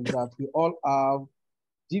style is that we all have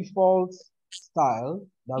default style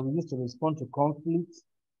that we use to respond to conflict.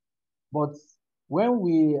 But when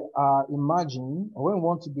we imagine, or when we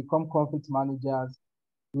want to become conflict managers,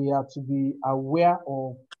 we have to be aware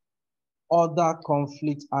of other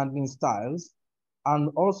conflict handling styles and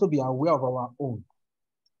also be aware of our own.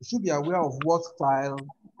 We should be aware of what style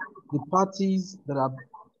the parties that are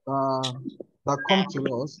that come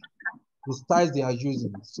to us, the styles they are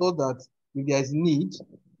using, so that if there is need,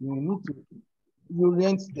 we need to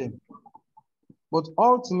orient them. But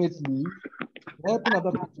ultimately, helping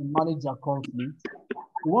other people to manage their conflict,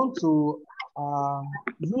 we want to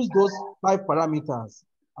use those 5 parameters: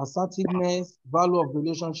 assertiveness, value of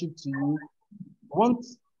relationship to you. We want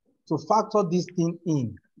to factor this thing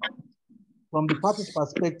in from the party's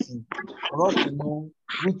perspective for us to know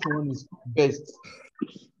which one is best,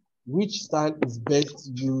 which style is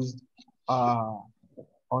best used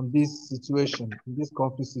on this situation, in this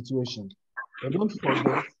conflict situation. But don't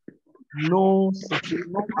forget, no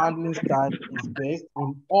handling style is best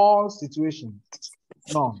in all situations.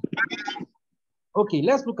 None. Okay,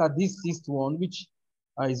 let's look at this sixth one, which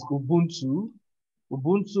is Ubuntu.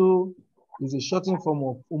 Ubuntu is a shortened form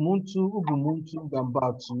of Umuntu, Ubuntu,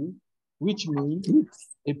 Gambatu, which means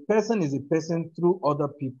a person is a person through other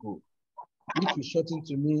people, which we shorten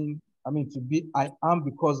to mean, to be I am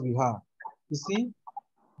because we are. You see,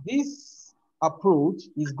 this approach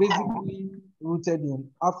is basically rooted in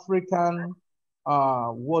African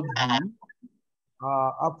worldview,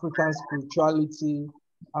 African spirituality,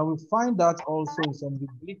 and we find that also in some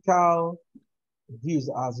biblical views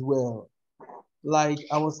as well. Like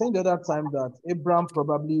I was saying the other time that Abraham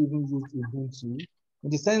probably even used Ubuntu in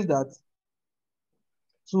the sense that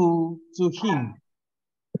to him,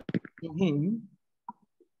 being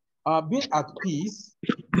at peace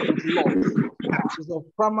with Lot is of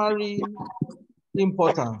primary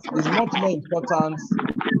importance. Is much more important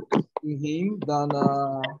to him than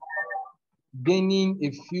gaining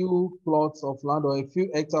a few plots of land or a few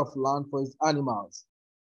hectares of land for his animals.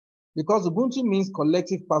 Because Ubuntu means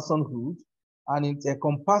collective personhood, and it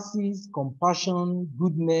encompasses compassion,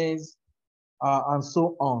 goodness, and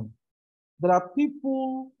so on. There are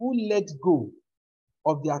people who let go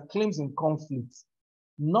of their claims in conflict,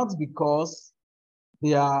 not because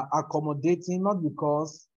they are accommodating, not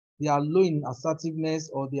because they are low in assertiveness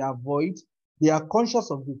or they avoid, they are conscious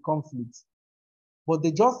of the conflict, but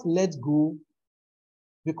they just let go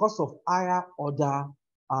because of higher order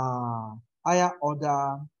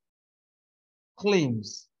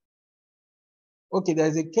claims. Okay,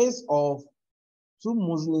 there's a case of two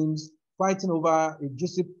Muslims fighting over a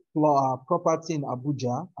juicy property in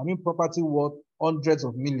Abuja. Property worth hundreds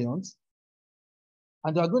of millions.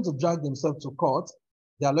 And they are going to drag themselves to court.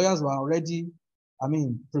 Their lawyers were already,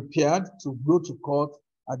 prepared to go to court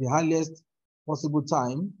at the earliest possible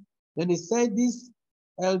time. Then they said this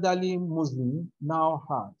elderly Muslim now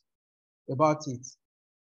heard about it.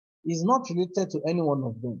 Is not related to any one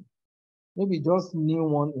of them. Maybe just knew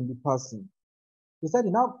one in the person. He said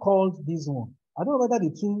he now called this one. I don't know whether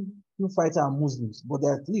the two fighters are Muslims, but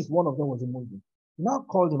at least one of them was a Muslim. He now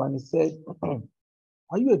called him and he said,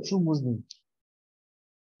 are you a true Muslim?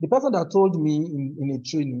 The person that told me in a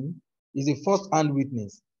training is a first-hand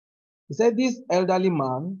witness. He said this elderly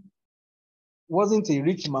man wasn't a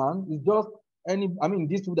rich man. He's just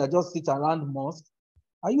these people that just sit around mosque.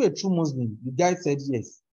 Are you a true Muslim? The guy said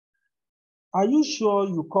yes. Are you sure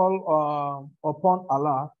you call upon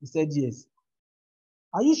Allah? He said yes.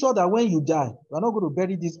 Are you sure that when you die, we're not going to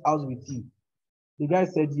bury this house with you? The guy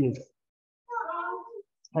said yes.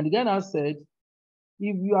 And the guy now said,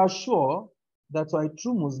 if you are sure that you are a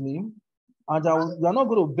true Muslim and you are not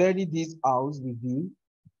going to bury this house with you,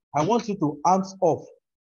 I want you to hands off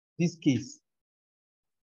this case.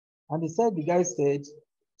 And the guy said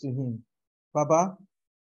to him, Baba,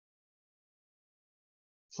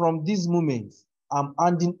 from this moment, I'm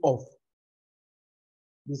handing off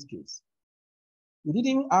this case. He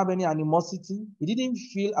didn't have any animosity. He didn't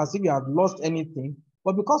feel as if he had lost anything.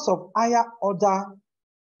 But because of higher order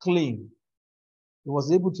claim, he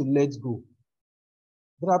was able to let go.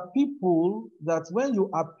 There are people that when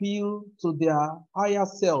you appeal to their higher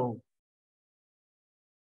self,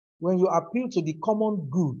 when you appeal to the common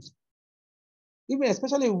good, even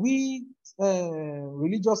especially we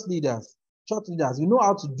religious leaders, church leaders, we know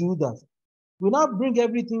how to do that. We now bring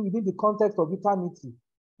everything within the context of eternity.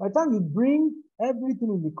 By the time you bring everything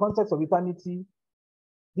in the context of eternity,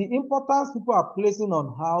 the importance people are placing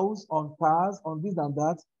on house, on cars, on this and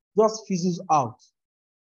that, just fizzles out.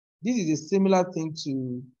 This is a similar thing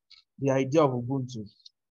to the idea of Ubuntu.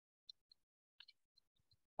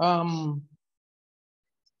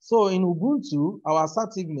 So in Ubuntu, our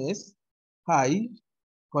assertiveness, high,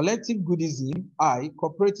 collective goodism, high,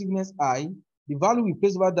 cooperativeness, high, the value we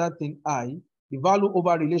place over that thing, high, the value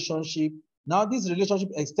over relationship. Now this relationship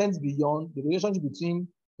extends beyond the relationship between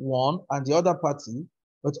one and the other party,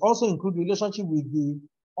 but also include relationship with the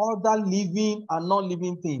other living and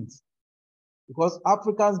non-living things. Because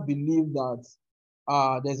Africans believe that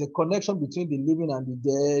there's a connection between the living and the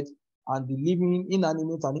dead, and the living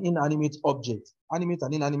inanimate and inanimate objects, animate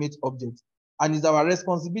and inanimate objects. And it's our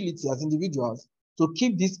responsibility as individuals to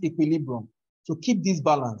keep this equilibrium, to keep this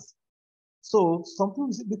balance. So some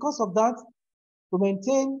people, because of that, to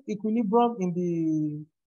maintain equilibrium in the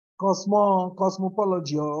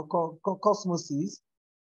cosmology or cosmoses,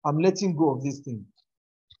 I'm letting go of this thing.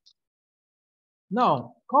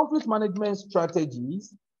 Now, conflict management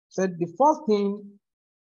strategies said the first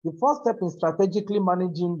step in strategically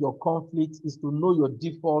managing your conflict is to know your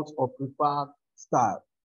default or preferred style.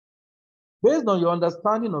 Based on your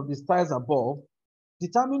understanding of the styles above,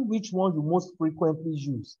 determine which one you most frequently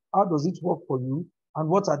use. How does it work for you? And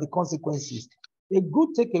what are the consequences? A good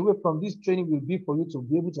takeaway from this training will be for you to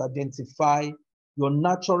be able to identify your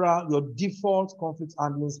natural, your default conflict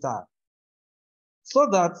handling style. So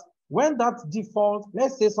that when that default,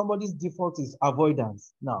 let's say somebody's default is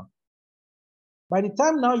avoidance now. By the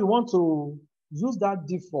time now you want to use that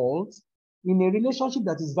default in a relationship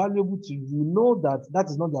that is valuable to you, you know that that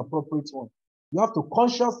is not the appropriate one. You have to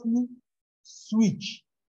consciously switch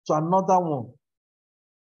to another one.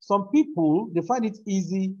 Some people, they find it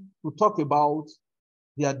easy to talk about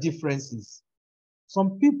their differences.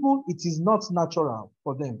 Some people, it is not natural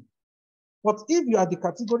for them. But if you are the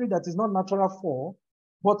category that is not natural for,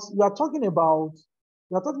 but you are talking about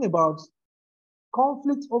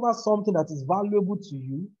conflict over something that is valuable to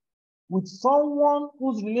you with someone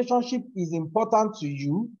whose relationship is important to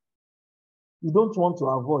you, you don't want to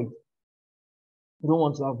avoid. You don't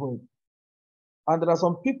want to avoid. And there are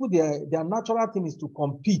some people, their natural thing is to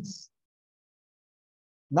compete.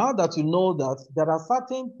 Now that you know that there are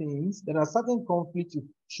certain things, there are certain conflicts you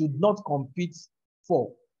should not compete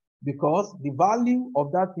for, because the value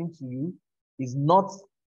of that thing to you is not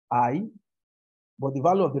high, but the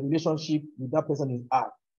value of the relationship with that person is high.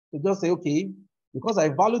 So just say, okay, because I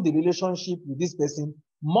value the relationship with this person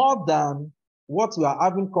more than what we are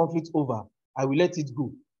having conflict over, I will let it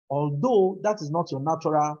go. Although that is not your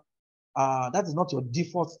natural, that is not your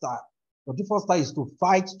default style. Your default style is to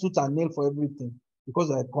fight tooth and nail for everything because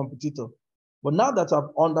you're a competitor. But now that you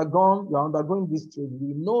are undergoing this training,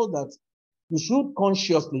 you know that you should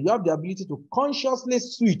consciously, you have the ability to consciously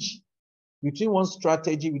switch between one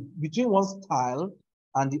strategy, between one style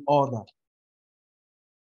and the other.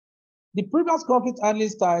 The previous conflict handling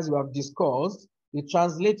styles we have discussed, they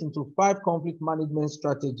translate into 5 conflict management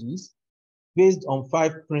strategies based on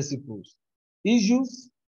 5 principles: issues,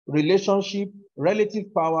 relationship,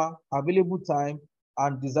 relative power, available time,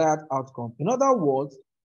 and desired outcome. In other words,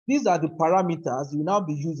 these are the parameters you now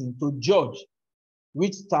be using to judge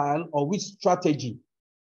which style or which strategy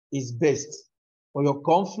is best for your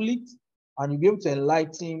conflict, and you'll be able to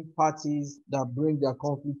enlighten parties that bring their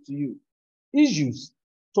conflict to you. Issues.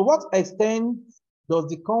 To what extent does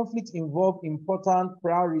the conflict involve important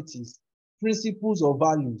priorities, principles, or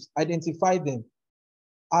values? Identify them.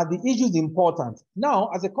 Are the issues important? Now,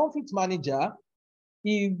 as a conflict manager,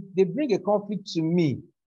 if they bring a conflict to me,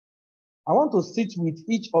 I want to sit with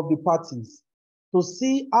each of the parties to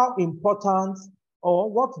see how important or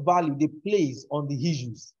what value they place on the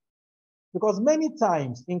issues. Because many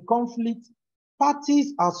times in conflict,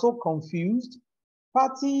 parties are so confused,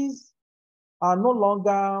 parties are no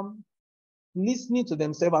longer listening to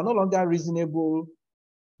themselves, are no longer reasonable,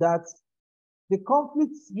 that the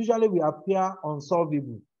conflicts usually will appear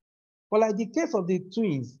unsolvable. But like the case of the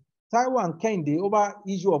twins, Taiwo and Kende, over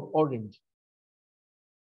issue of orange,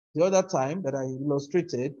 the other time that I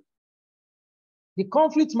illustrated, the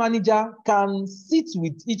conflict manager can sit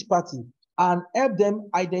with each party and help them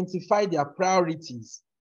identify their priorities,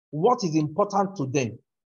 what is important to them.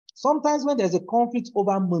 Sometimes when there's a conflict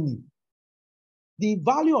over money, the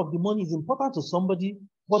value of the money is important to somebody,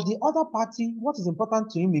 but the other party, what is important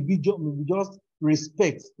to him may be just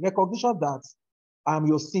respect, recognition that I'm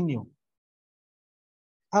your senior.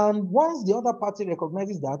 And once the other party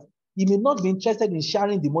recognizes that, he may not be interested in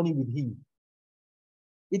sharing the money with him.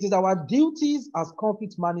 It is our duties as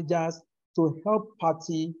conflict managers to help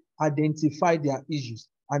party identify their issues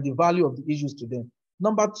and the value of the issues to them.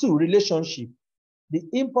 Number 2, relationship. The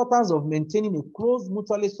importance of maintaining a close,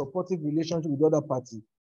 mutually supportive relationship with the other party.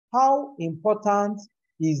 How important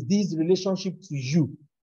is this relationship to you?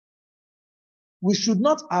 We should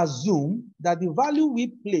not assume that the value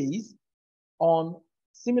we place on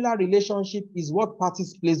similar relationship is what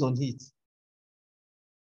parties place on it.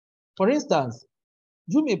 For instance,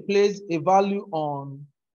 you may place a value on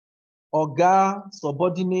oga,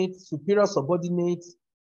 subordinate, superior subordinate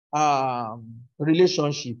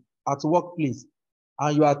relationship at workplace,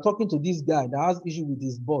 and you are talking to this guy that has issue with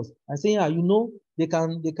his boss and saying, you know, they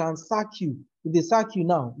can sack you. If they sack you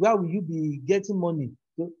now, where will you be getting money?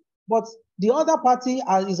 But the other party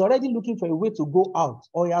is already looking for a way to go out,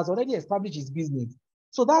 or he has already established his business.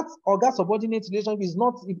 So that oga subordinate relationship is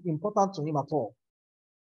not important to him at all.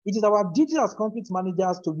 It is our duty as conflict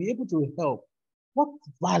managers to be able to help. What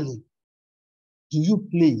value do you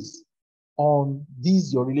place on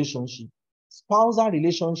this your relationship? Spousal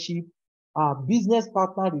relationship, business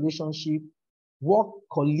partner relationship, work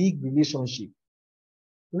colleague relationship.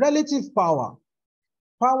 Relative power.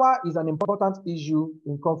 Power is an important issue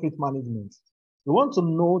in conflict management. We want to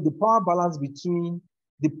know the power balance between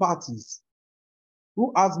the parties.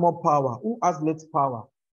 Who has more power? Who has less power?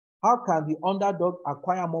 How can the underdog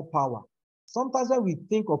acquire more power? Sometimes when we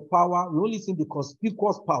think of power, we only see the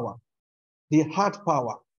conspicuous power, the hard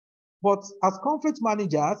power. But as conflict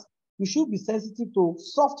managers, we should be sensitive to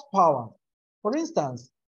soft power. For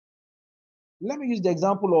instance, let me use the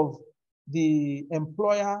example of the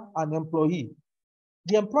employer and employee.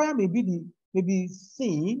 The employer may be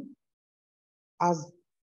seen as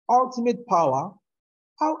ultimate power.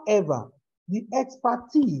 However, the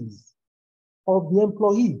expertise of the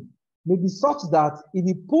employee may be such that if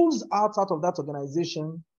he pulls out of that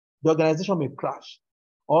organization, the organization may crash.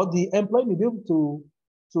 Or the employee may be able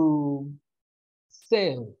to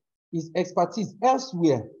sell his expertise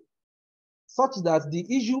elsewhere, such that the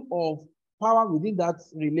issue of power within that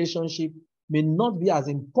relationship may not be as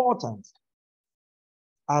important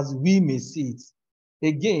as we may see it.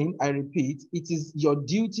 Again, I repeat, it is your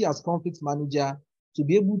duty as conflict manager to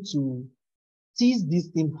be able to tease this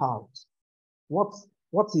thing out. What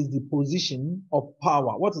is the position of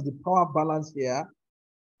power? What is the power balance here?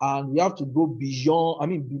 And we have to go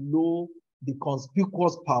below the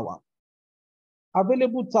conspicuous power.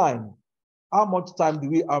 Available time. How much time do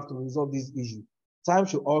we have to resolve this issue? Time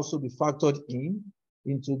should also be factored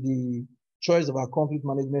into the choice of our conflict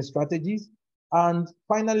management strategies. And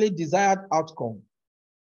finally, desired outcome.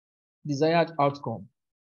 Desired outcome.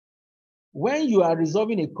 When you are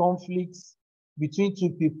resolving a conflict between two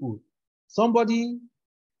people,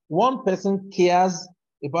 one person cares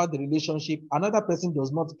about the relationship, another person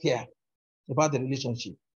does not care about the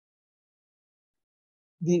relationship.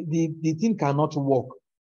 The thing cannot work.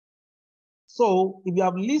 So if you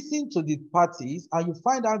have listened to the parties and you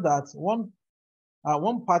find out that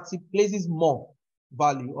one party places more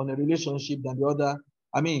value on a relationship than the other,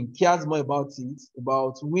 cares more about it,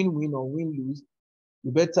 about win-win or win-lose,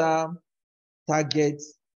 you better target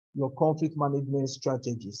your conflict management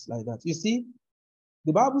strategies like that. You see,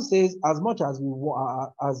 the Bible says, as much as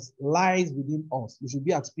as lies within us, we should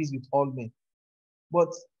be at peace with all men. But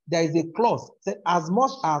there is a clause that says, as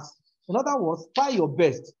much as, in other words, try your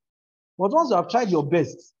best. But once you have tried your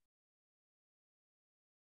best,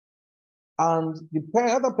 and the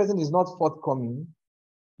other person is not forthcoming,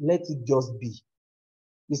 let it just be.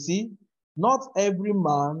 You see, not every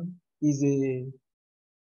man is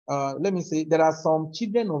let me say, there are some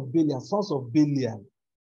children of Belial, sons of Belial,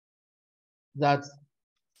 that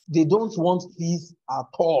they don't want peace at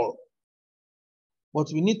all. But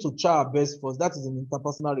we need to try our best first. That is an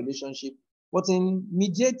interpersonal relationship. But in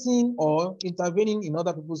mediating or intervening in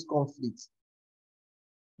other people's conflicts,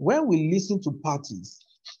 when we listen to parties,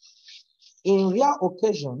 in rare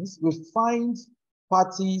occasions, we find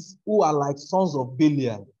parties who are like sons of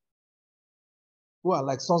Belial. Who are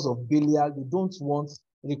like sons of Belial. They don't want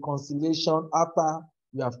reconciliation after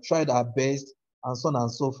we have tried our best, and so on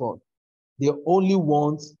and so forth. They only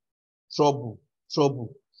want trouble.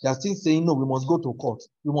 They are still saying, no, we must go to court.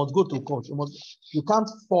 We must go to court. You can't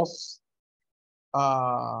force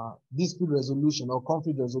dispute resolution or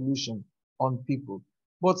conflict resolution on people.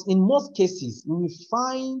 But in most cases, we will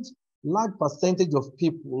find large percentage of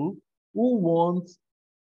people who want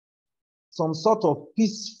some sort of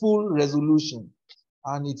peaceful resolution.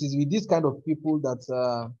 And it is with this kind of people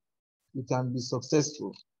that you can be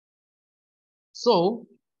successful. So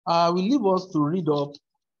we leave us to read up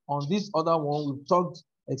on this other one. We've talked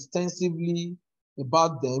extensively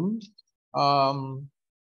about them.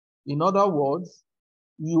 In other words,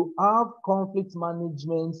 you have conflict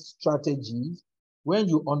management strategies when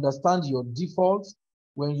you understand your defaults,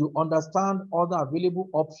 when you understand other available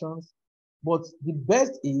options. But the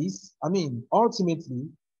best is, ultimately,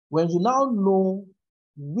 when you now know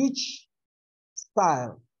which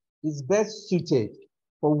style is best suited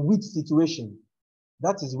for which situation,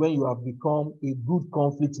 that is when you have become a good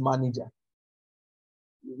conflict manager.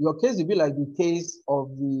 Your case will be like the case of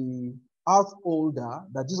the householder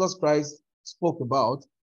that Jesus Christ spoke about.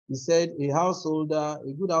 He said a householder,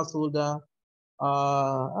 a good householder,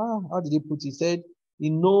 how did he put it? He said he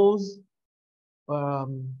knows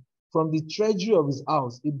from the treasury of his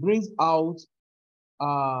house, he brings out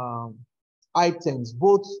items,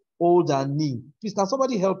 both old and new. Please, can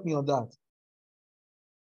somebody help me on that?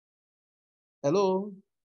 Hello?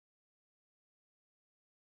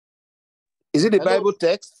 Is it the Bible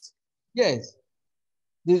text? Yes.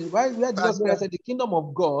 Where Jesus Christ said the kingdom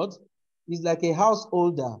of God is like a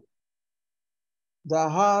householder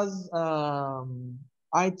that has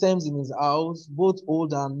items in his house, both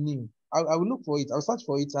old and new. I will look for it. I'll search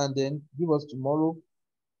for it and then give us tomorrow.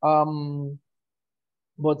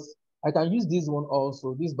 But I can use this one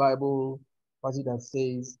also, this Bible passage that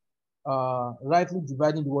says, rightly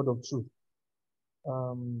dividing the word of truth.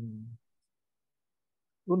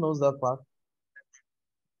 Who knows that part?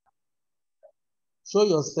 Show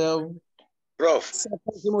yourself. Prof. 2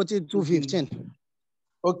 Timothy 2:15.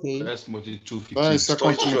 Okay. 1 Timothy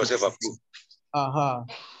 2:15.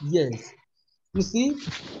 Yes. You see,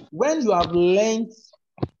 when you have learned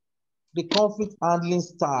the conflict handling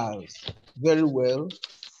styles very well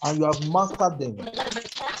and you have mastered them,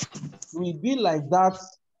 you will be like that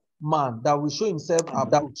man that will show himself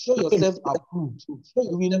approved. Show yourself approved.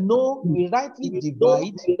 You will know, you will rightly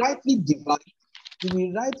divide, you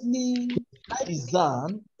will rightly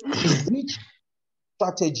discern which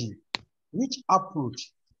strategy, which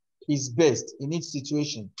approach is best in each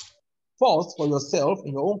situation. First, for yourself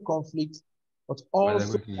in your own conflict, but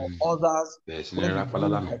also for others when you bring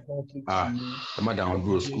the conflict to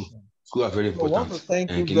you. School are very important. I want to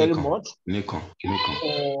thank you very much.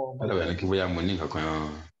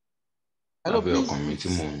 Hello, please.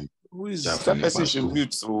 Who is that person should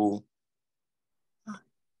mute?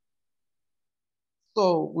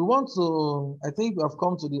 So we want to, I think we have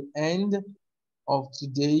come to the end of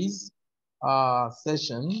today's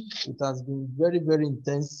session. It has been very, very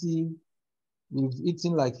intensive. We've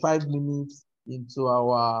eaten like 5 minutes into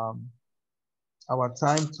our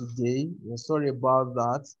time today. We're sorry about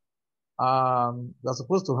that. We're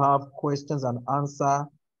supposed to have questions and answer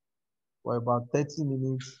for about 30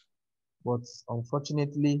 minutes, but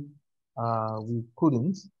unfortunately, we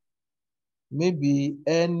couldn't. Maybe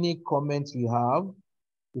any comments we have,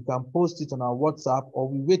 we can post it on our WhatsApp, or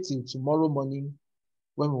we wait till tomorrow morning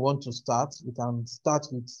when we want to start. We can start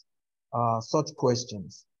with such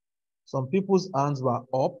questions. Some people's hands were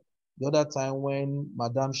up the other time when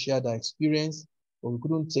Madam shared her experience, but we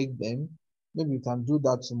couldn't take them. Maybe we can do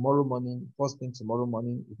that tomorrow morning, first thing tomorrow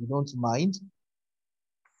morning, if you don't mind.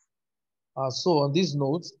 So on this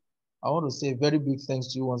note, I want to say a very big thanks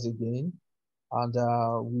to you once again. And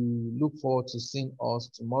we look forward to seeing us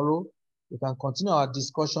tomorrow. We can continue our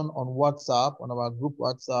discussion on WhatsApp, on our group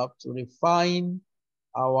WhatsApp, to refine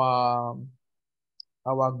our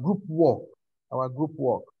group work,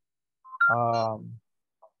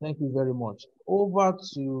 Thank you very much. Over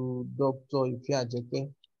to Dr.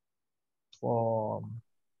 Ifeajeke for...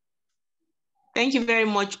 Thank you very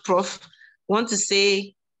much, Prof. I want to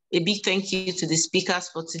say a big thank you to the speakers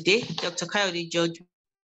for today. Dr. Kayode George,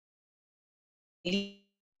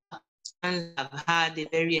 have had a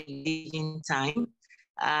very engaging time,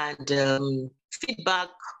 and feedback,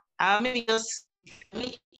 maybe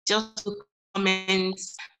just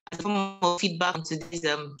comments as a form of feedback on today's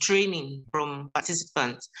training from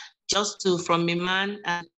participants, from a man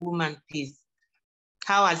and woman, please.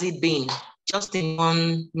 How has it been? Just in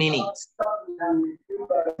 1 minute.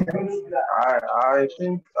 I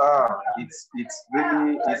think it's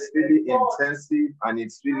really intensive, and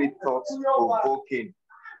it's really thought-provoking,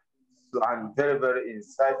 and very, very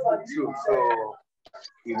insightful too. So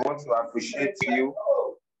we want to appreciate you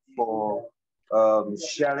for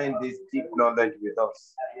sharing this deep knowledge with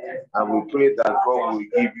us, and we pray that God will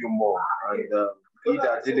give you more, and he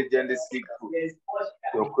that diligently seek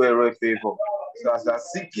to acquire favor. So as we are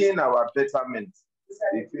seeking our betterment,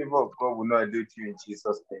 the favor of God will not elude you in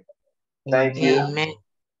Jesus' name. Thank you. Amen.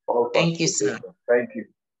 Thank you, sir. Thank you.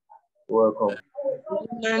 Welcome.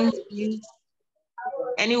 Woman, please.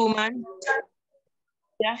 Any woman?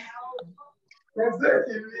 Yeah.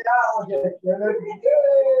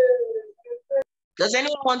 Does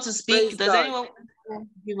anyone want to speak? Praise Does God. anyone want to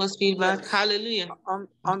give us feedback? Yes. Hallelujah.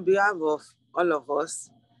 On behalf of all of us,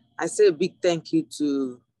 I say a big thank you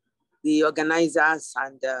to the organizers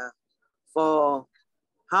and for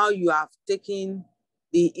how you have taken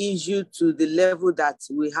the issue to the level that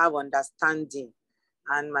we have understanding.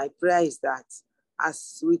 And my prayer is that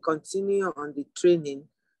as we continue on the training,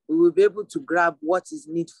 we will be able to grab what is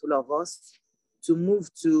needful of us to move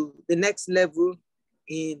to the next level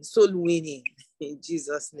in soul winning, in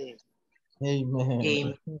Jesus' name. Amen.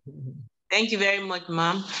 Amen. Thank you very much,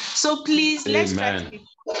 ma'am. So please, let's try to be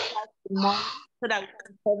more so that we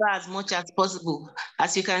can cover as much as possible.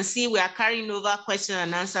 As you can see, we are carrying over question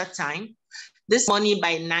and answer time. This morning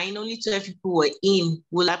by 9, only 12 people were in.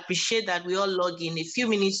 We'll appreciate that we all log in a few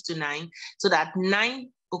minutes to 9 so that 9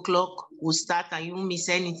 o'clock will start and you won't miss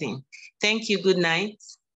anything. Thank you. Good night.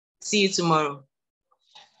 See you tomorrow.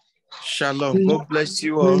 Shalom. God bless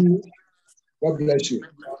you all. God bless you.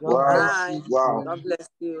 Wow. Wow. God bless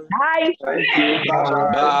you. Bye. Thank you.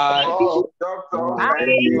 Bye. Bye. Doctor. Bye.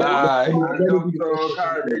 Bye. Bye.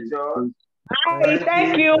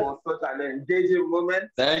 Thank you. For such an engaging moment.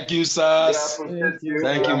 Thank you, sirs. Thank you,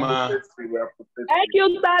 ma. Thank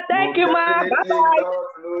you, sir. Thank you, ma. Bye-bye.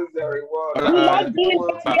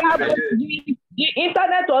 The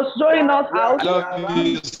internet was showing us out. I love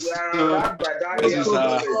you.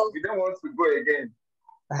 We don't want to go again.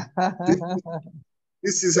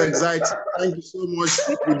 This is exciting. Thank you so much.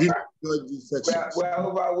 We did enjoy this section. We're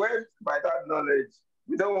overwhelmed by that knowledge.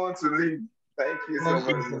 We don't want to leave. Thank you so much.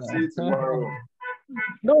 We'll see you tomorrow.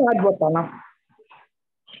 Don't add water now.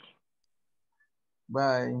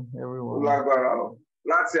 Bye, everyone.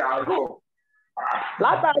 Let's say I'll go.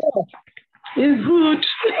 It's good.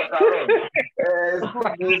 It's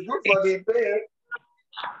good for the day.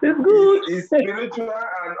 It's good. It's spiritual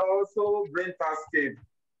and also brain tasking.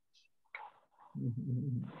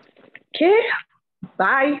 Okay.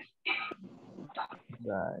 Bye.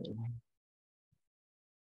 Bye.